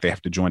don't feel like they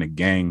have to join a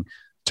gang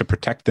to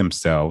protect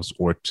themselves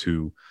or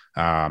to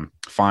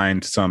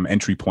find some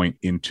entry point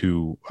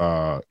into,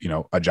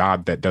 a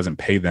job that doesn't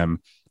pay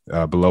them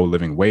below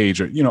living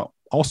wage, or,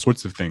 all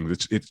sorts of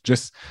things. It's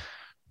just,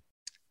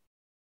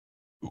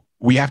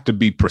 we have to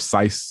be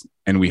precise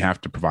and we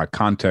have to provide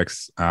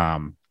context.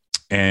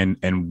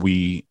 And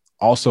we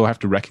also have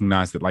to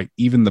recognize that like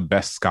even the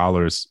best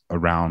scholars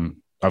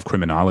of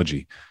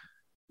criminology,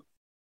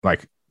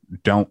 like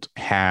don't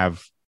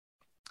have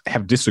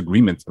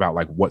disagreements about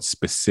like what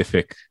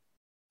specific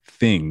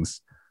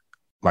things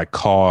like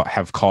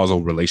have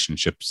causal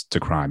relationships to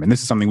crime. And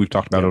this is something we've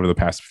talked about over the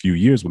past few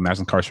years with mass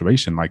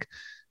incarceration. Like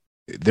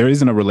there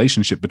isn't a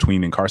relationship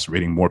between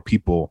incarcerating more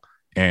people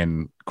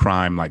and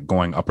crime like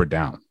going up or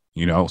down.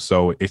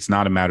 So it's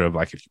not a matter of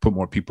like, if you put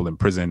more people in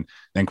prison,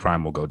 then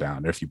crime will go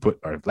down. Or if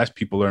less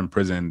people are in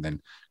prison,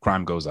 then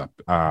crime goes up.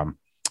 The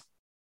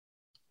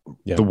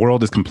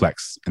world is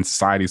complex and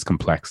society is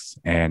complex.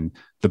 And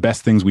the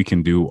best things we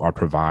can do are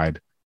provide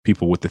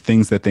people with the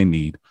things that they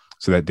need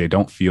so that they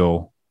don't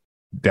feel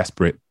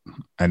desperate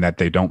and that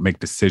they don't make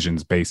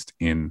decisions based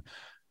in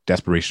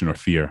desperation or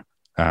fear,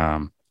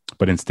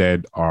 but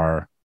instead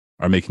are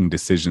making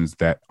decisions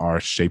that are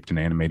shaped and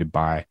animated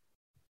by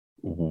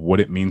what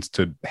it means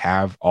to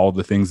have all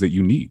the things that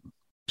you need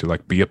to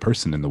like be a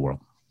person in the world.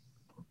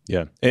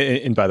 Yeah.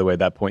 And by the way,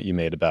 that point you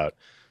made about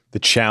the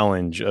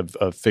challenge of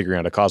figuring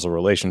out a causal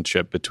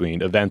relationship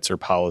between events or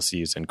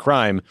policies and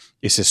crime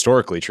is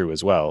historically true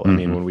as well. I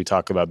mean, when we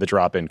talk about the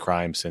drop in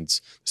crime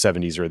since the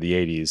 70s or the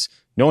 80s,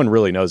 no one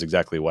really knows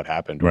exactly what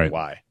happened or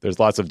why. There's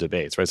lots of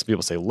debates, right? Some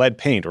people say lead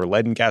paint or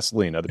lead in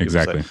gasoline. Other people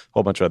say a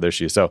whole bunch of other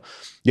issues. So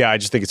yeah, I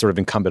just think it's sort of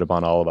incumbent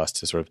upon all of us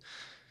to sort of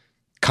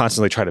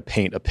constantly try to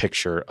paint a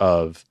picture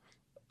of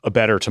a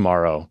better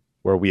tomorrow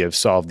where we have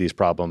solved these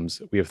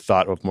problems. We have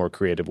thought of more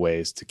creative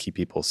ways to keep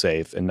people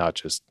safe and not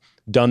just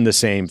done the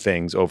same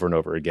things over and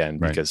over again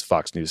because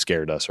Fox News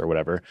scared us or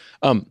whatever.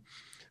 A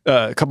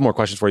couple more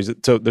questions for you.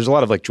 So there's a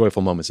lot of like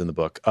joyful moments in the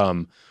book.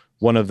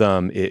 One of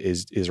them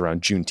is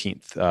around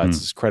Juneteenth. It's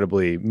this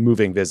incredibly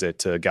moving visit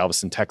to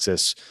Galveston,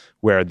 Texas,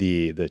 where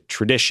the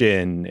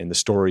tradition and the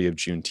story of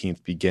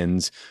Juneteenth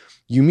begins.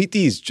 You meet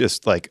these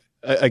just like,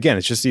 again,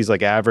 it's just these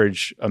like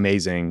average,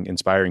 amazing,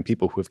 inspiring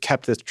people who have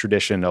kept this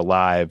tradition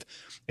alive.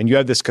 And you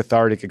have this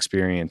cathartic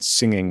experience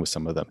singing with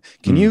some of them.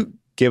 Can you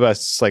give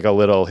us like a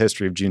little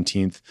history of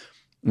Juneteenth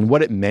and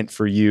what it meant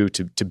for you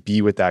to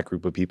be with that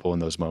group of people in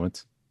those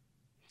moments?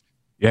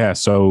 Yeah,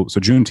 so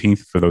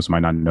Juneteenth, for those who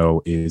might not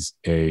know, is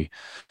the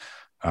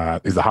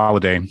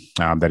holiday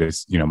that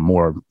is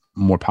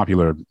more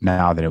popular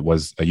now than it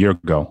was a year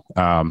ago.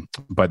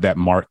 But that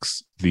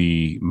marks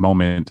the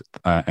moment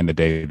and the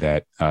day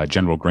that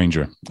General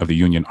Granger of the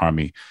Union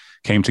Army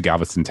came to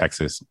Galveston,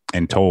 Texas,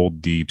 and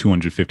told the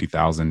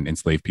 250,000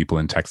 enslaved people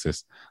in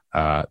Texas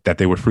that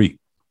they were free.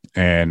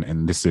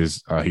 And this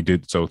is he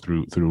did so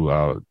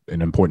through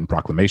an important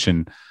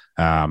proclamation.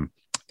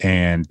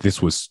 And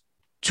this was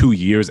 2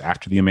 years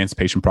after the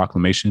Emancipation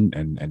Proclamation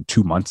and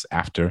 2 months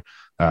after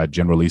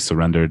General Lee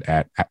surrendered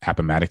at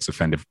Appomattox,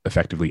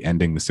 effectively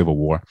ending the Civil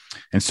War.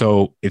 And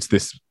so it's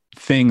this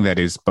thing that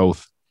is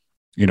both,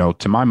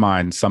 to my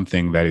mind,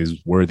 something that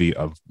is worthy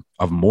of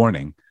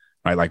mourning,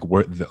 right?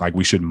 Like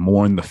we should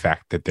mourn the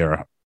fact that there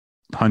are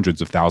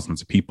hundreds of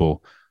thousands of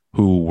people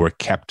who were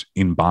kept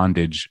in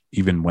bondage,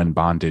 even when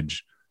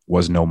bondage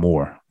was no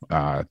more,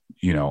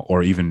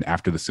 or even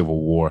after the Civil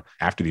War,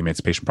 after the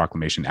Emancipation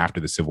Proclamation, after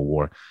the Civil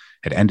War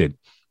had ended.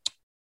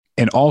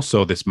 And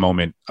also this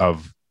moment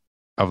of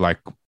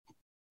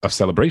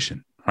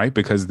celebration, right?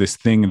 Because this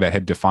thing that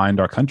had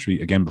defined our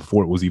country, again,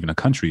 before it was even a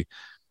country,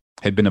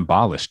 had been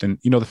abolished. And,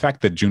 the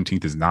fact that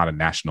Juneteenth is not a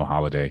national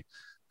holiday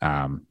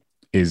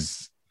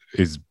is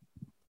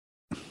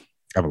I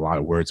have a lot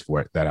of words for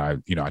it that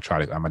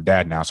I'm a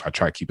dad now, so I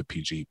try to keep it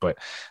PG, but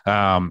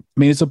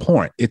it's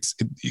abhorrent. It's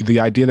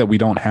the idea that we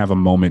don't have a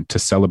moment to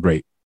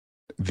celebrate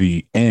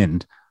the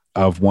end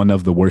of one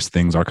of the worst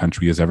things our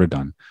country has ever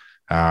done.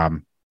 I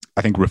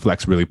think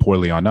reflects really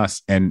poorly on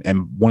us. And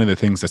one of the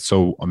things that's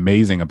so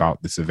amazing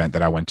about this event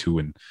that I went to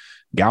in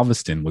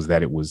Galveston was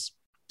that it was,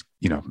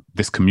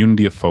 this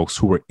community of folks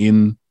who were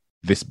in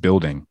this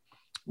building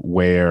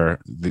where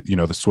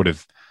the sort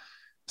of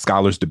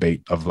scholars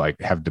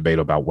have debate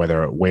about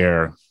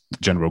where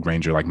General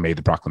Granger made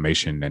the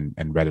proclamation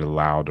and read it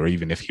aloud, or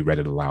even if he read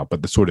it aloud.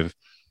 But the sort of,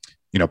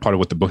 part of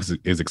what the book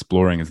is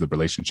exploring is the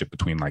relationship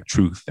between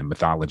truth and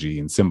mythology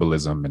and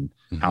symbolism, and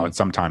how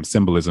sometimes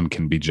symbolism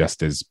can be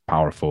just as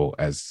powerful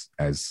as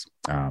an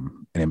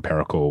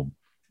empirical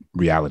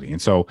reality.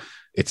 And so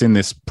it's in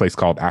this place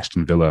called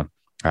Ashton Villa.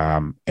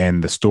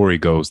 And the story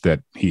goes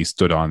that he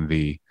stood on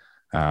the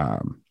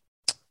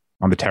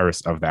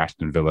terrace of the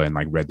Ashton Villa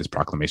and read this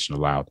proclamation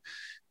aloud.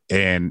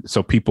 And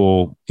so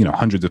people,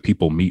 hundreds of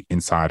people meet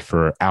inside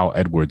for Al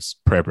Edwards'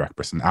 prayer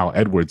breakfast. And Al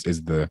Edwards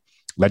is the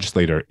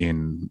legislator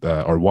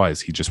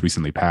he just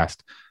recently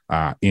passed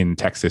in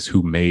Texas,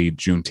 who made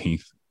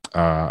Juneteenth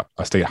a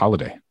state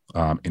holiday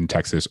in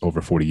Texas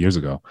over 40 years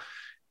ago.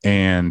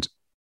 And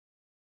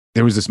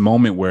there was this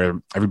moment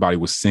where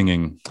everybody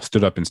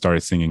stood up and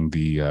started singing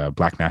the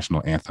Black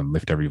National Anthem,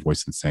 Lift Every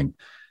Voice and Sing.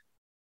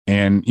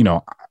 And,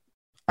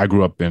 I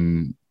grew up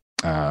in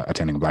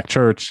attending a Black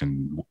church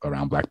and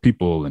around Black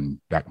people and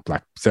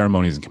Black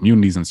ceremonies and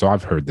communities. And so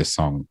I've heard this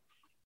song,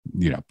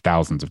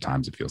 thousands of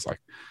times, it feels like.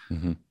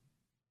 Mm-hmm.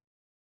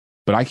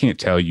 But I can't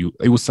tell you,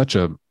 it was such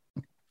a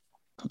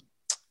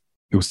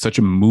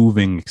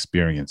moving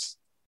experience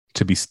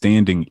to be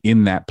standing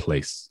in that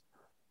place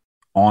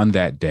on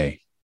that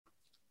day,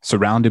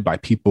 surrounded by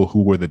people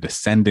who were the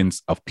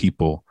descendants of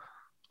people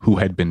who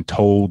had been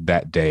told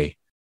that day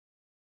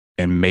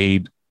and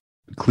made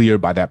clear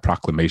by that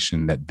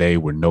proclamation that they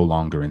were no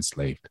longer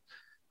enslaved.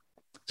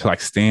 To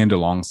stand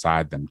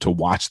alongside them, to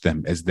watch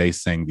them as they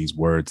sang these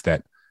words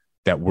that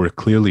were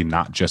clearly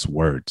not just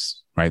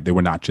words, right? They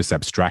were not just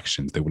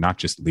abstractions. They were not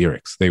just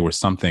lyrics. They were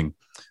something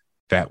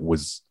that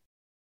was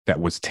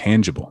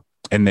tangible.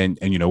 And then,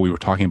 we were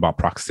talking about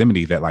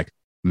proximity that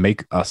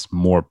make us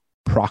more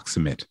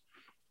proximate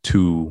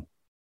to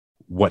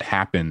what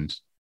happened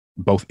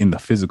both in the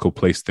physical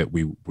place that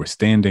we were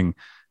standing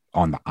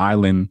on the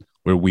island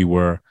where we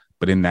were,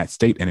 but in that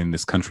state and in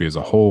this country as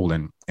a whole.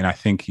 And I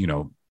think,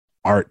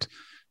 art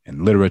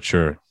and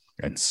literature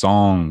and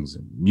songs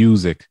and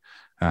music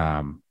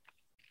have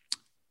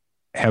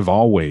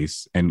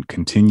always and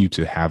continue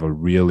to have a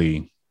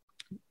really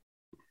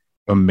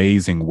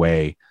amazing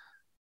way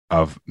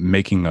of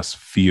making us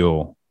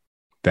feel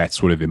that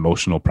sort of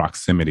emotional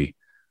proximity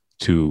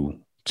to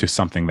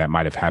something that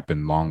might have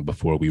happened long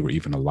before we were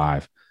even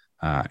alive.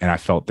 And I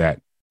felt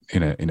that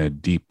in a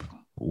deep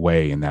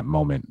way in that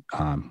moment,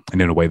 and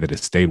in a way that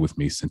has stayed with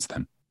me since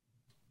then.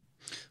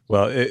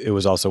 Well, it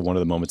was also one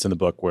of the moments in the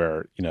book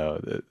where, you know,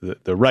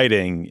 the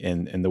writing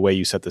and the way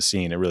you set the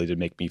scene, it really did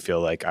make me feel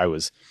like I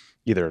was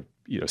either,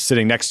 you know,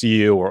 sitting next to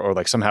you or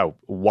like somehow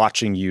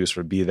watching you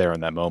sort of be there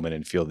in that moment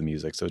and feel the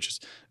music. So it's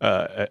just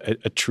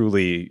a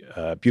truly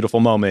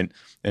beautiful moment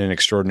and an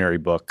extraordinary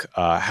book.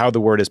 How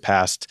the Word Is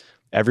Passed.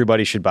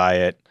 Everybody should buy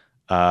it.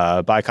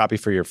 Buy a copy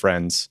for your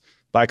friends.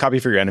 Buy a copy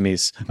for your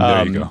enemies.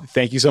 There you go.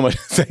 Thank you so much.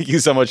 Thank you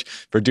so much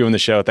for doing the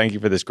show. Thank you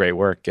for this great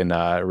work. And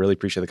I really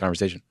appreciate the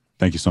conversation.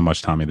 Thank you so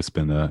much, Tommy. It's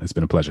been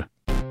a pleasure.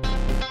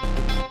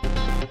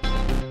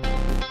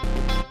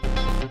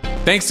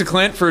 Thanks to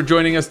Clint for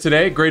joining us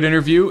today. Great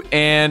interview.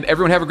 And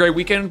everyone have a great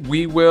weekend.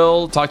 We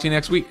will talk to you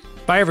next week.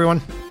 Bye,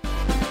 everyone.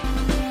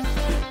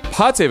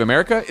 Pod Save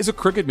America is a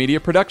Crooked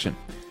Media production.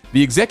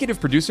 The executive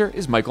producer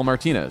is Michael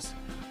Martinez.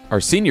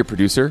 Our senior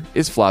producer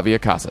is Flavia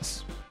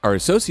Casas. Our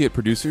associate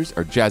producers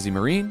are Jazzy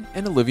Marine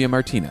and Olivia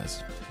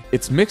Martinez.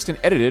 It's mixed and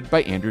edited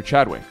by Andrew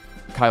Chadwick.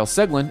 Kyle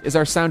Seglin is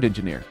our sound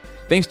engineer.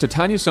 Thanks to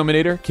Tanya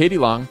Sominator, Katie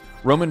Long,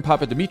 Roman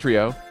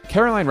Papadimitriou,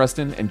 Caroline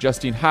Rustin, and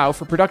Justine Howe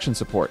for production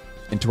support.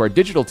 And to our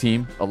digital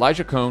team,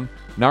 Elijah Cohn,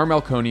 Nar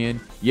Melkonian,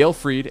 Yale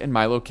Freed, and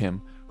Milo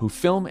Kim, who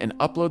film and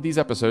upload these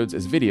episodes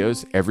as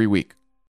videos every week.